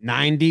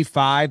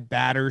 95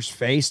 batters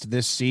faced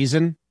this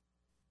season.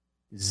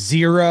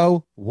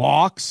 0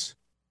 walks.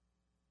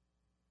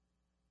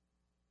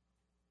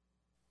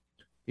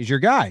 He's your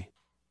guy.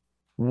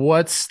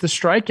 What's the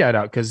strikeout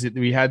out? Because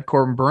we had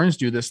Corbin Burns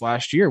do this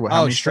last year.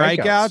 How many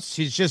strikeouts?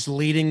 He's just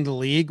leading the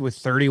league with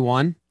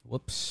 31.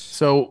 Whoops.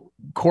 So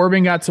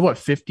Corbin got to what,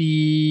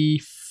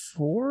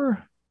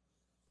 54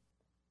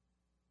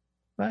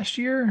 last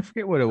year? I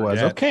forget what it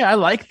was. Okay, I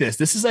like this.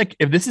 This is like,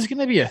 if this is going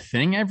to be a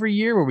thing every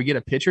year where we get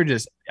a pitcher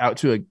just out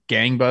to a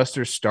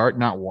gangbuster start,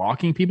 not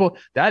walking people,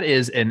 that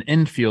is an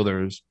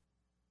infielder's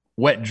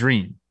wet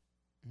dream.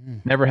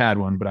 Never had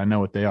one, but I know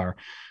what they are.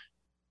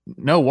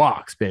 No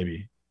walks,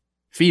 baby.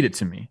 Feed it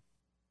to me.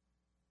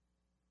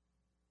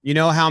 You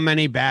know how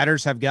many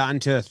batters have gotten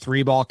to a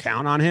 3-ball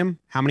count on him?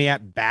 How many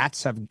at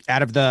bats have,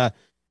 out of the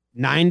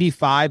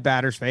 95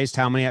 batters faced,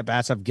 how many at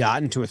bats have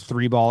gotten to a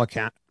 3-ball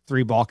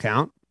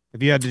count?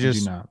 If you had to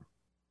just,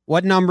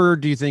 what number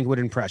do you think would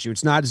impress you?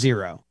 It's not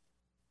 0.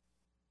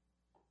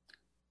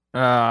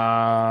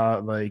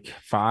 Like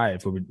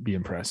 5 would be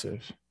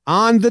impressive.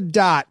 On the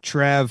dot,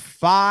 Trev.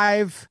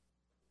 5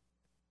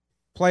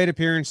 plate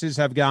appearances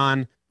have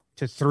gone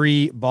to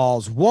 3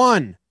 balls.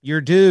 1,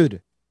 your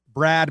dude,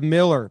 Brad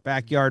Miller,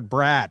 Backyard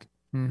Brad.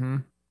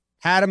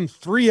 Had him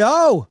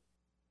 3-0.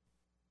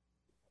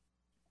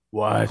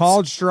 What?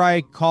 Called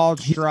strike,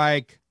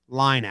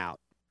 line out.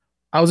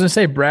 I was going to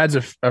say Brad's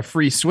a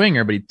free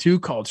swinger, but he 2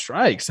 called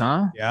strikes,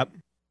 huh? Yep.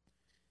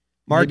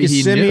 Marcus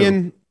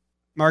Semien,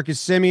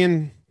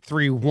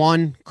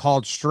 3-1,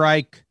 called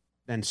strike,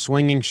 then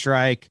swinging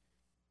strike.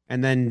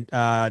 And then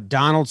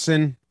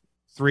Donaldson,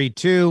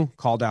 3-2,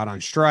 called out on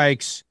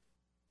strikes.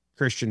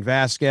 Christian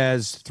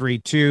Vasquez,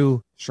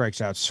 3-2, strikes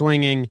out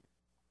swinging.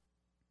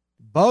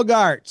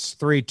 Bogarts,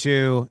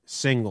 3-2,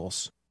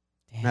 singles.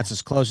 That's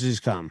as close as he's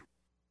come.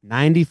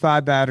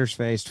 95 batters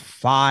faced,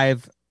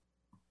 5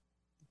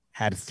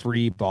 had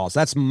 3 balls.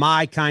 That's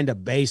my kind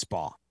of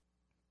baseball.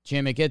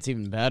 Jim, it gets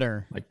even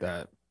better. Like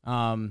that.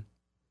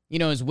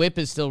 His whip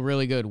is still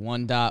really good.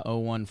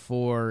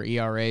 1.014.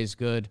 ERA is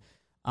good.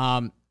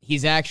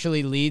 He's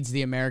actually leads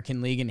the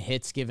American League in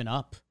hits given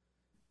up.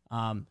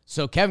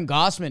 So Kevin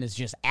Gausman is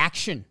just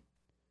action.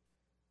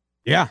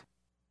 Yeah.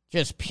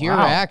 Just pure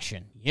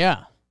action.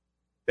 Yeah.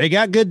 They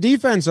got good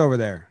defense over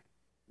there.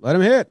 Let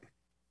him hit.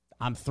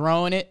 I'm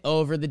throwing it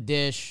over the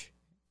dish.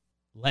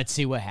 Let's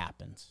see what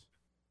happens.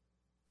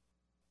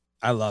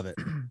 I love it.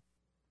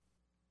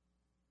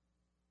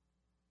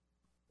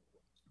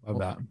 Love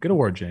that. Good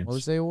award, James. What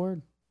was the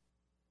award?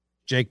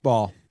 Jake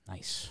Ball.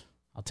 Nice.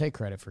 I'll take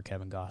credit for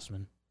Kevin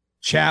Gausman.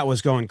 Chat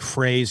was going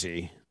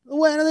crazy.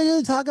 When are they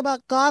going to talk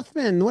about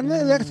Goffman? When are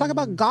they going to talk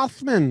about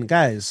Goffman,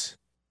 guys?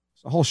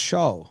 It's a whole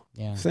show.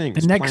 Yeah. Thing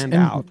planned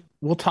out.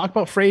 We'll talk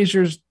about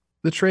Frazier's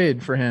the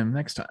trade for him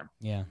next time.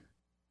 Yeah.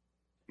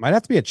 Might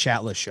have to be a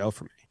chatless show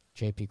for me.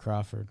 JP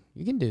Crawford.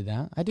 You can do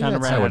that. I do Kinda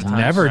that. ran I out would of time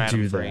never for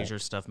Adam do that. Frazier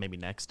stuff, maybe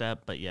next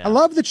step, but yeah. I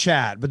love the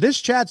chat, but this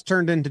chat's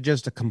turned into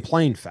just a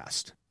complaint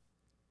fest.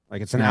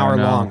 Like it's an hour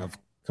long of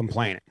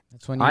complaining.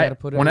 That's when you got to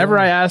put it. Whenever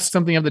I ask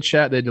something of the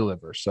chat, they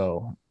deliver.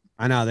 So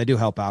I know they do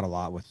help out a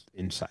lot with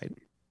insight.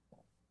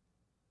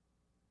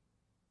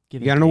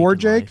 Give You got an award,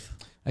 Jake?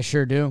 I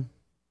sure do.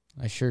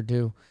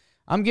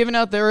 I'm giving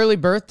out the early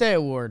birthday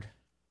award.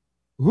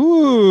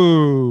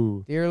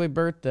 Ooh. The early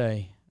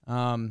birthday.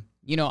 I'm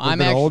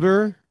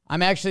older.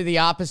 I'm actually the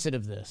opposite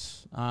of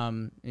this.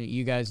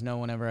 You guys know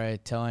whenever I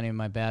tell any of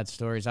my bad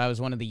stories, I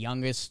was one of the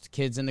youngest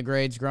kids in the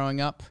grades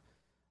growing up.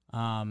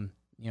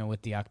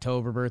 With the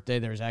October birthday,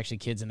 there was actually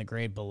kids in the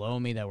grade below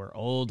me that were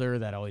older.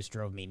 That always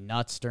drove me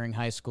nuts during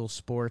high school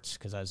sports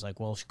because I was like,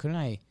 well, couldn't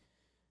I? If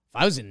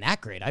I was in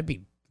that grade, I'd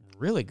be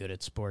really good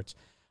at sports.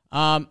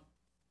 Our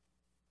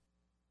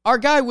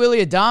guy,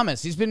 Willy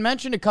Adames, he's been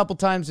mentioned a couple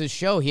times this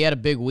show. He had a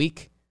big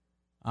week.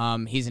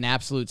 He's an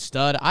absolute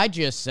stud. I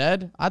just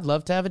said I'd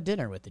love to have a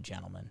dinner with the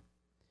gentleman.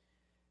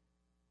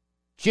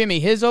 Jimmy,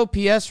 his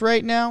OPS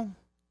right now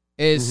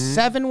is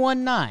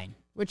 719,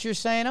 which you're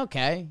saying,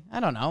 okay, I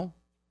don't know.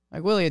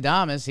 Like Willy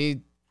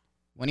Adames,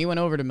 when he went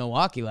over to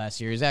Milwaukee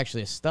last year, he's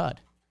actually a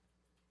stud.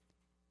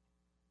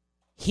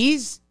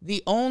 He's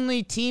the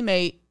only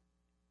teammate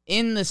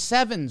in the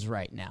 7s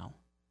right now.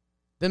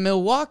 The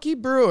Milwaukee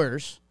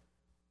Brewers,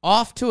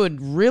 off to a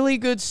really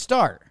good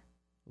start,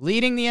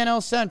 leading the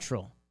NL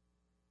Central.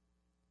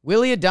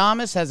 Willy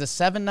Adames has a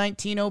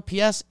 719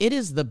 OPS. It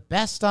is the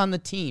best on the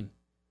team.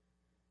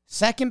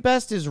 Second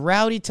best is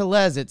Rowdy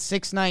Tellez at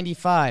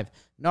 695.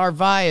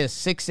 Narvaez,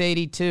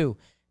 682.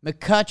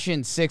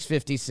 McCutcheon,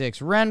 656.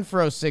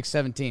 Renfroe,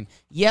 617.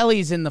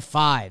 Yelly's in the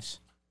 5s.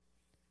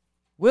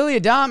 Willy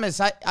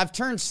Adames, I've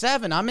turned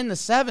 7. I'm in the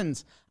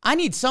 7s. I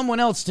need someone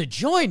else to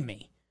join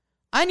me.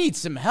 I need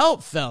some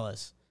help,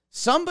 fellas.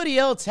 Somebody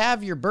else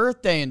have your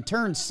birthday and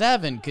turn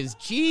 7, because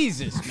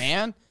Jesus,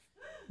 man.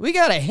 We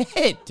got a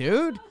hit,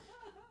 dude.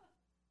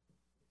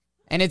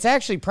 And it's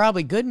actually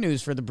probably good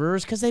news for the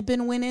Brewers because they've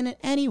been winning it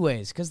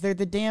anyways because they're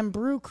the damn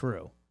Brew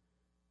Crew.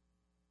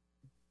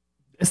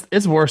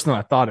 It's worse than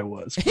I thought it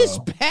was, bro. It's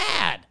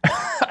bad.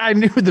 I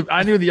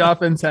knew the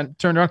offense had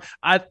turned around.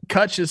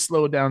 Kutch just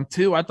slowed down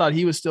too. I thought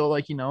he was still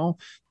like,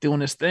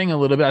 doing his thing a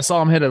little bit. I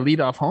saw him hit a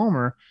leadoff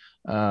homer.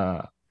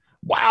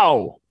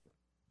 Wow.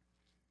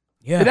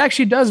 Yeah. It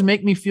actually does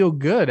make me feel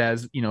good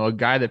as, a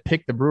guy that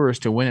picked the Brewers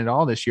to win it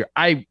all this year.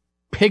 I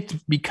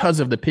picked because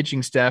of the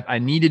pitching staff. I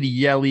needed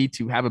Yelly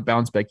to have a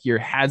bounce back year.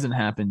 Hasn't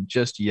happened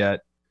just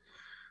yet.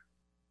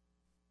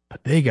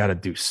 But they got to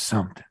do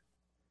something.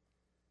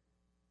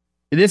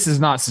 This is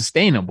not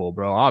sustainable,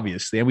 bro,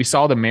 obviously. And we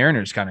saw the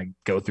Mariners kind of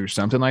go through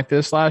something like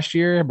this last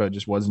year, but it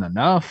just wasn't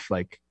enough.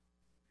 Well,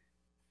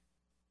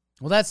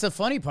 that's the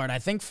funny part. I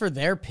think for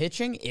their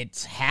pitching,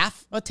 it's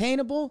half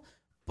attainable.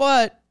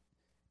 But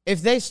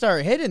if they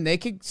start hitting, they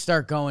could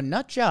start going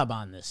nut job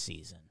on this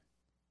season.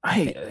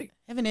 They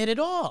haven't hit at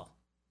all.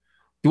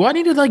 Do I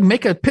need to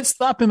make a pit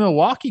stop in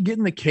Milwaukee, get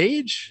in the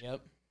cage?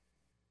 Yep.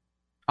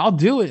 I'll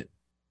do it.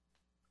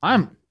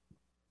 I'm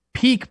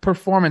peak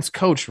performance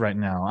coach right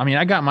now. I mean,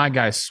 I got my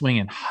guys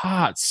swinging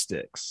hot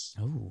sticks.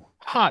 Oh,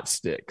 hot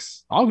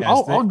sticks.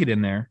 I'll get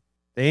in there.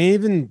 They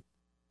ain't even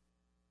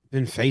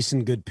been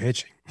facing good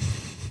pitching.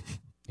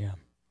 Yeah.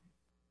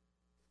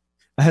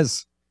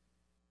 As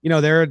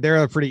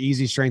they're a pretty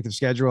easy strength of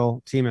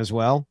schedule team as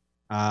well.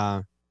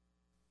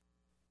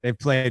 They've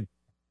played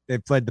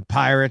the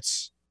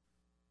Pirates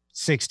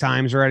 6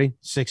 times already,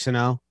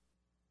 6-0.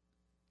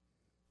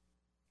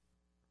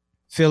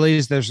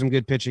 Phillies, there's some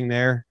good pitching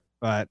there,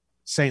 but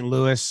St.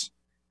 Louis,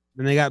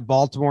 then they got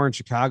Baltimore and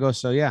Chicago.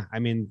 So yeah, I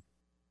mean,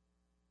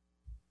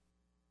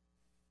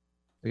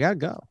 they gotta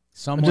go.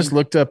 I just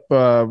looked up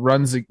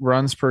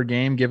runs per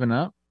game given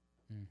up.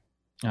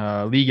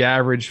 League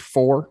average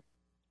 4.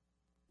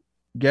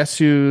 Guess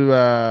who?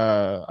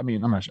 I'm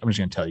just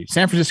going to tell you.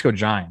 San Francisco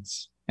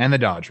Giants and the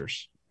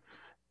Dodgers.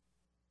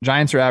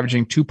 Giants are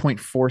averaging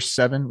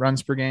 2.47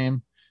 runs per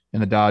game,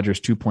 and the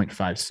Dodgers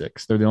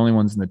 2.56. They're the only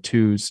ones in the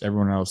 2s.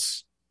 Everyone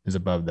else is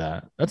above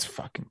that. That's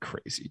fucking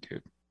crazy,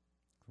 dude.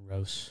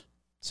 Gross.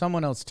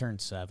 Someone else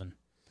turned 7.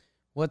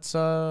 What's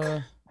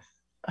Trev?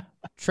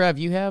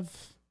 You have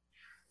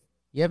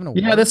an award?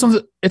 Yeah,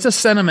 it's a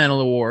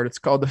sentimental award. It's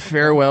called the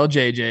Farewell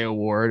JJ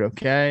Award.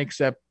 Okay,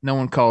 except no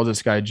one calls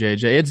this guy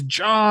JJ. It's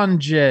John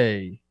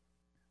Jay.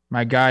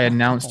 My guy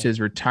announced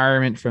his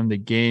retirement from the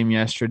game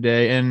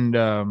yesterday, and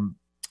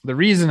the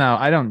reason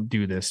I don't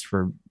do this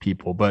for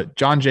people, but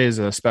John Jay is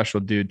a special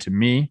dude to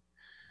me.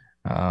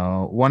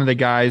 One of the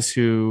guys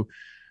who,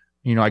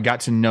 I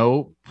got to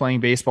know playing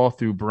baseball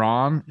through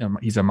Braun.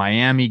 He's a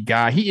Miami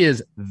guy. He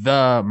is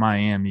the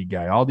Miami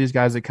guy. All these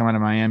guys that come out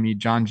of Miami,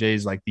 John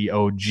Jay's like the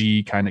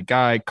OG kind of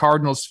guy.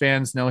 Cardinals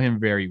fans know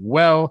him very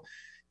well.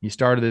 He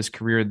started his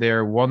career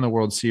there, won the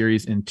World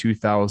Series in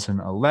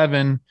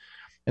 2011.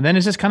 And then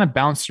it's just kind of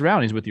bounced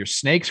around. He's with your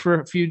Snakes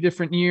for a few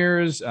different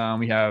years.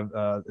 We have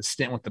a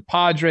stint with the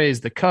Padres,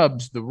 the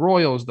Cubs, the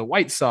Royals, the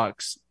White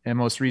Sox, and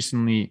most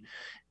recently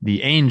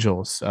the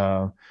Angels.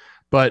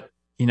 But,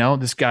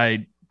 this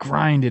guy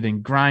grinded,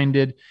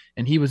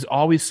 and he was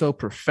always so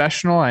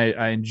professional.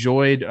 I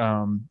enjoyed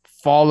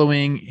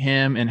following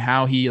him and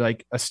how he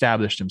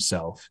established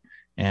himself.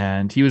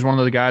 And he was one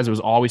of the guys that was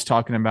always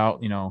talking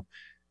about,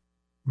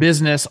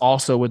 business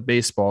also with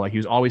baseball. He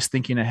was always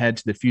thinking ahead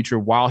to the future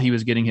while he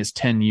was getting his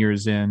 10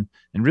 years in,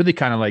 and really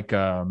kind of I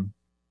don't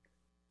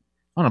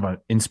know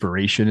about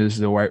inspiration is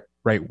the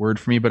right word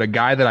for me, but a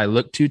guy that I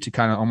look to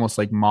kind of almost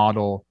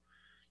model,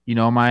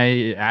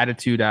 my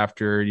attitude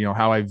after,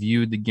 how I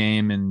viewed the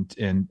game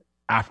and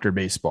after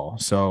baseball.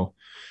 So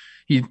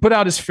he put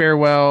out his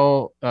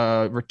farewell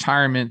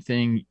retirement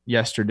thing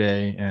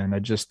yesterday. And I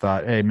just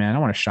thought, hey man, I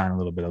want to shine a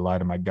little bit of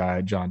light on my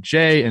guy, John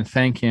Jay, and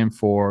thank him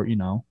for,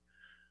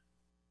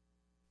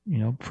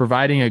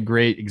 providing a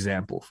great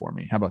example for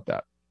me. How about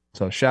that?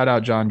 So shout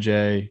out John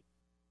Jay.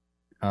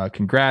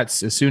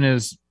 Congrats. As soon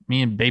as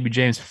me and Baby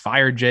James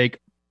fire Jake,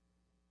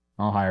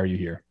 I'll hire you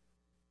here.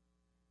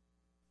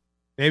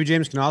 Baby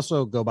James can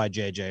also go by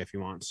JJ if he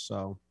wants.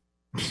 So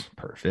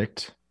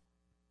perfect.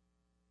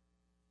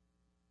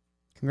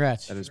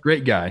 Congrats. That is a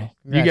great guy.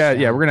 Congrats,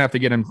 we're going to have to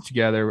get him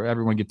together.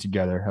 Everyone get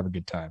together, have a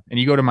good time. And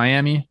you go to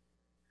Miami,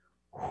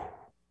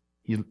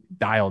 he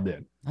dialed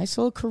in. Nice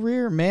little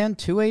career, man.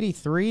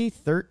 283,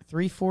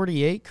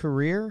 348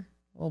 career.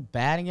 A little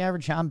batting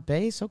average on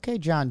base. Okay,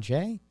 John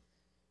Jay.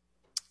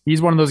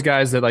 He's one of those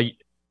guys that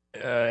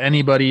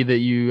anybody that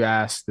you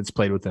ask that's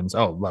played with him is,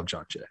 love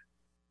John Jay.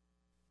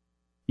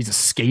 He's a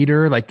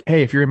skater.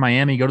 Hey, if you're in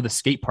Miami, go to the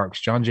skate parks.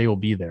 John Jay will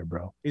be there,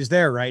 bro. He's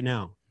there right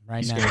now.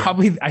 He's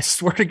probably, I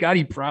swear to God,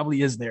 he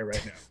probably is there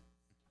right now.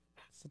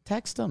 So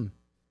text him.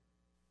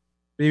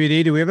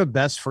 BBD, do we have a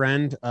best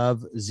friend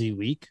of the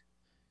week?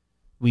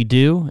 We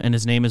do, and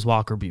his name is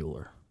Walker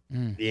Buehler.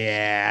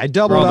 Yeah, I For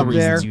doubled all the up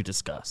reasons there. you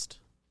discussed.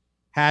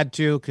 Had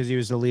to because he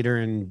was the leader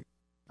in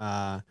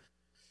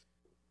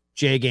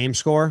J game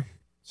score.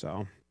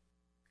 So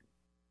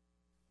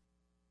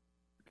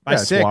by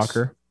 6,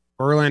 Walker.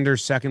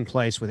 Verlander's second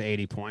place with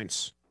 80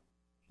 points.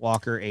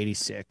 Walker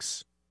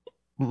 86.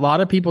 A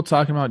lot of people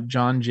talking about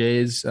John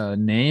Jay's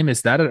name.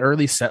 Is that an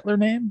early settler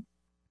name?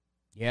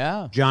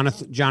 Yeah.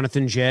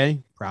 Jonathan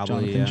J.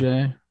 Probably. Jonathan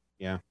Jay.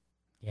 Yeah.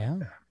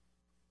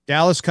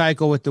 Dallas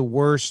Keuchel with the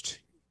worst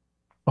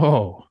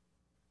Oh,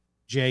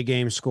 J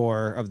game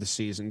score of the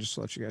season, just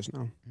to let you guys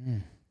know.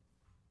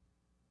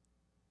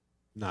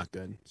 Not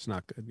good. It's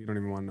not good. You don't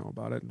even want to know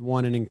about it.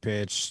 1 inning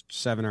pitch,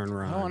 7 earned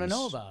runs. I don't want to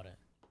know about it.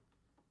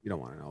 You don't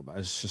want to know about it.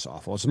 It's just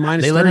awful. It's a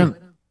 -3. they let him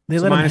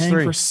hang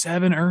 -3. for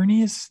 7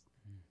 Ernies.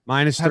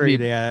 -3.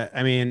 Yeah,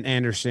 I mean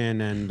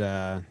Anderson and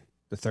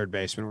the third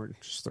baseman were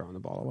just throwing the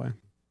ball away.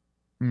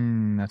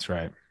 That's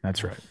right.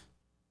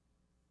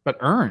 But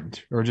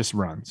earned or just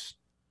runs?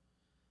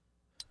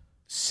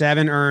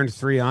 7 earned,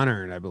 3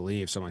 unearned, I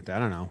believe, something like that. I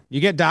don't know. You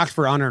get docked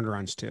for unearned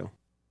runs too.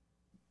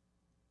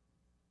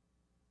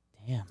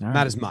 Damn.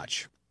 Not as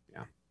much.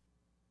 Yeah.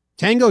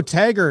 Tango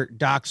Tiger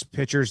docks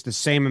pitchers the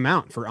same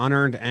amount for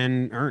unearned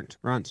and earned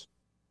runs.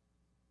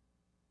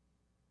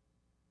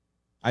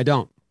 I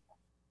don't.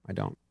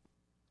 That's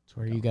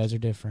where you guys are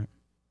different.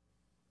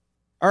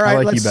 All right.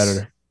 I like you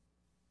better.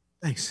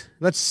 Thanks.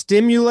 Let's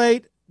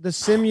stimulate the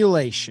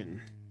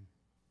simulation.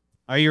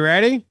 Are you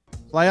ready?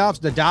 Playoffs.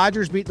 The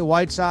Dodgers beat the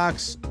White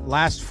Sox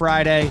last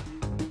Friday.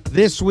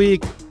 This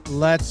week,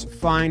 let's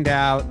find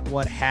out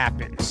what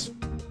happens.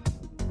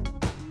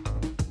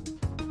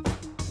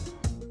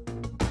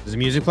 Is the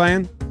music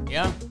playing?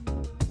 Yeah.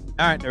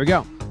 All right, there we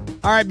go.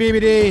 All right,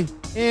 BBD.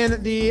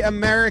 In the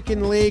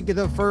American League,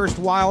 the first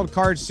wild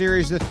card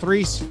series, the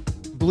 3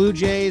 Blue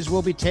Jays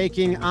will be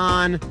taking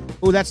on.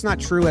 Oh, that's not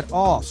true at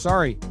all.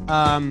 Sorry.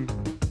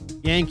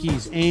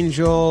 Yankees,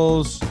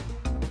 Angels.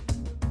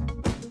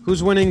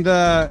 Who's winning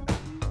the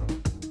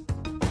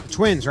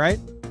Twins, right?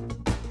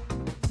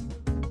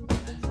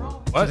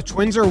 What? So the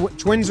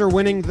Twins are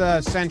winning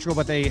the Central,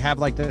 but they have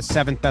like the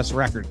 7th best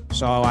record.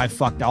 So I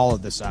fucked all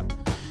of this up.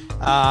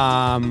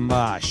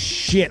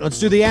 Shit. Let's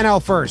do the NL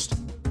first.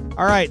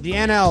 All right, the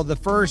NL, the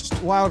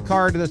first wild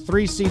card, the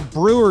 3-seed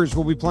Brewers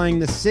will be playing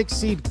the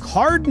 6-seed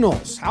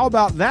Cardinals. How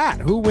about that?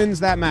 Who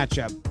wins that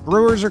matchup?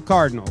 Brewers or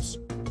Cardinals?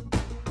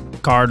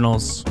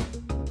 Cardinals.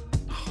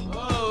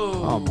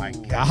 Oh my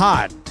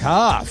God,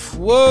 tough.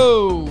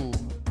 Whoa.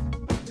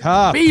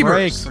 Tough Beavers.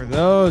 break for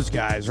those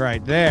guys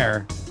right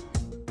there.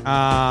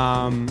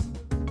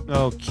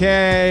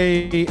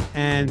 Okay,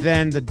 and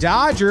then the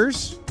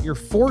Dodgers, your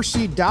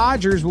 4-seed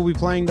Dodgers will be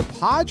playing the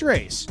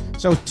Padres.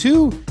 So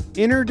 2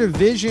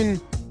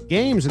 interdivision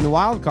games in the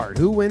wild card.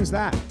 Who wins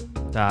that?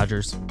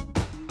 Dodgers.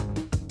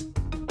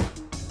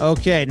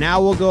 Okay,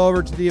 now we'll go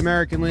over to the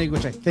American League,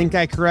 which I think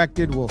I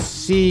corrected. We'll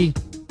see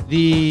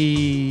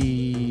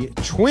the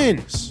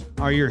Twins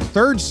are your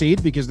 3rd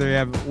seed because they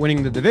have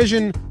winning the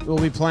division. We'll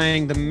be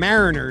playing the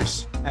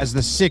Mariners as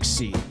the 6th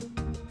seed.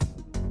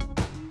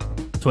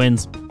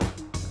 Twins.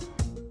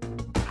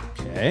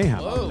 Okay,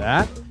 how about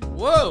that?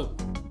 Whoa.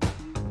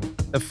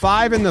 The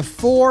 5 and the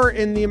 4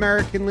 in the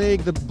American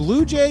League, the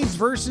Blue Jays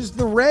versus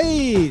the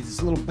Rays.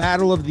 A little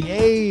battle of the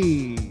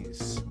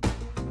A's.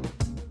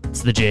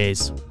 It's the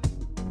Jays.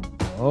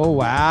 Oh,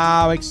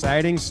 wow.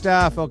 Exciting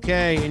stuff.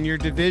 Okay, in your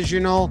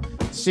divisional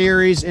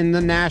series in the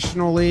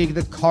National League,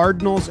 the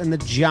Cardinals and the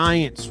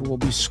Giants will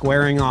be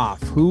squaring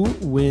off. Who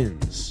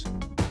wins?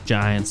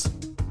 Giants.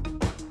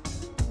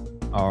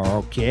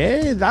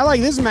 Okay, I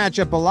like this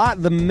matchup a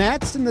lot. The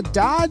Mets and the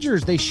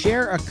Dodgers, they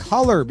share a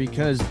color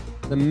because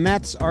the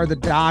Mets are the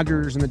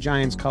Dodgers and the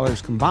Giants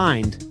colors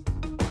combined.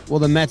 Will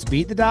the Mets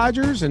beat the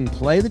Dodgers and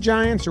play the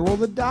Giants, or will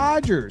the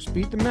Dodgers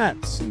beat the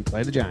Mets and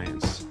play the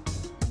Giants?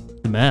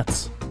 The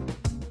Mets.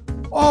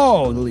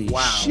 Holy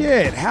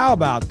shit. How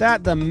about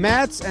that? The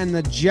Mets and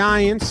the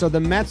Giants. So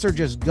the Mets are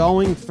just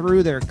going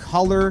through their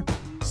color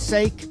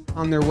sake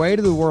on their way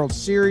to the World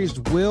Series.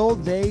 Will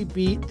they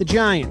beat the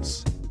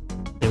Giants?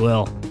 They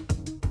will.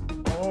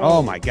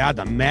 Oh my God.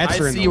 The Mets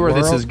are in the where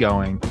World. this is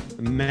going.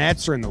 The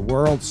Mets are in the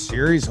World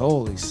Series.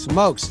 Holy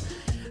smokes.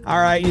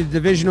 All right. In the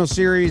divisional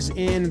series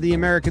in the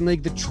American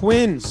League, the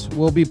Twins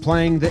will be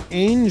playing the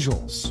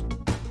Angels.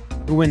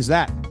 Who wins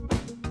that?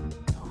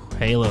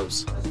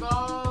 Halos.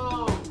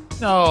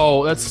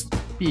 No, that's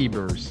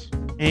Beavers.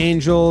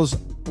 Angels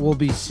will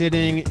be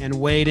sitting and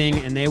waiting,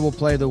 and they will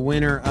play the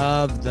winner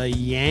of the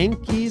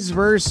Yankees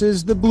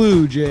versus the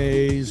Blue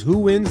Jays. Who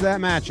wins that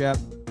matchup?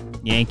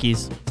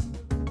 Yankees.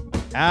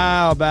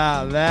 How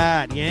about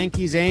that?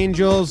 Yankees,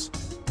 Angels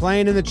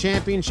playing in the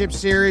championship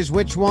series.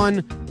 Which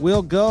one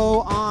will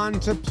go on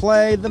to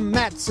play the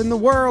Mets in the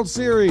World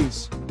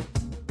Series?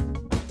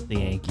 The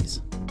Yankees.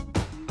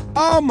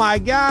 Oh my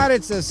God,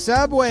 it's a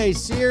Subway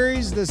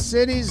Series. The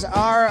cities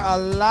are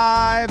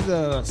alive.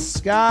 The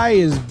sky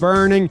is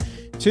burning.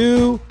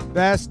 2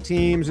 best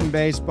teams in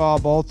baseball,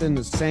 both in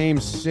the same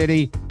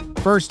city.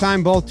 First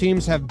time both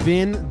teams have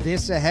been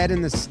this ahead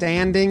in the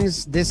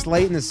standings this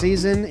late in the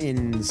season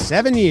in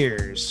 7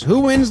 years. Who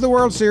wins the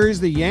World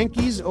Series, the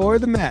Yankees or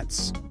the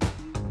Mets?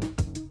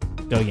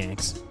 Go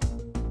Yanks.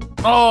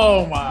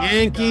 Oh my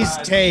Yankees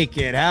God. take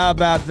it. How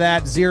about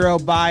that? Zero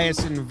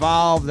bias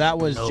involved. That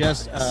was No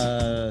just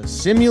bias. a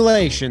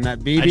simulation that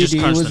I just BBD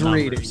crunched was the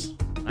reading. numbers.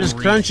 Just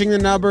crunching the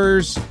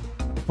numbers,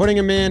 putting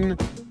them in,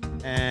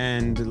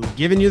 and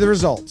giving you the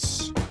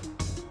results.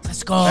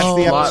 Let's go. That's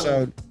the lot.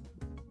 episode.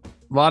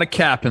 A lot of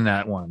cap in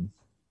that one.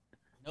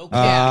 No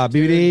cap,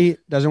 dude. BBD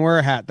doesn't wear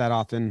a hat that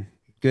often.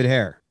 Good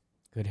hair.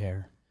 Good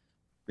hair.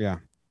 Yeah.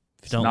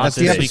 If you don't Not like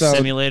the this week's episode.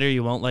 simulator,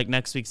 you won't like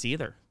next week's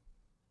either.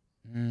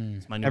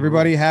 It's my new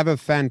Everybody rule. have a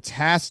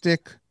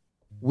fantastic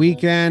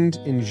weekend.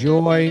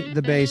 Enjoy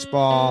the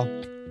baseball.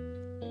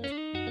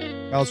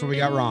 Tell us what we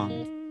got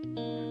wrong.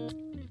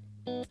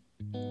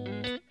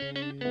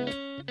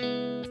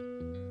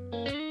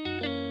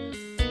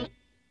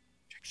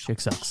 Chick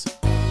sucks.